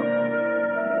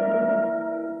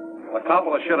 Well, a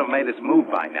couple should have made us move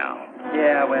by now.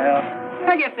 Yeah, well,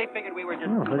 I guess they figured we were just...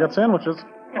 We got sandwiches.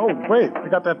 Oh, wait, I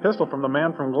got that pistol from the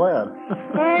man from Glad.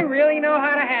 I really know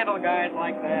how to handle guys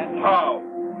like that. How?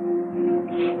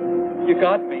 You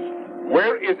got me.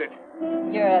 Where is it?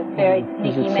 You're a very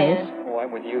sneaky man. Oh,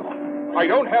 I'm with you. I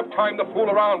don't have time to fool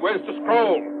around. Where's the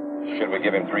scroll? Should we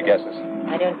give him 3 guesses?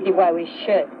 I don't see why we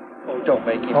should. Oh, don't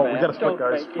make him Oh, mad. we gotta split,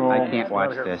 guys. I can't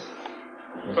watch this.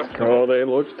 Oh, they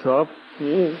look tough.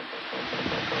 Yeah.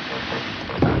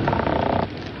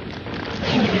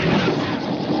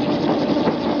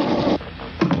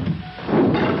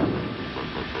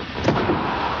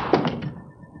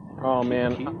 Oh,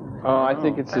 man. Oh, I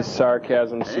think it's his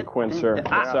sarcasm sequencer.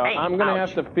 So I'm going to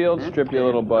have to field strip you,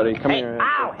 little buddy. Come here.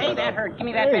 Ow, hey, that hurt. Give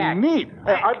me that Hey, back. neat.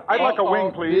 Hey, I'd like a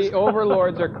wing, please. The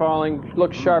overlords are calling.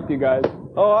 Look sharp, you guys.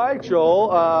 Oh, hi,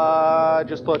 Joel.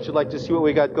 Just thought you'd like to see what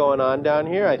we got going on down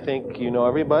here. I think you know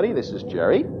everybody. This is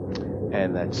Jerry,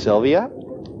 and that's Sylvia,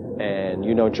 and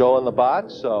you know Joel and the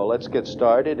bot, so let's get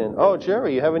started. And, oh,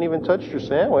 Jerry, you haven't even touched your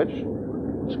sandwich.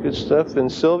 It's good stuff.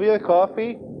 And Sylvia,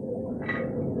 coffee?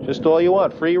 Just all you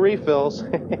want. Free refills.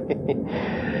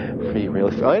 Free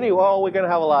refills. Anyway, well, we're going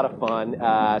to have a lot of fun.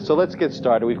 So let's get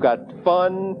started. We've got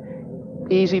fun,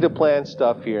 easy to plan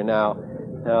stuff here. Now,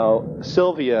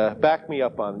 Sylvia, back me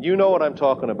up on. You know what I'm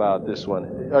talking about, this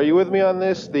one. Are you with me on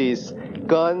this? These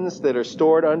guns that are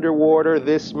stored underwater,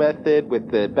 this method with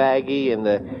the baggie and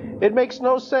the... It makes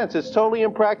no sense. It's totally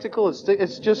impractical.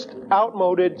 It's just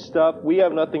outmoded stuff. We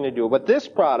have nothing to do. But this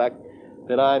product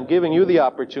that I'm giving you the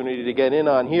opportunity to get in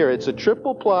on here, it's a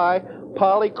triple ply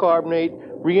polycarbonate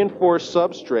reinforced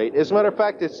substrate. As a matter of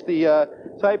fact, it's the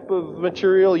type of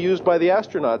material used by the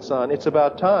astronauts on It's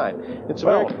About Time. It's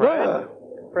very...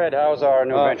 Fred, how's our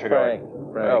new venture Frank.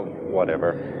 going? Oh,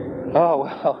 whatever. Oh,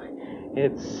 well,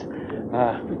 it's...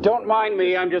 Don't mind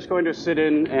me. I'm just going to sit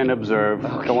in and observe.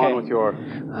 Okay. Go on with your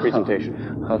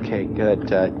presentation. Okay, good.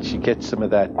 Did you get some of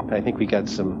that? I think we got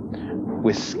some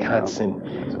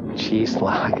Wisconsin cheese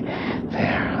log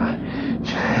there.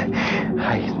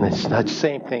 It's not the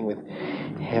same thing with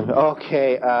him.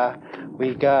 Okay,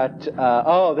 we got...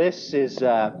 this is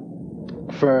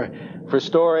for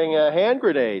storing hand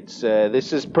grenades.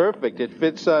 This is perfect. It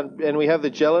fits on, and we have the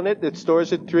gel in it that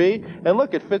stores at 3. And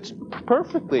look, it fits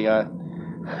perfectly.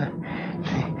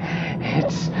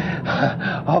 It's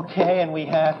okay, and we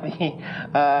have the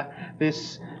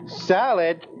this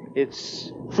salad.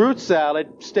 It's fruit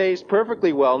salad. Stays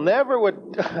perfectly well. Never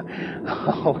would.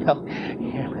 Oh well.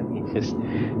 Here, let me just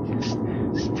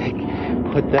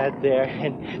put that there.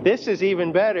 And this is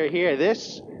even better. Here,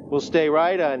 this will stay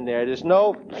right on there. There's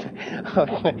no thing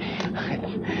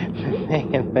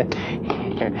in the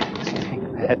here. Stick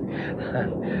that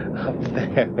up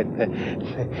there with the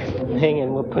thing,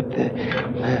 and we'll put the.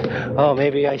 Oh,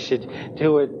 maybe I should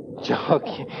do it joke.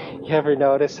 You ever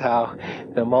notice how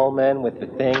the mole men with the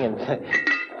thing and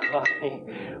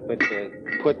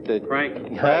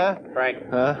Frank. Huh? Frank.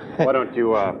 Huh? Why don't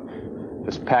you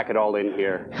just pack it all in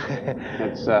here?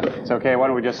 It's okay. Why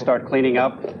don't we just start cleaning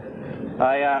up?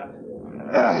 I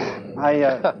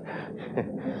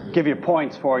give you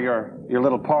points for your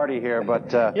little party here,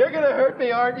 but You're gonna hurt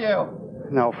me, aren't you?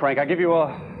 no, Frank. I give you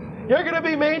a. You're gonna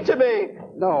be mean to me.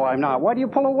 No, I'm not. Why do you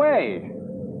pull away?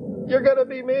 You're gonna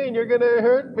be mean. You're gonna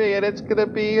hurt me, and it's gonna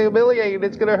be humiliating.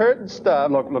 It's gonna hurt and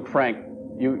stuff. Look, Frank.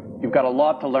 You've got a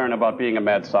lot to learn about being a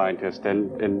mad scientist,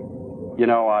 and you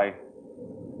know I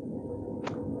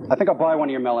think I'll buy one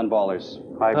of your melon ballers.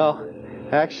 Well,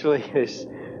 actually, there's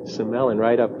some melon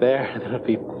right up there. That'll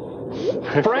be.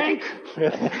 Frank!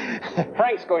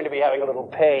 Frank's going to be having a little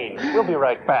pain. We'll be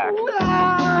right back.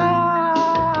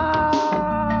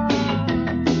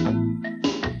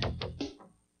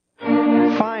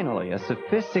 Finally, a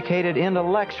sophisticated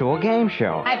intellectual game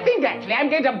show. I think actually I'm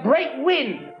going to break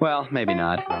wind. Well, maybe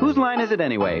not. Whose line is it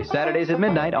anyway? Saturdays at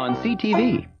midnight on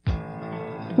CTV.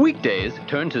 Weekdays,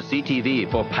 turn to CTV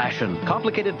for passion,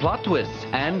 complicated plot twists,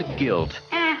 and guilt.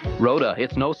 Rhoda,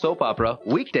 it's no soap opera.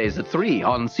 Weekdays at 3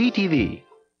 on CTV.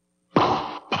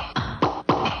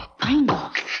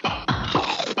 Pringles.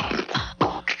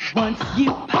 Once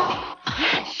you pop,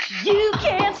 you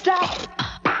can't stop.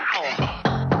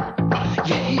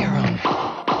 You hear 'em,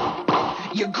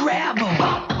 you grab 'em,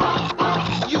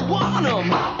 you want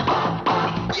 'em,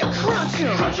 you crunch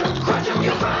 'em, crunch 'em, crunch 'em,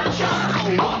 you crunch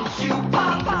 'em. Once you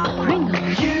pop,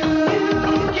 Pringles, you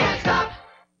can't stop.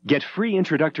 Get free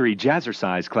introductory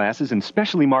jazzercise classes in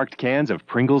specially marked cans of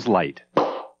Pringles Light.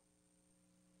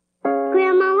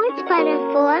 Grandma, what's butter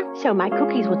for? So my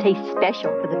cookies will taste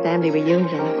special for the family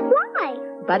reunion. Why?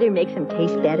 Butter makes them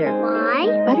taste better.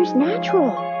 Why? Butter's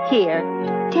natural. Here,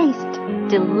 taste.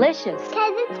 Delicious.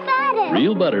 Because it's butter.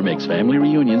 Real butter makes family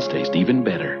reunions taste even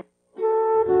better.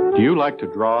 Do you like to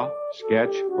draw,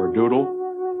 sketch, or doodle?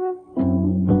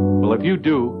 Well, if you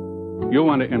do, you'll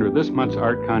want to enter this month's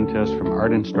art contest from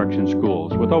Art Instruction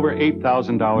Schools with over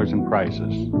 $8,000 in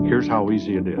prizes. Here's how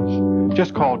easy it is.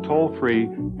 Just call toll-free,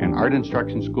 and Art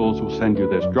Instruction Schools will send you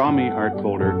this Draw Me art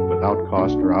folder without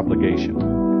cost or obligation.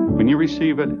 When you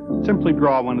receive it, simply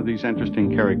draw one of these interesting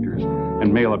characters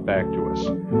and mail it back to us.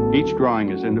 Each drawing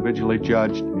is individually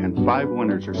judged, and 5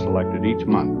 winners are selected each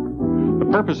month. The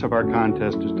purpose of our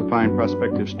contest is to find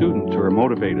prospective students who are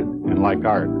motivated and like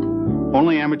art.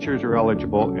 Only amateurs are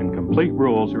eligible, and complete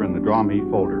rules are in the Draw Me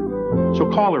folder. So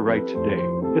call or write today.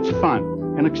 It's fun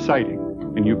and exciting,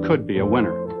 and you could be a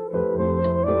winner.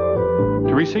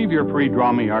 To receive your free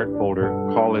Draw Me art folder,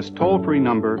 call this toll-free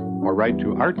number or write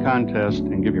to Art Contest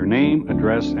and give your name,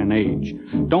 address, and age.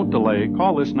 Don't delay.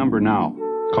 Call this number now.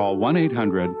 Call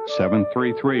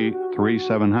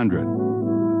 1-800-733-3700.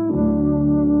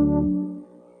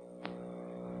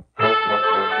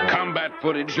 Combat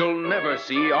footage you'll never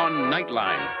see on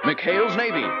Nightline. McHale's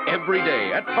Navy, every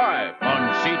day at 5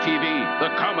 on CTV, the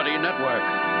Comedy Network.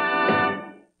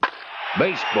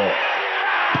 Baseball.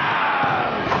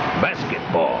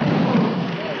 Basketball.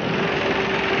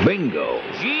 Bingo.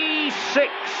 G6.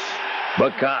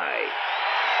 Buckeye.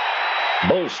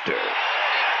 Bolster.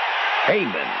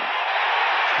 Heyman.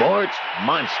 Sports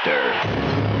Monster.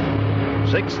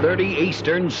 6:30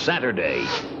 Eastern Saturday.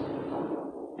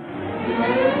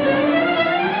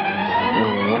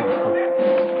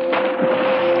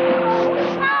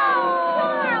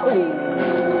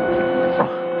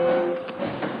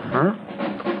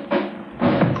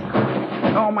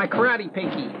 Oh, my karate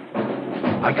pinky.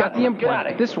 I got the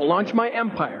implant. This will launch my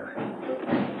empire.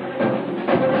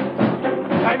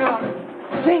 I'm out.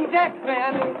 King Deck,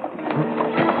 man.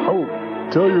 Oh,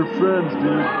 tell your friends,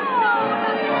 dude.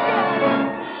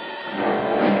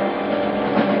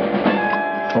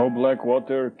 Oh,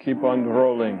 Blackwater, keep on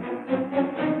rolling.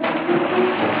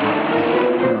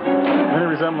 Any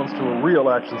resemblance to a real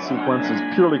action sequence is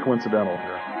purely coincidental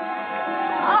here.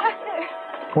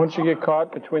 Once you get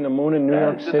caught between the moon and New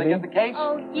York City.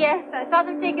 Oh, yes. I saw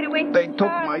them take it away from They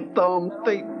took my thumbs.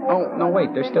 Oh, no,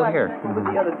 wait. They're still here.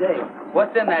 The other day.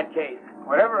 What's in that case?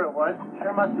 Whatever it was,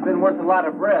 sure must have been worth a lot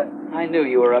of bread. I knew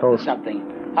you were up to something.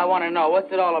 I want to know,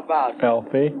 what's it all about?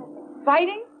 Alfie?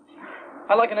 Fighting?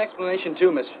 I'd like an explanation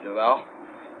too, Mr. Duval.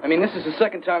 I mean, this is the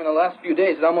second time in the last few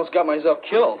days that I almost got myself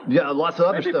killed. Yeah, lots of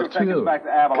other Maybe stuff, if you'll take too. us back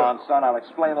to Avalon, son, I'll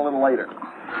explain a little later.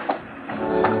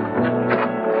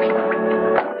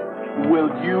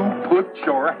 Will you put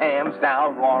your hands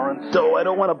down, Lawrence? So I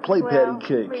don't want to play patty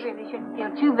cake. We really shouldn't feel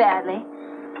too badly.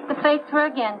 The fates were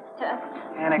against us.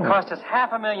 And it cost us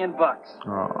 $500,000.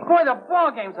 Boy, the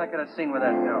ball games I could have seen with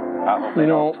that dough. You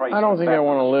know, I don't think I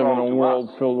want to live in a world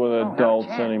filled with adults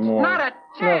anymore. Not a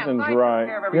chance. Nothing's right.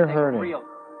 You're hurting.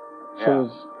 Yeah,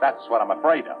 that's what I'm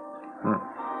afraid of.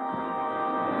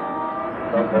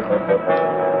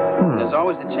 There's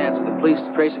always the chance of the police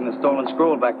tracing the stolen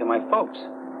scroll back to my folks.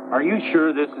 Are you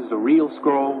sure this is a real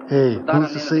scroll? Hey,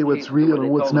 who's to say what's real and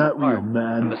what's not real,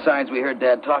 man? Besides, we heard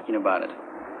Dad talking about it.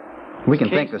 We can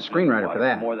thank the screenwriter for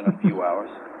that. More than a few hours.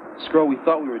 The scroll we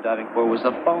thought we were diving for was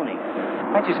a phony.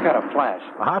 I just got a flash.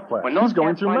 A hot flash. When He's those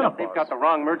going cats through find out menopause. they've got the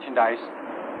wrong merchandise,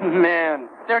 man,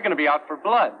 they're going to be out for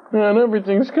blood. Man,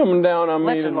 everything's coming down on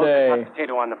me Let's unload the today. hot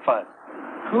potato on the fuzz.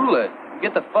 Cool it.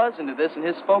 Get the fuzz into this, and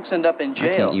his folks end up in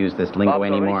jail. I can't use this lingo Bob's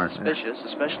anymore. already suspicious,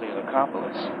 especially of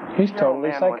accomplice. He's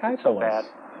totally psychiatrist.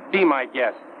 Be my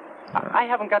guest. I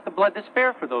haven't got the blood to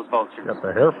spare for those vultures. Got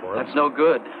the hair for it. That's no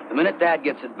good. The minute Dad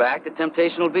gets it back, the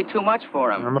temptation will be too much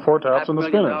for him. And the four tops and the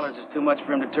spinach. $500,000 is too much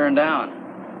for him to turn down.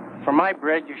 For my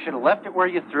bread, you should have left it where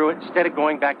you threw it instead of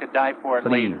going back to die for it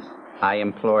Please, later. I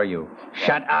implore you,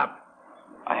 shut up.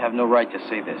 I have no right to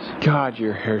say this, God,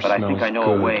 your hair but smells I think I know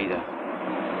good. a way to...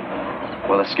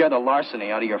 Well, to scare the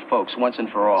larceny out of your folks once and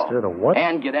for all. Scare the what?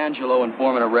 And get Angelo and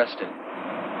Foreman arrested.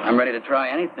 I'm ready to try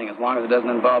anything as long as it doesn't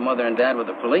involve Mother and Dad with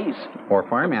the police. Or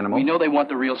farm animal. We know they want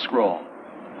the real scroll.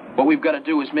 What we've got to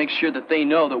do is make sure that they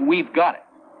know that we've got it.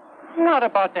 I'm not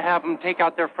about to have them take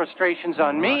out their frustrations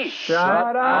on me. Shut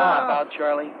up. How about,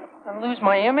 Charlie? And lose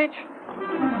my image?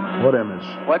 What image?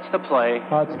 What's the play?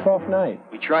 It's 12th night.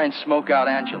 We try and smoke out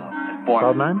Angelo and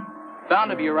Foreman. Cloud 9? Bound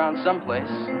to be around someplace.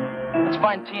 Let's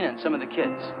find Tina and some of the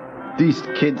kids. These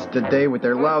kids today with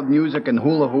their loud music and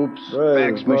hula hoops,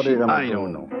 fax machine, bloody I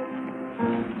don't know.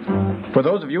 For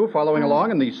those of you following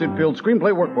along in the Sitfield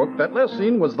Screenplay Workbook, that last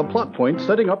scene was the plot point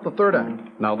setting up the third act.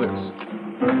 Now this.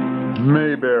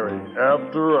 Mayberry,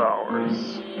 after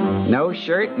hours. No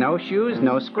shirt, no shoes,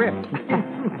 no script. Okay,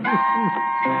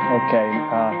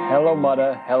 hello,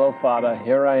 mother, hello, father.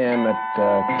 Here I am at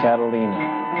Catalina.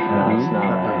 No, it's not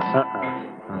nice.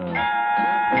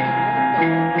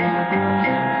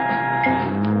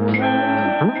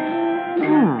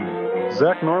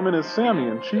 Zach Norman is Sammy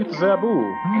and Chief Zabu.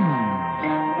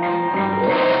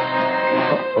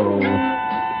 Uh-oh.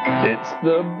 It's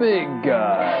the big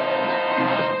guy.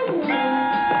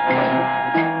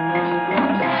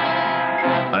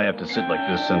 I have to sit like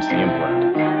this since the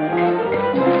implant.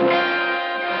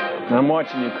 I'm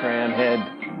watching you, Cranhead.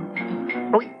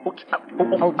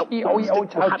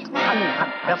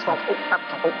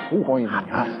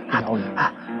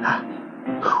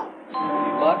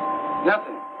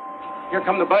 Nothing. Here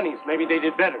come the bunnies. Maybe they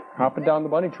did better. Hopping down the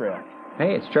bunny trail.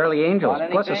 Hey, it's Charlie Angels,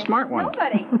 plus a smart one.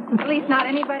 Nobody. At least not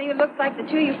anybody who looks like the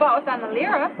two you fought with on the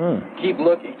Lyra. Keep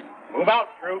looking. Move out,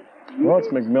 Troop. Well, it's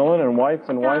McMillan and wife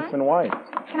and wife and wife.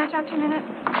 Can I talk to you a minute?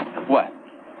 What?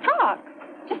 Talk.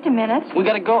 Just a minute. We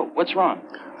gotta go. What's wrong?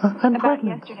 I'm About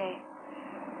pregnant. yesterday.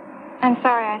 I'm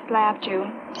sorry I slapped you.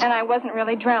 And I wasn't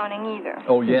really drowning either.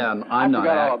 Oh, yeah, and I'm not I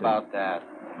forgot all acting. about that.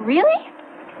 Really?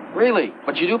 Really?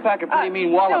 But you do pack a pretty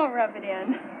mean wallet. Don't rub it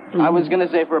in. I was gonna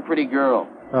say for a pretty girl.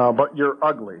 But you're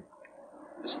ugly.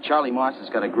 This Charlie Moss has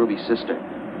got a groovy sister.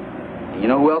 You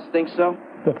know who else thinks so?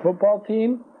 The football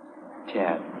team?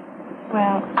 Tad.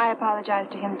 Well, I apologize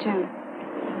to him, too.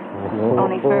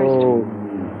 Only first.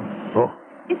 Oh.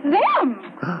 It's them!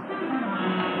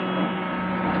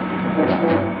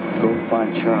 Go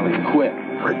find Charlie quick.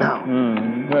 Right now.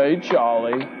 Hey,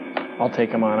 Charlie. I'll take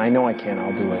him on. I know I can.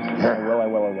 I'll do it. Yeah. I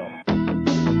will.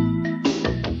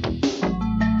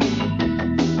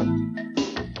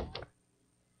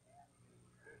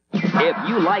 If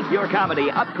you like your comedy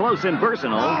up close and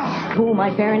personal, Cool, my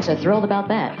parents are thrilled about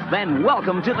that. then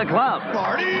welcome to the club.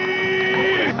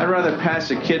 I'd rather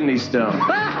pass a kidney stone.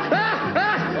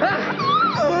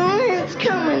 It's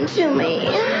coming to me.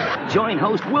 Join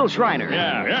host Will Schreiner.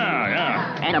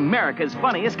 And America's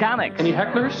funniest comics. Any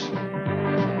hecklers?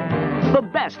 The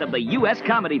best of the U.S.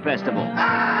 Comedy Festival.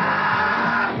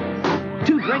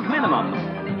 2-drink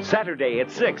minimum. Saturday at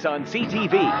 6 on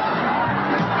CTV.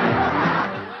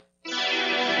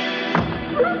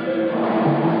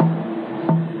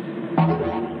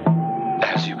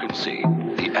 As you can see,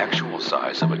 the actual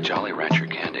size of a Jolly Rancher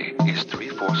candy is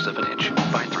 3/4 of an inch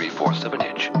by 3/4 of an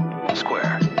inch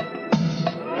square.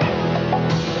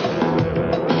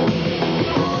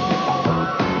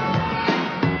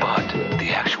 But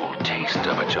the actual taste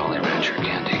of a Jolly Rancher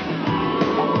candy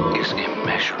is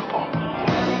immeasurable.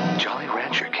 Jolly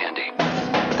Rancher candy,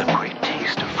 the great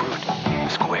taste of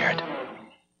fruit squared.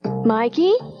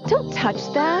 Mikey, don't touch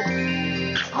that.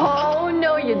 Oh,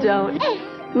 no, you don't.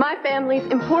 My family's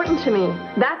important to me.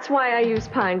 That's why I use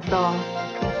Pine Sol.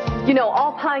 You know,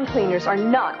 all pine cleaners are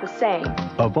not the same.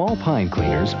 Of all pine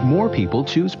cleaners, more people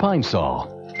choose Pine Sol.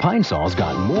 Pine Sol's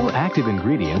got more active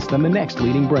ingredients than the next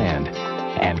leading brand.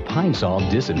 And Pine Sol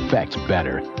disinfects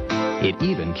better. It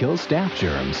even kills staph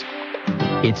germs.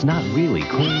 It's not really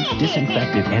cleaned,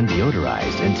 disinfected, and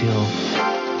deodorized until...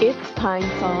 It's Pine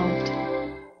Sol.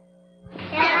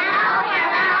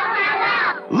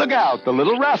 Look out, the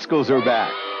Little Rascals are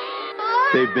back.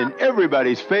 They've been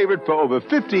everybody's favorite for over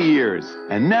 50 years.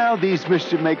 And now these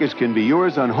mischief makers can be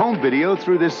yours on home video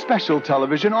through this special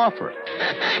television offer.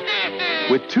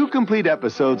 With 2 complete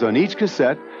episodes on each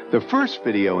cassette, the first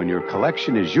video in your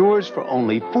collection is yours for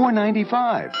only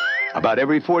 $4.95. About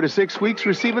every 4 to 6 weeks,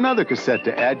 receive another cassette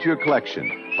to add to your collection.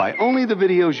 Buy only the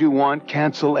videos you want,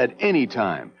 cancel at any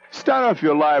time. Start off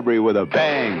your library with a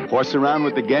bang. Horse around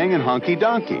with the gang and honky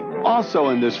donkey. Also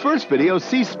in this first video,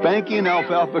 see Spanky and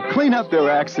Alfalfa clean up their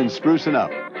acts and sprucing up.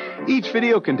 Each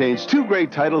video contains 2 great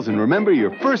titles, and remember,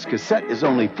 your first cassette is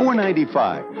only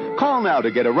 $4.95. Call now to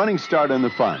get a running start on the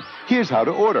fun. Here's how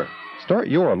to order. Start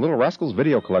your Little Rascals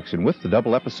video collection with the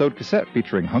double episode cassette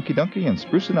featuring Hunky Dunky and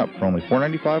Sprucing Up for only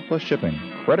 $4.95 plus shipping.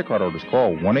 Credit card orders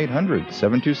call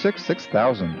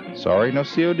 1-800-726-6000. Sorry, no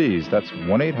CODs. That's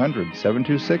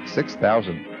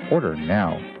 1-800-726-6000. Order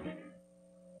now.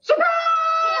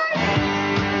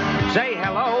 Say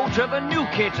hello to the new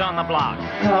kids on the block.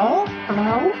 Hello?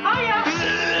 Hello? Hiya!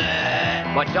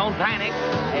 But don't panic.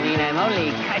 I mean, I'm only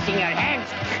cutting your hands.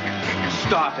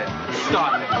 Stop it.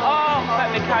 Stop it. Oh,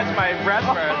 let me catch my breath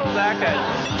for a second.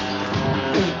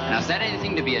 Now, is that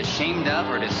anything to be ashamed of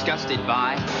or disgusted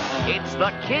by? It's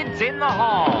the Kids in the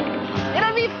Hall.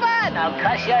 It'll be fun. I'll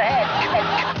crush your head.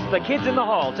 The Kids in the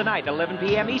Hall, tonight, 11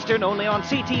 p.m. Eastern, only on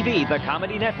CTV, the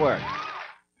Comedy Network.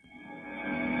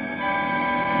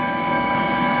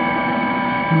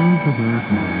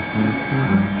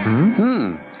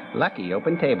 Lucky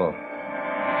open table.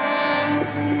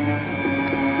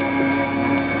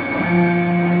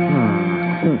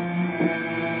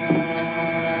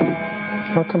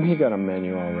 How come he got a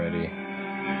menu already?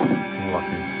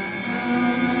 Lucky.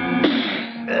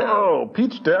 Oh,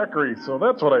 peach daiquiri. So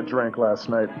that's what I drank last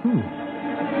night.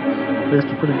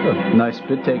 Tasted pretty good. Nice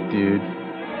spit take, dude.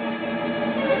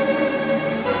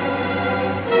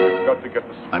 Got to get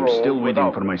the I'm still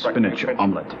waiting for my spinach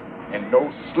omelet. And no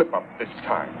slip up this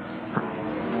time.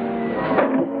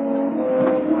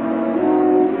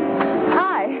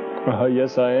 Hi.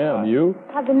 Yes, I am. You?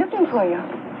 I've been looking for you.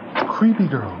 Creepy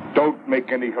girl. Don't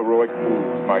make any heroic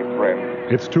moves, my friend.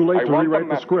 It's too late to rewrite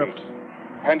the script.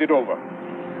 Hand it over.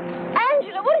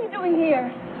 Angela, what are you doing here?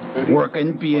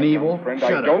 Working, being evil? Friend,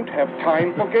 I don't have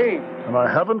time for games. And I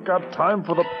haven't got time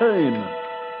for the pain.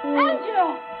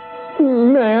 Angela!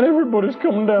 Man, everybody's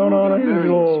coming down on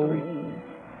Angelo.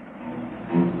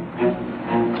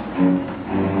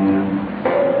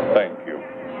 Thank you.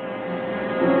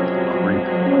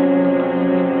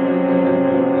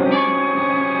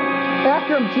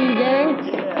 After him, Team Gang.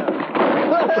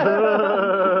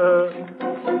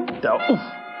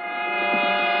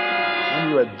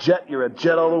 When you're a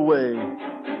jet all the way.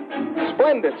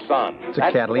 Splendid, son. It's a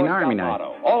Catalina Army knife.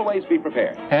 Always be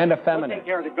prepared. And effeminate. Take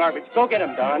care of the garbage. Go get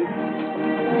him, Don.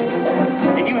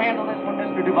 Can you handle this one,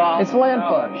 Mr. Duval? It's land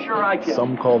fudge. Sure I can.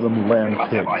 Some call them land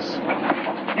pigs.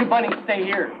 You bunnies stay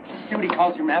here. See what he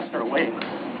calls your master away.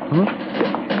 What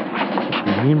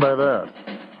do you mean by that?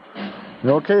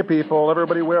 Okay, people,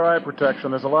 everybody wear eye protection.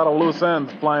 There's a lot of loose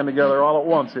ends flying together all at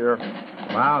once here.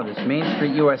 Wow, this Main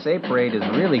Street USA parade is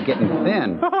really getting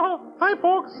thin. Hi,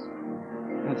 folks.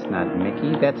 That's not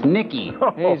Mickey, that's Nicky.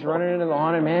 Hey, he's running into the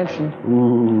haunted mansion.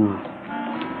 Ooh.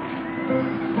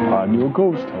 On your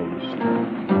ghost host.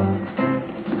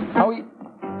 Owie.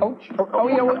 Ouch.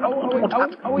 Owie, owie,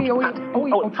 owie,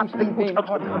 owie, ouch, I'm still pain.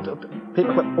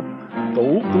 Paperclip.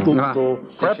 Oh.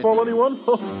 Pratfall, anyone?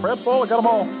 Pratfall, I got them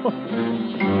all.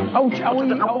 Ouch,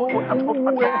 owie, oh,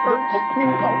 it hurts.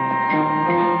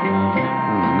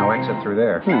 No exit through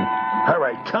there. All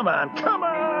right, come on.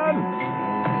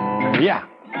 Yeah.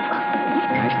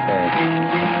 Nice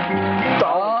tag.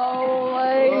 Oh,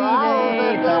 lady.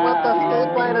 With the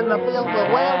skateboard in the field of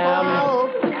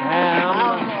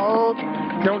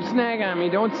Don't snag on me.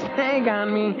 Don't snag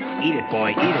on me. Eat it, boy.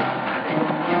 Eat it.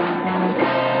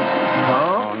 Huh?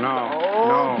 Oh, no.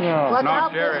 Look No,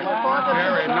 out, Jerry. Mr.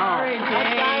 Jerry, no.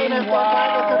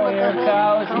 Wow, here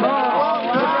cows.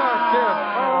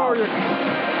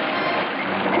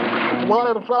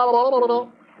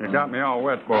 You got me all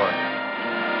wet, boy.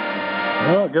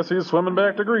 Well, I guess he's swimming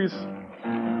back to Greece. A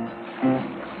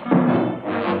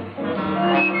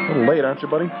little late, aren't you,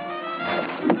 buddy?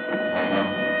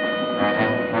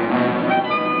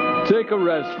 Take a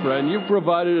rest, friend. You've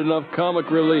provided enough comic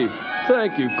relief.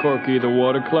 Thank you, Corky the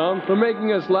Water Clown, for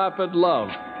making us laugh at love.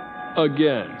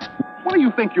 Again. What do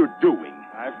you think you're doing?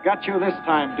 I've got you this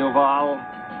time, Duval.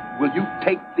 Will you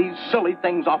take these silly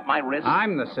things off my wrist?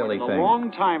 I'm the silly It's thing. a long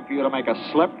time for you to make a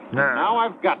slip. Now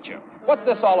I've got you. What's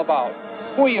this all about?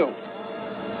 Who are you?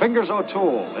 Fingers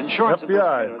O'Toole, insurance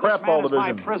FBI, crap ball This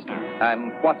man is division. my prisoner.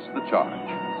 And what's the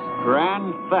charge?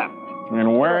 Grand theft.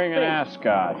 And wearing an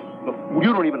ascot. Look,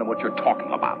 you don't even know what you're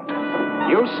talking about.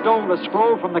 You stole the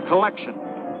scroll from the collection,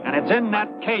 and it's in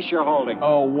that case you're holding.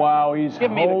 Oh, wow, he's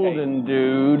Give me the holding,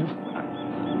 dude.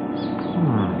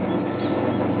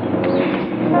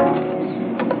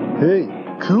 Hey,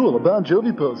 cool, a Bon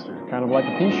Jovi poster. Kind of like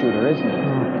a pea shooter, isn't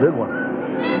it? Good one.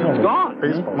 It's gone.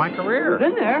 Baseball. My career. It was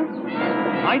in there.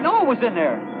 I know it was in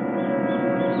there.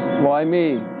 Why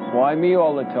me? Why me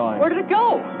all the time? Where did it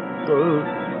go?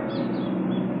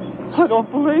 I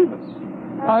don't believe it.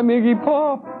 I'm Iggy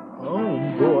Pop.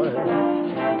 Oh, boy.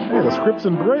 Hey, the script's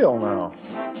in Braille now.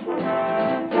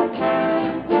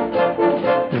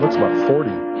 He looks about 40.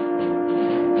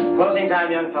 Closing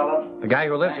time, young fellow. The guy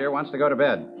who lives here wants to go to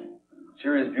bed.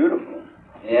 Sure is beautiful.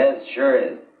 Yes, sure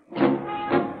is.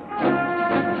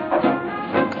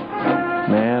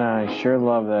 Man, I sure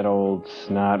love that old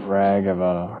snot rag of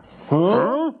a...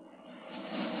 Huh?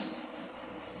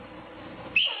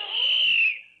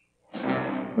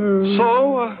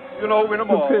 So, you know, win 'em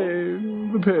all. The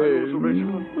pain.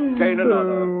 Gain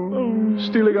another.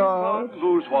 Stealing art.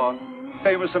 Lose one.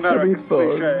 Famous American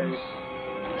cliche.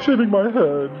 Shaving my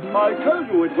head. I told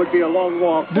you it would be a long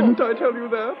walk. Didn't I tell you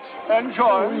that? Enjoy.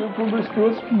 Oh, you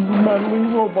promiscuous,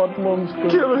 meddling robot monster.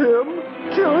 Kill him!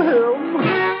 Kill him!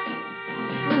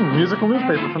 Musical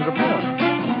newspaper from Japan.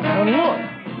 And look!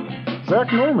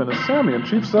 Zach Norman is Sammy and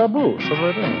Chief Sabu. Says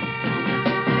right there.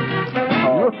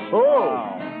 Oh, wow.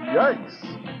 Yikes.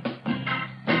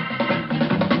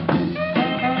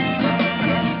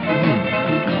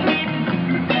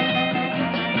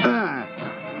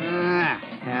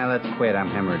 Yeah, let's quit. I'm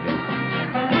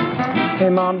hemorrhaging. Hey,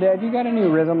 Mom, Dad, you got any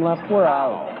rhythm left? We're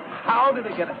out. How did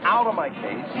it get out of my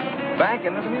case, back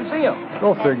into the museum?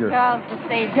 Go figure. Charles would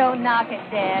say, don't knock it,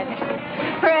 Dad.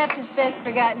 Perhaps it's best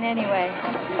forgotten anyway.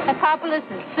 Apocalypse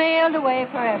has sailed away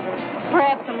forever.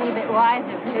 Perhaps a little bit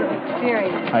wiser for his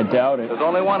experience. I doubt it. There's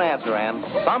only one answer, Ann.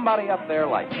 Somebody up there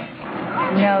likes us.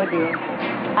 No, dear.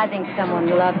 I think someone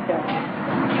loves us.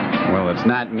 Well, it's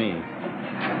not me.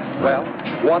 Well,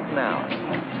 what now?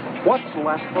 What's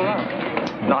left for us?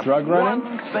 Not drug running?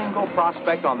 one single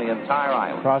prospect on the entire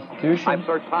island. Prostitution? I've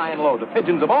searched high and low. The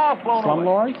pigeons have all flown away.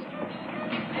 Slumlords?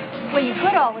 Well, you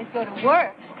could always go to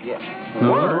work. Yes.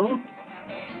 Work?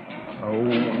 Oh.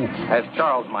 As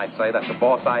Charles might say, that's a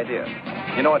boss idea.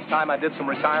 You know, it's time I did some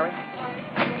retiring.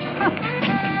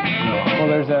 Well,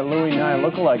 there's that Louis Nye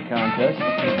lookalike contest.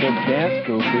 Good dance,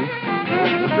 Goofy.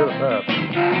 We're good at that.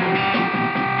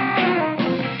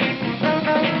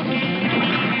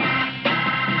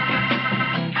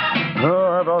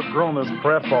 Oh, I've outgrown this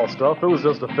pratfall stuff. It was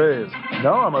just a phase.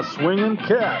 Now I'm a swinging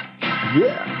cat.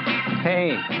 Yeah.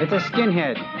 Hey, it's a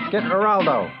skinhead. Get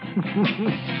Geraldo.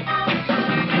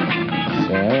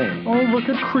 Say. Oh, look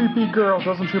at creepy girl.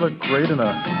 Doesn't she look great in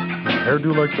a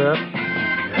hairdo like that?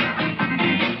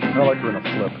 Yeah. I like her in a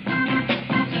flip.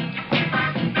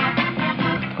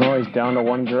 Oh, he's down to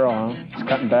one girl, huh? He's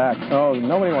cutting back. Oh,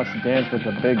 nobody wants to dance with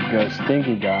the big,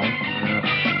 stinky guy. Yeah.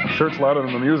 Shirt's louder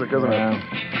than the music, isn't it?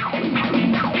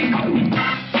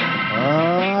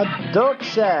 Dork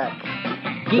Shack.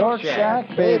 Dork Shack,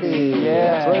 baby.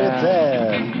 Yeah. That's what it's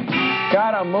at.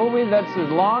 Got a movie that's as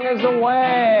long as a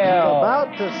whale.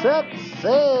 About to set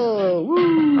sail.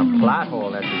 Woo. A plot hole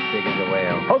that's as big as a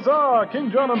whale. Huzzah! King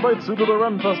John invites you to the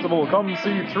Ren Festival. Come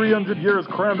see 300 years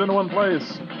crammed into one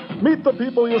place. Meet the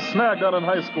people you snagged on in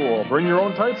high school. Bring your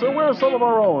own tights or wear some of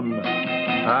our own.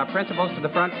 Principals to the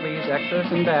front, please.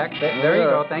 Extras in back. There you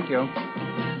go. Thank you.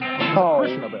 Oh,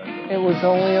 it was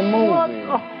only a movie.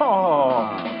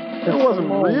 Oh, it wasn't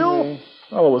real?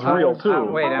 Oh, it was real, too.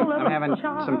 Wait, I'm having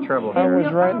some trouble I here.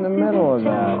 was right in the middle of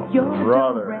that.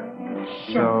 Brother.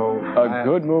 So, a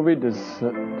good movie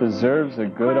deserves a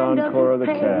good encore of the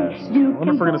cast. I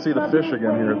wonder if we're going to see the fish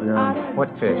again here at the end. What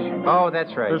fish? Oh,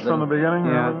 that's right. Fish from the beginning?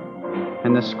 Yeah.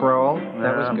 And the scroll,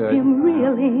 that was good.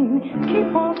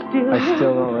 I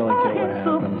still don't really get what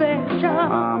happened.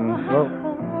 Well,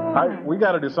 we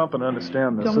got to do something to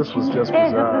understand this. This was just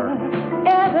bizarre.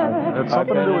 It's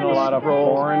something to do with a lot of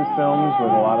foreign films with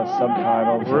a lot of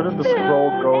subtitles. Where did the scroll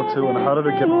go to, and how did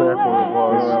it get back where it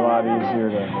was? They were a lot easier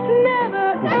to...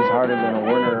 This is harder than a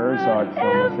Werner Herzog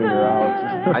film to figure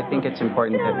out. I think it's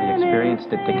important that we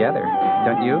experienced it together,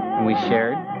 don't you? And we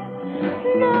shared.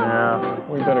 Yeah.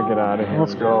 We better get out of here.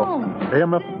 Let's go.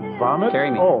 AMF vomit?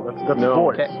 Carry me. Oh, that's No.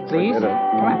 voice. Please? Forget it.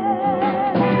 Come on.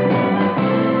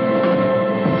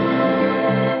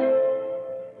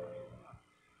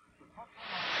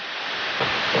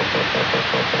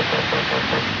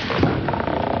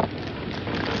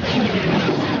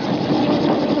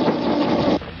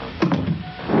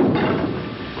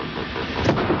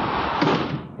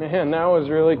 Man, that was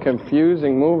a really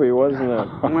confusing movie, wasn't it?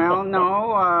 Well,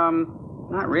 no,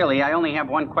 not really. I only have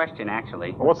one question,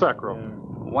 actually. What's that, girl?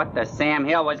 What the Sam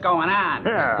Hill was going on?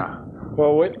 Yeah.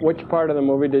 Well, which part of the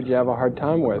movie did you have a hard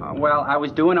time with? Well, I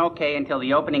was doing okay until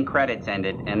the opening credits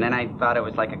ended, and then I thought it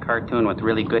was like a cartoon with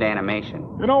really good animation.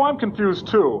 You know, I'm confused,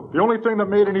 too. The only thing that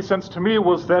made any sense to me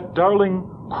was that darling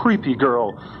creepy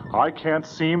girl. I can't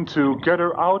seem to get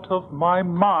her out of my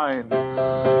mind.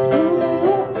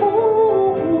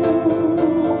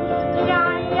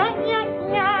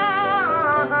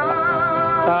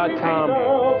 Tom.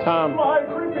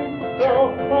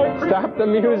 Stop the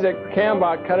music.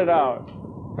 Cambot, cut it out.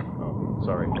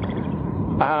 Sorry.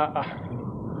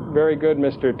 Very good,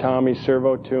 Mr. Tommy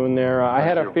Servo tune there. I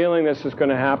had a feeling this was going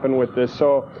to happen with this.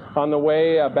 So on the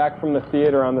way back from the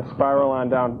theater on the spiral on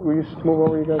down, will you move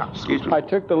over, you guys? Excuse me. I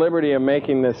took the liberty of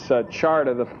making this chart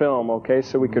of the film, okay,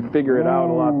 so we could figure it out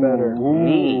a lot better.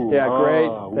 Neat. Yeah,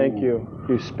 great. Thank you,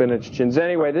 you spinach chins.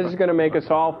 Anyway, this is going to make us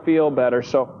all feel better.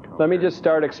 So let me just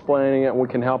start explaining it, and we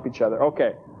can help each other.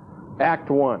 Okay, Act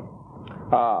 1.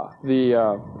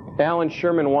 The Alan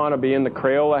Sherman wannabe in the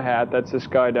Crayola hat, that's this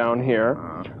guy down here,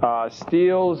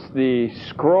 steals the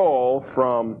scroll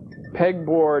from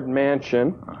Pegboard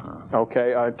Mansion.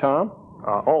 Okay, Tom?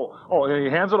 He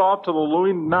hands it off to the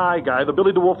Louis Nye guy, the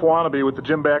Billy DeWolf wannabe with the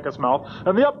Jim Backus mouth,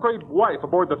 and the upgrade wife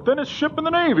aboard the thinnest ship in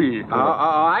the Navy.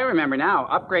 I remember now.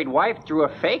 Upgrade wife drew a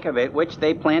fake of it, which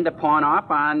they planned to pawn off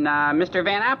on Mr.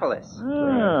 Vanopoulos.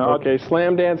 Yeah. Okay,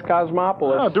 Slam Dance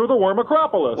Cosmopolis. Do the Worm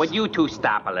Acropolis. Would you two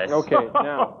stopolis? Okay,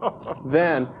 now,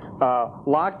 then,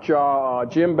 Lockjaw,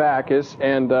 Jim Backus,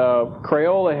 and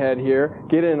Crayola Head here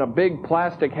get in a big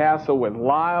plastic hassle with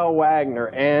Lyle Wagner,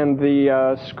 and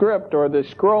the script or the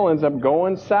scroll ends up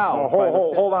going south.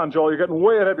 Hold on, Joel. You're getting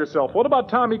way ahead of yourself. What about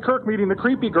Tommy Kirk meeting the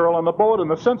creepy girl on the boat and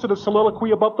the sensitive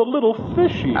soliloquy about the little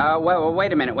fishy? Well,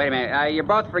 wait a minute. You're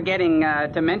both forgetting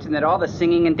to mention that all the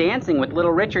singing and dancing with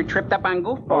Little Richard tripped up on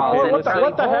goofballs.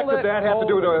 What the heck did that have to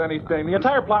do with anything? The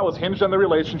entire plot was hinged on the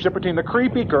relationship between the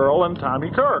creepy girl and Tommy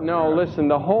Kirk. No, listen,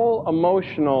 the whole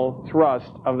emotional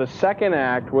thrust of the second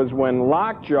act was when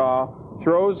Lockjaw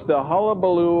throws the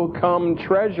hullabaloo come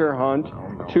treasure hunt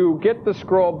to get the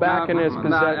scroll back in his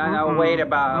possession. No, wait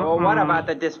about. Well, what about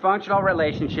the dysfunctional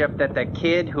relationship that the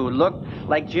kid who looked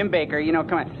like Jim Baker,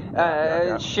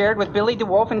 shared with Billy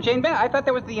DeWolf and Jane Bennett? I thought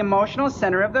that was the emotional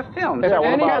center of the film. If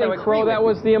anything, Crow, that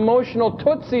was the emotional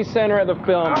Tootsie center of the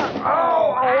film. Man,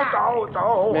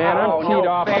 I'm teed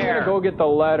off. I'm going to go get the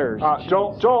letters.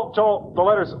 Joel, the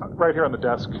letters right here on the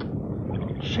desk.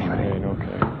 Shame it.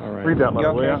 Okay, all right. Read that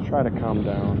letter, will you? Try to calm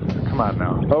down. Come on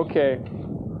now. Okay.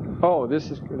 Oh, this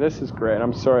is great.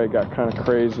 I'm sorry I got kind of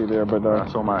crazy there, but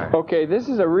so am I. Okay, this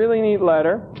is a really neat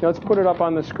letter. Let's put it up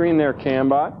on the screen there,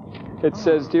 Cambot. It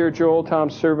says, "Dear Joel,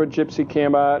 Tom Servo, Gypsy,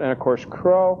 Cambot, and of course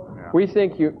Crow. Yeah. We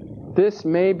think this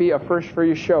may be a first for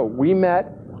your show. We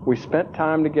met, we spent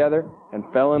time together, and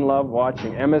fell in love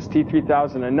watching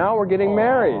MST3K, and now we're getting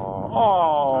married.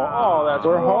 That's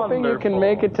We're wonderful. hoping you can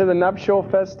make it to the nuptial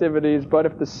festivities, but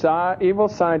if the evil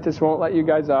scientists won't let you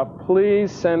guys out,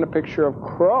 please send a picture of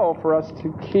Crow for us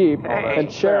to keep and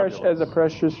cherish as a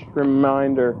precious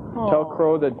reminder. Tell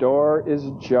Crow the door is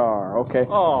ajar, okay?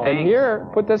 And here,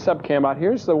 put this up, Cambot.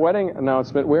 Here's the wedding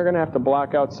announcement. We're going to have to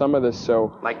block out some of this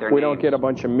so we don't get a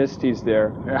bunch of Misties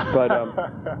there.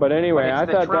 But anyway, I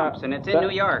thought Trumps, that... and it's in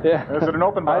New York. Yeah. Is it an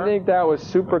open bar? I think that was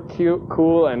super cute,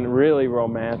 cool, and really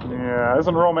romantic. Yeah,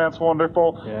 isn't romance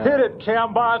wonderful? Yeah. Hit it,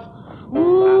 Cambot.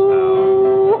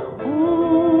 Ooh,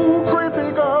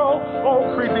 creepy girl,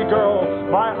 oh creepy girl.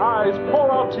 My eyes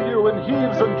pour out to you in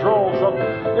heaves and droves of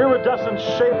iridescent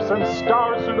shapes and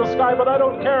stars through the sky, but I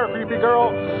don't care, creepy girl.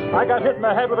 I got hit in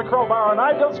the head with a crowbar, and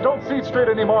I just don't see straight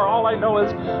anymore. All I know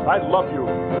is I love you.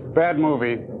 Bad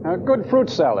movie. Good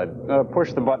fruit salad.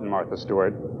 Push the button, Martha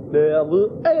Stewart.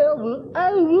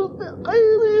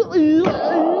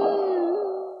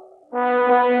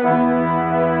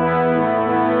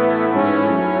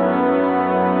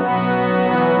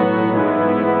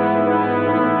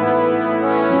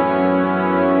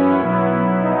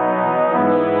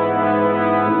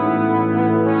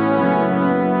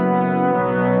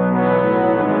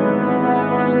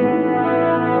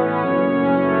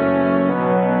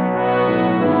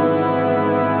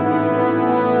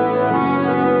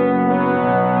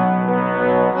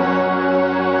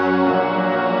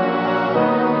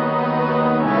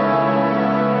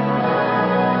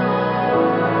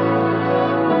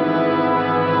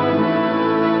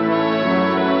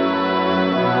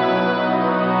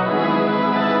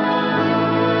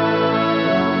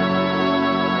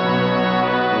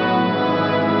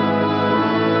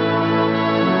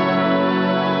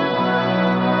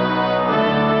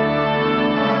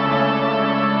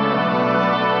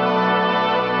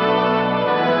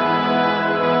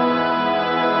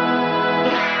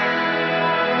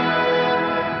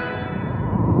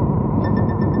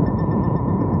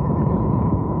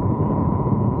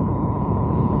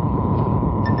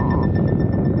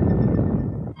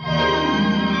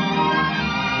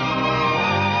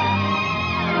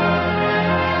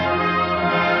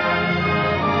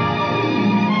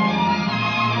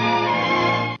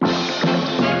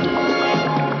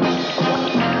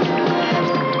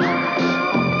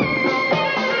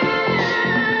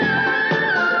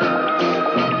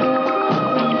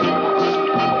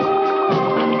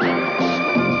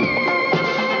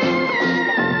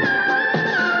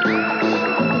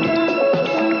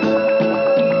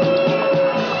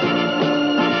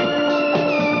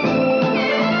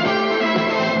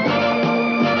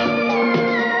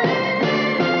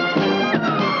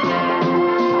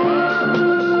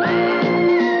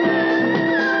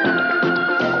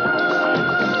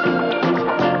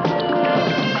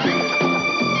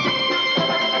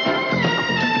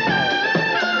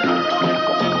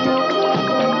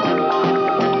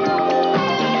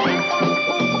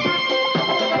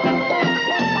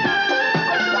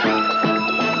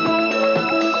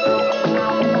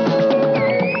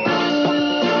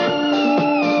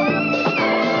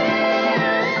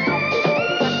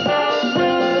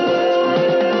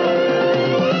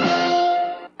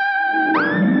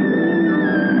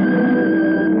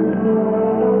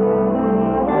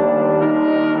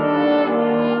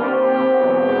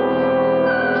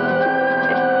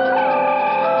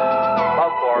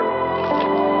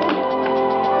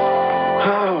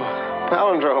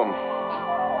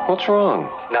 What's wrong?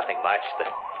 Nothing much.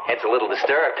 The head's a little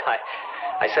disturbed.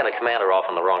 I sent a commander off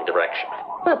in the wrong direction.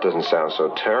 That doesn't sound so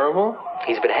terrible.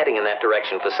 He's been heading in that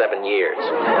direction for 7 years.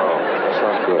 Oh, that's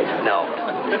not good. No.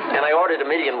 And I ordered 1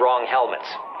 million wrong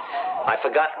helmets. I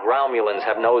forgot Romulans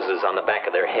have noses on the back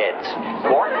of their heads.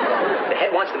 Quark, the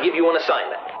head wants to give you an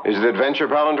assignment. Is it Adventure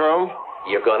Palindrome?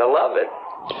 You're gonna love it.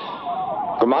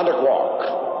 Commander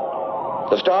Quark,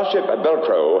 the starship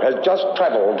Velcro has just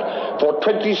traveled for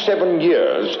 27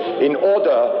 years in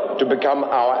order to become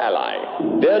our ally.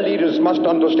 Their leaders must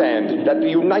understand that the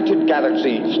United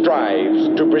Galaxy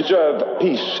strives to preserve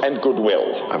peace and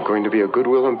goodwill. I'm going to be a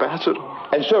goodwill ambassador.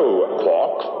 And so,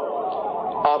 Quark,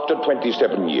 after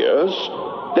 27 years,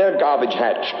 their garbage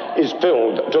hatch is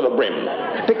filled to the brim.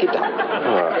 Pick it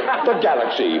up. The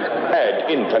galaxy ad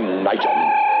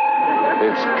infinitum.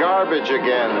 It's garbage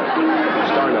again.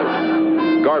 Star note.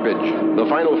 Garbage, the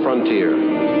final frontier.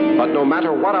 But no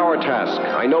matter what our task,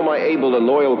 I know my able and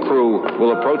loyal crew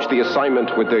will approach the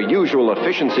assignment with their usual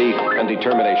efficiency and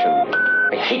determination.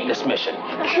 I hate this mission.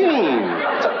 Gene!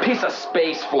 It's a piece of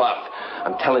space fluff.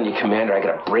 I'm telling you, Commander, I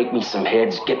gotta break me some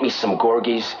heads, get me some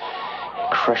Gorgies,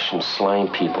 crush some slime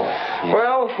people. Yeah.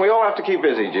 Well, we all have to keep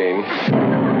busy, Gene.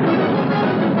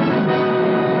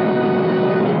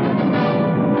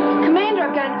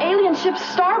 Alien ship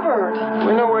starboard.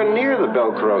 We're nowhere near the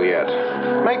Velcro yet.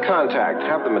 Make contact.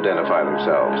 Have them identify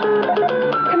themselves.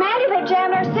 Commander, they've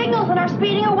jammed our signals and are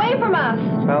speeding away from us.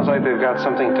 Sounds like they've got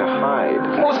something to hide.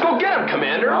 Well, let's go get them,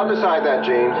 Commander. I'll decide that,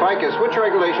 Gene. Ficus, which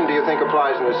regulation do you think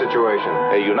applies in this situation?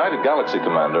 A United Galaxy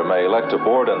commander may elect to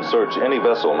board and search any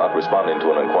vessel not responding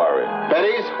to an inquiry.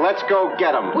 Betties, let's go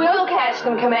get them. We'll catch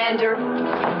them, Commander.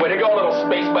 Way to go, little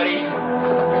space buddy.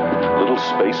 Little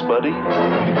space buddy?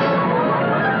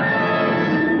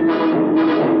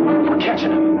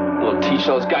 Catching him. We'll teach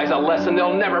those guys a lesson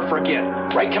they'll never forget.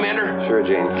 Right, Commander? Sure,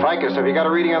 Gene. Ficus, have you got a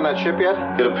reading on that ship yet?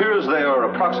 It appears they are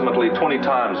approximately 20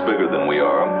 times bigger than we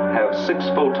are, have 6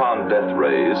 photon death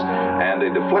rays, and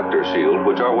a deflector shield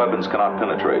which our weapons cannot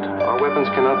penetrate. Our weapons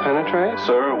cannot penetrate?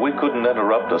 Sir, we couldn't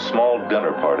interrupt a small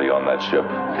dinner party on that ship.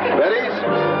 Betties,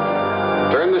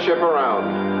 turn the ship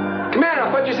around. Commander, I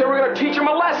thought you said we were going to teach them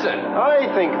a lesson. I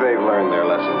think they've learned their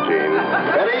lesson, Gene.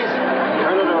 Betties,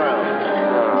 turn it around.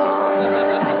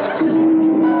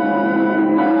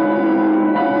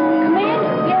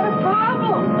 Commander, we have a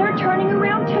problem. They're turning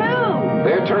around, too.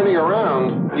 They're turning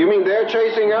around? You mean they're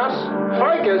chasing us?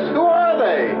 Ficus, who are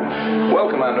they? Well,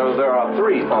 Commander, there are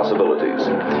 3 possibilities.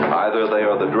 Either they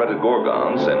are the dreaded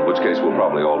Gorgons, in which case we'll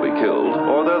probably all be killed,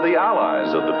 or they're the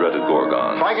allies of the dreaded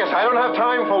Gorgons. Ficus, I don't have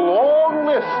time for long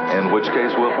lists. In which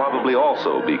case we'll probably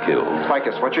also be killed.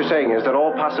 Ficus, what you're saying is that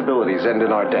all possibilities end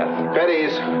in our death.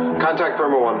 Betties, contact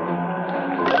Burma 1.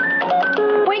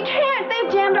 We can't.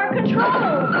 They've jammed our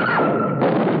controls.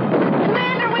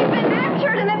 Commander, we've been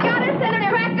captured and they've got us in a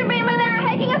tractor beam and they're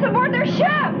taking us aboard their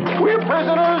ship. We're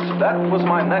prisoners. That was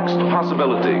my next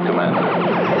possibility, Commander.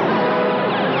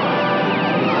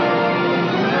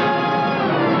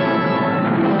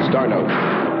 Star note.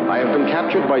 I have been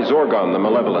captured by Zorgon the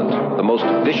Malevolent, the most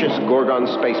vicious Gorgon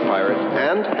space pirate,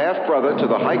 and half-brother to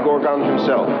the High Gorgon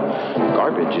himself.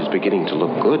 Garbage is beginning to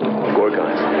look good.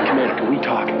 Gorgons. Commander, can we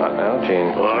talk? Not now,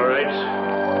 Gene. All right.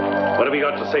 What have you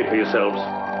got to say for yourselves?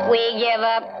 We give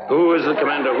up. Who is the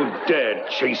commander who dared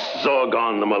chase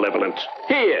Zorgon the Malevolent?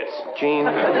 He is. Gene,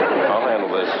 I'll handle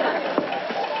this.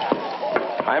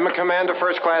 I'm a commander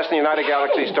first class in the United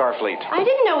Galaxy Starfleet. I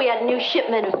didn't know we had a new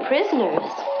shipment of prisoners.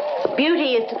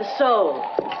 Beauty is to the soul,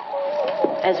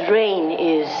 as rain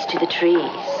is to the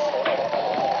trees.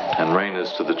 And rain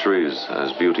is to the trees,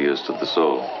 as beauty is to the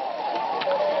soul.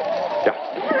 Yeah.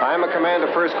 I'm a commander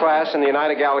first class in the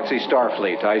United Galaxy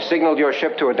Starfleet. I signaled your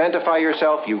ship to identify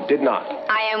yourself. You did not.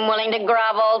 I am willing to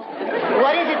grovel.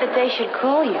 What is it that they should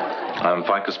call you? I'm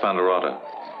Ficus Pandorata.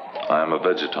 I am a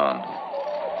Vegeton.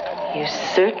 You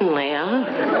certainly are.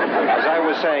 As I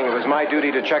was saying, it was my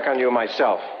duty to check on you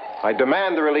myself. I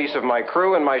demand the release of my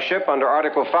crew and my ship under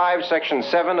Article 5, Section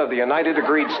 7 of the United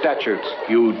Agreed Statutes.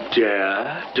 You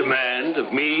dare demand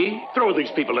of me? Throw these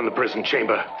people in the prison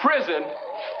chamber. Prison?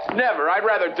 Never. I'd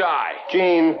rather die.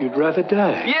 Gene. You'd rather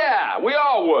die? Yeah, we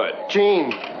all would.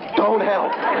 Gene, don't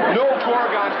help. No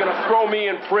Gorgon's gonna throw me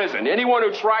in prison. Anyone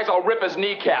who tries, I'll rip his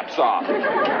kneecaps off.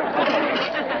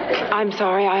 I'm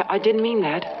sorry. I didn't mean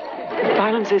that.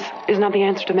 Violence is not the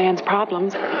answer to man's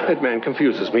problems. That man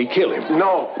confuses me. Kill him.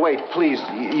 No, wait, please.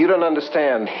 You don't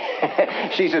understand.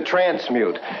 She's a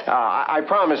transmute. I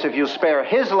promise if you spare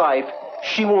his life,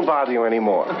 she won't bother you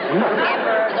anymore.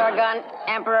 Emperor Zorgon,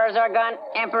 Emperor Zorgon,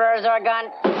 Emperor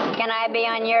Zorgon. Can I be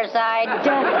on your side?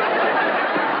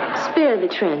 Daddy, spare the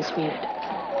transmute.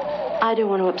 I don't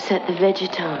want to upset the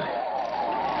Vegeton.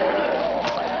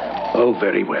 Oh,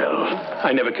 very well.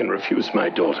 I never can refuse my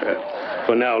daughter.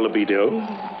 For now, libido.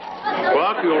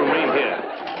 Quark, you'll remain here.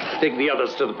 Take the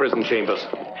others to the prison chambers.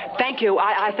 Thank you.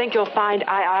 I think you'll find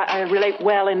I relate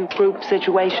well in group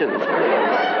situations.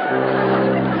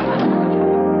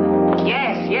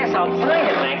 Yes, I'll sign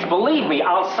it, Max. Believe me,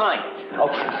 I'll sign it.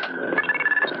 Okay.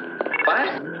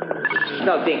 What?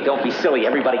 No, Dink, don't be silly.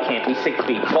 Everybody can't be 6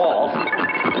 feet tall.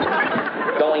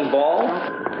 Going bald?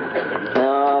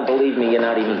 No, believe me, you're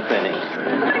not even finished.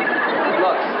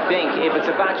 Look, Dink, if it's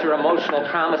about your emotional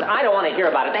traumas, I don't want to hear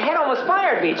about it. The head almost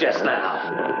fired me just now.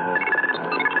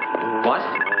 What?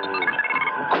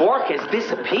 Quark has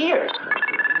disappeared.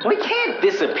 We can't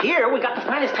disappear. We got the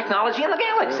finest technology in the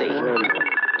galaxy.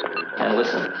 And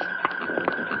listen,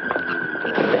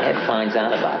 if the head finds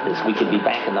out about this, we could be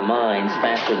back in the mines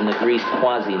faster than the greased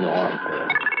quasi-norm.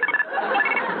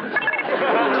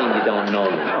 What do you mean you don't know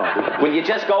me? Will you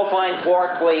just go find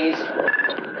Quark, please?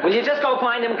 Will you just go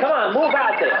find him? Come on, move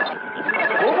out there.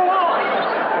 Move along.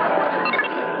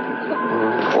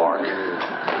 Quark,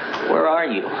 where are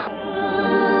you?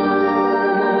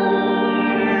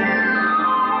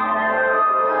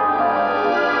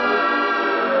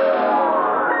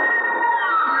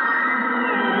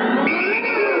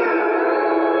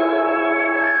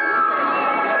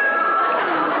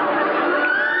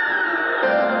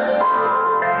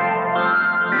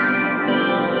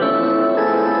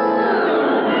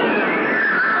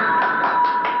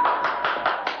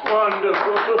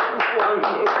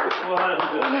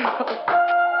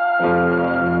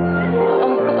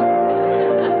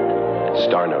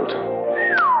 Star note.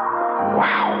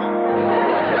 Wow.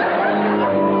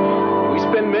 We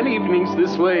spend many evenings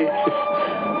this way.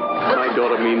 My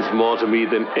daughter means more to me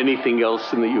than anything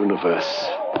else in the universe.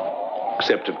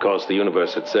 Except, of course, the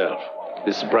universe itself.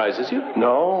 This surprises you?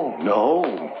 No.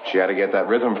 She had to get that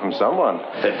rhythm from someone.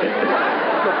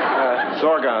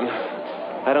 Zorgon,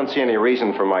 I don't see any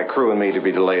reason for my crew and me to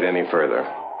be delayed any further.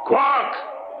 Quark!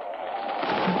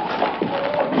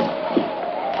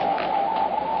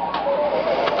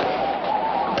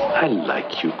 I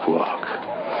like you, Quark.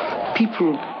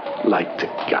 People like to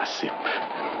gossip.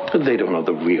 But they don't know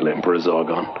the real Emperor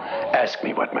Zorgon. Ask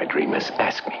me what my dream is.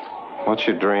 Ask me. What's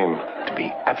your dream? To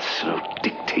be absolute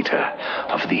dictator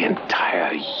of the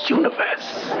entire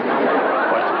universe.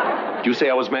 What? You say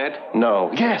I was mad?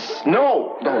 No. Yes.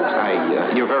 No!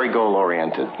 You're very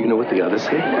goal-oriented. You know what the others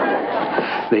say?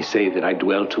 They say that I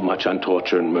dwell too much on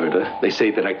torture and murder. They say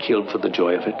that I killed for the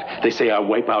joy of it. They say I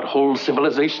wipe out whole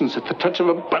civilizations at the touch of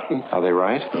a button. Are they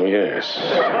right? Oh, yes.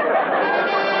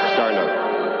 Star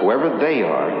note. Whoever they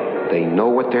are, they know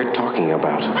what they're talking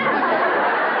about.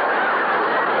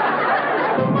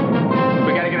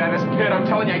 We gotta get out of this pit. I'm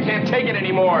telling you, I can't take it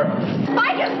anymore.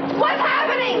 Vicus, what's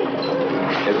happening?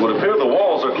 It would appear the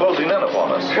walls are closing in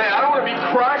upon us. Hey, I don't want to be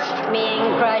crushed.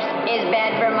 Being crushed is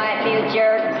bad for my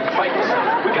future. Vicus,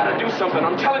 we gotta do something.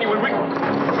 I'm telling you,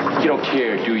 You don't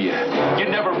care, do you? You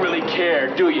never really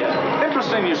care, do you?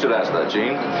 Interesting you should ask that,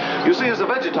 Gene. You see, as a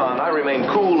Vegeton, I remain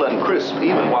cool and crisp,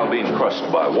 even while being crushed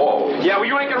by walls. Yeah, well,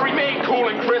 you ain't gonna remain cool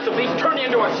and crisp if these turn you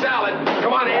into a salad.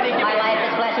 Come on, Andy. My life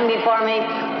is flashing before me.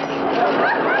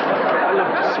 I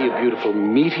love to see a beautiful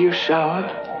meteor shower,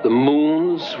 the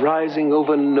moons rising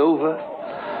over Nova,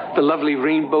 the lovely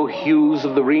rainbow hues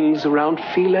of the rings around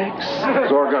Felix.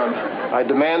 Zorgon, I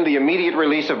demand the immediate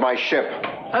release of my ship.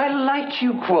 I like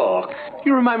you, Quark.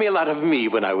 You remind me a lot of me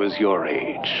when I was your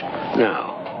age.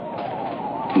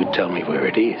 Now, you tell me where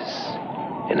it is,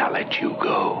 and I'll let you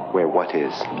go. Where what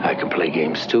is? I can play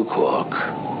games too, Quark.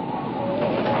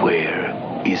 Where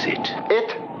is it?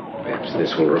 It? Perhaps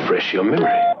this will refresh your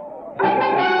memory.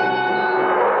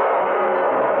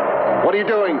 What are you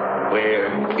doing?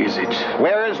 Where is it?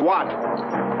 Where is what?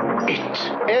 It.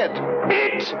 It?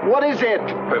 It! What is it?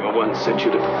 Whoever one sent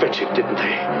you to fetch it, didn't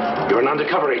they? You're an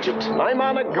undercover agent. I'm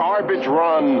on a garbage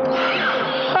run.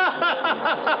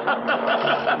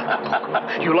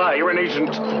 You lie, you're an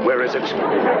agent. Where is it?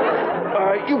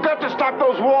 You've got to stop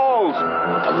those walls.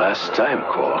 The last time,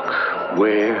 Quark.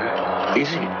 Where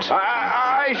is it?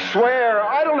 I swear,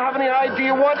 I don't have any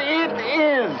idea what it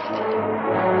is.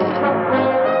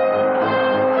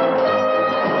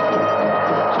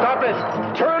 Stop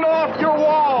it. Turn off your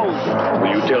walls.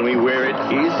 Will you tell me where it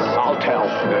is? I'll tell.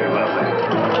 Very well, then.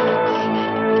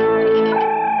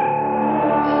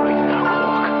 Right now,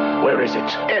 Quark. Where is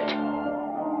it?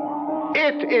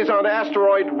 It is on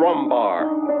asteroid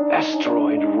Rumbar.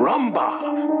 Asteroid Rumbar?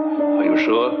 Are you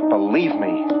sure? Believe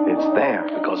me, it's there.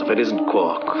 Because if it isn't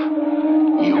Quark,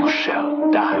 you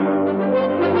shall die.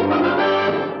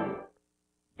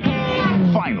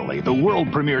 Finally, Drive, the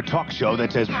world premiere talk show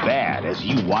that's as bad as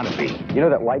you want to be. You know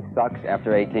that life sucks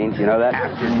after 18? You know that?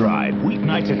 After Drive,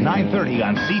 weeknights at 9:30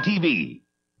 on CTV.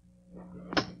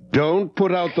 Don't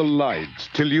put out the lights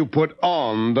till you put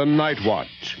on the Night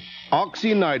Watch.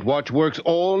 Oxy Night Watch works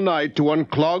all night to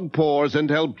unclog pores and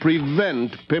help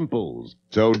prevent pimples.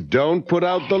 So don't put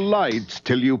out the lights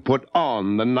till you put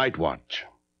on the Night Watch.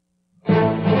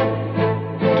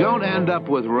 Don't end up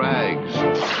with rags.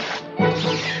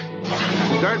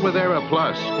 Start with Era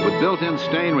Plus, with built-in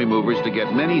stain removers to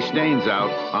get many stains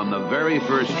out on the very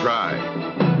first try.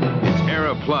 It's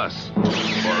Era Plus,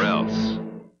 or else.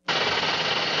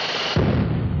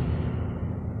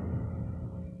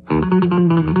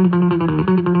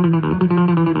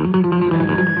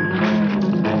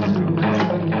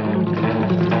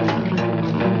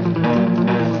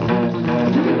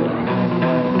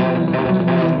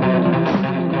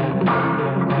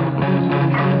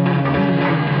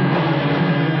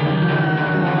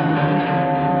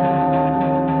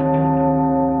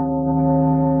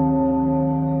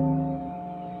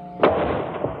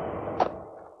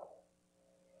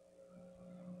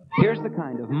 Here's the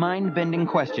kind of mind-bending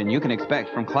question you can expect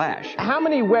from Clash. How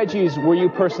many wedgies were you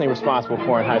personally responsible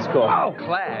for in high school? Oh,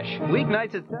 Clash.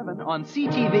 Weeknights at 7 on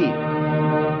CTV.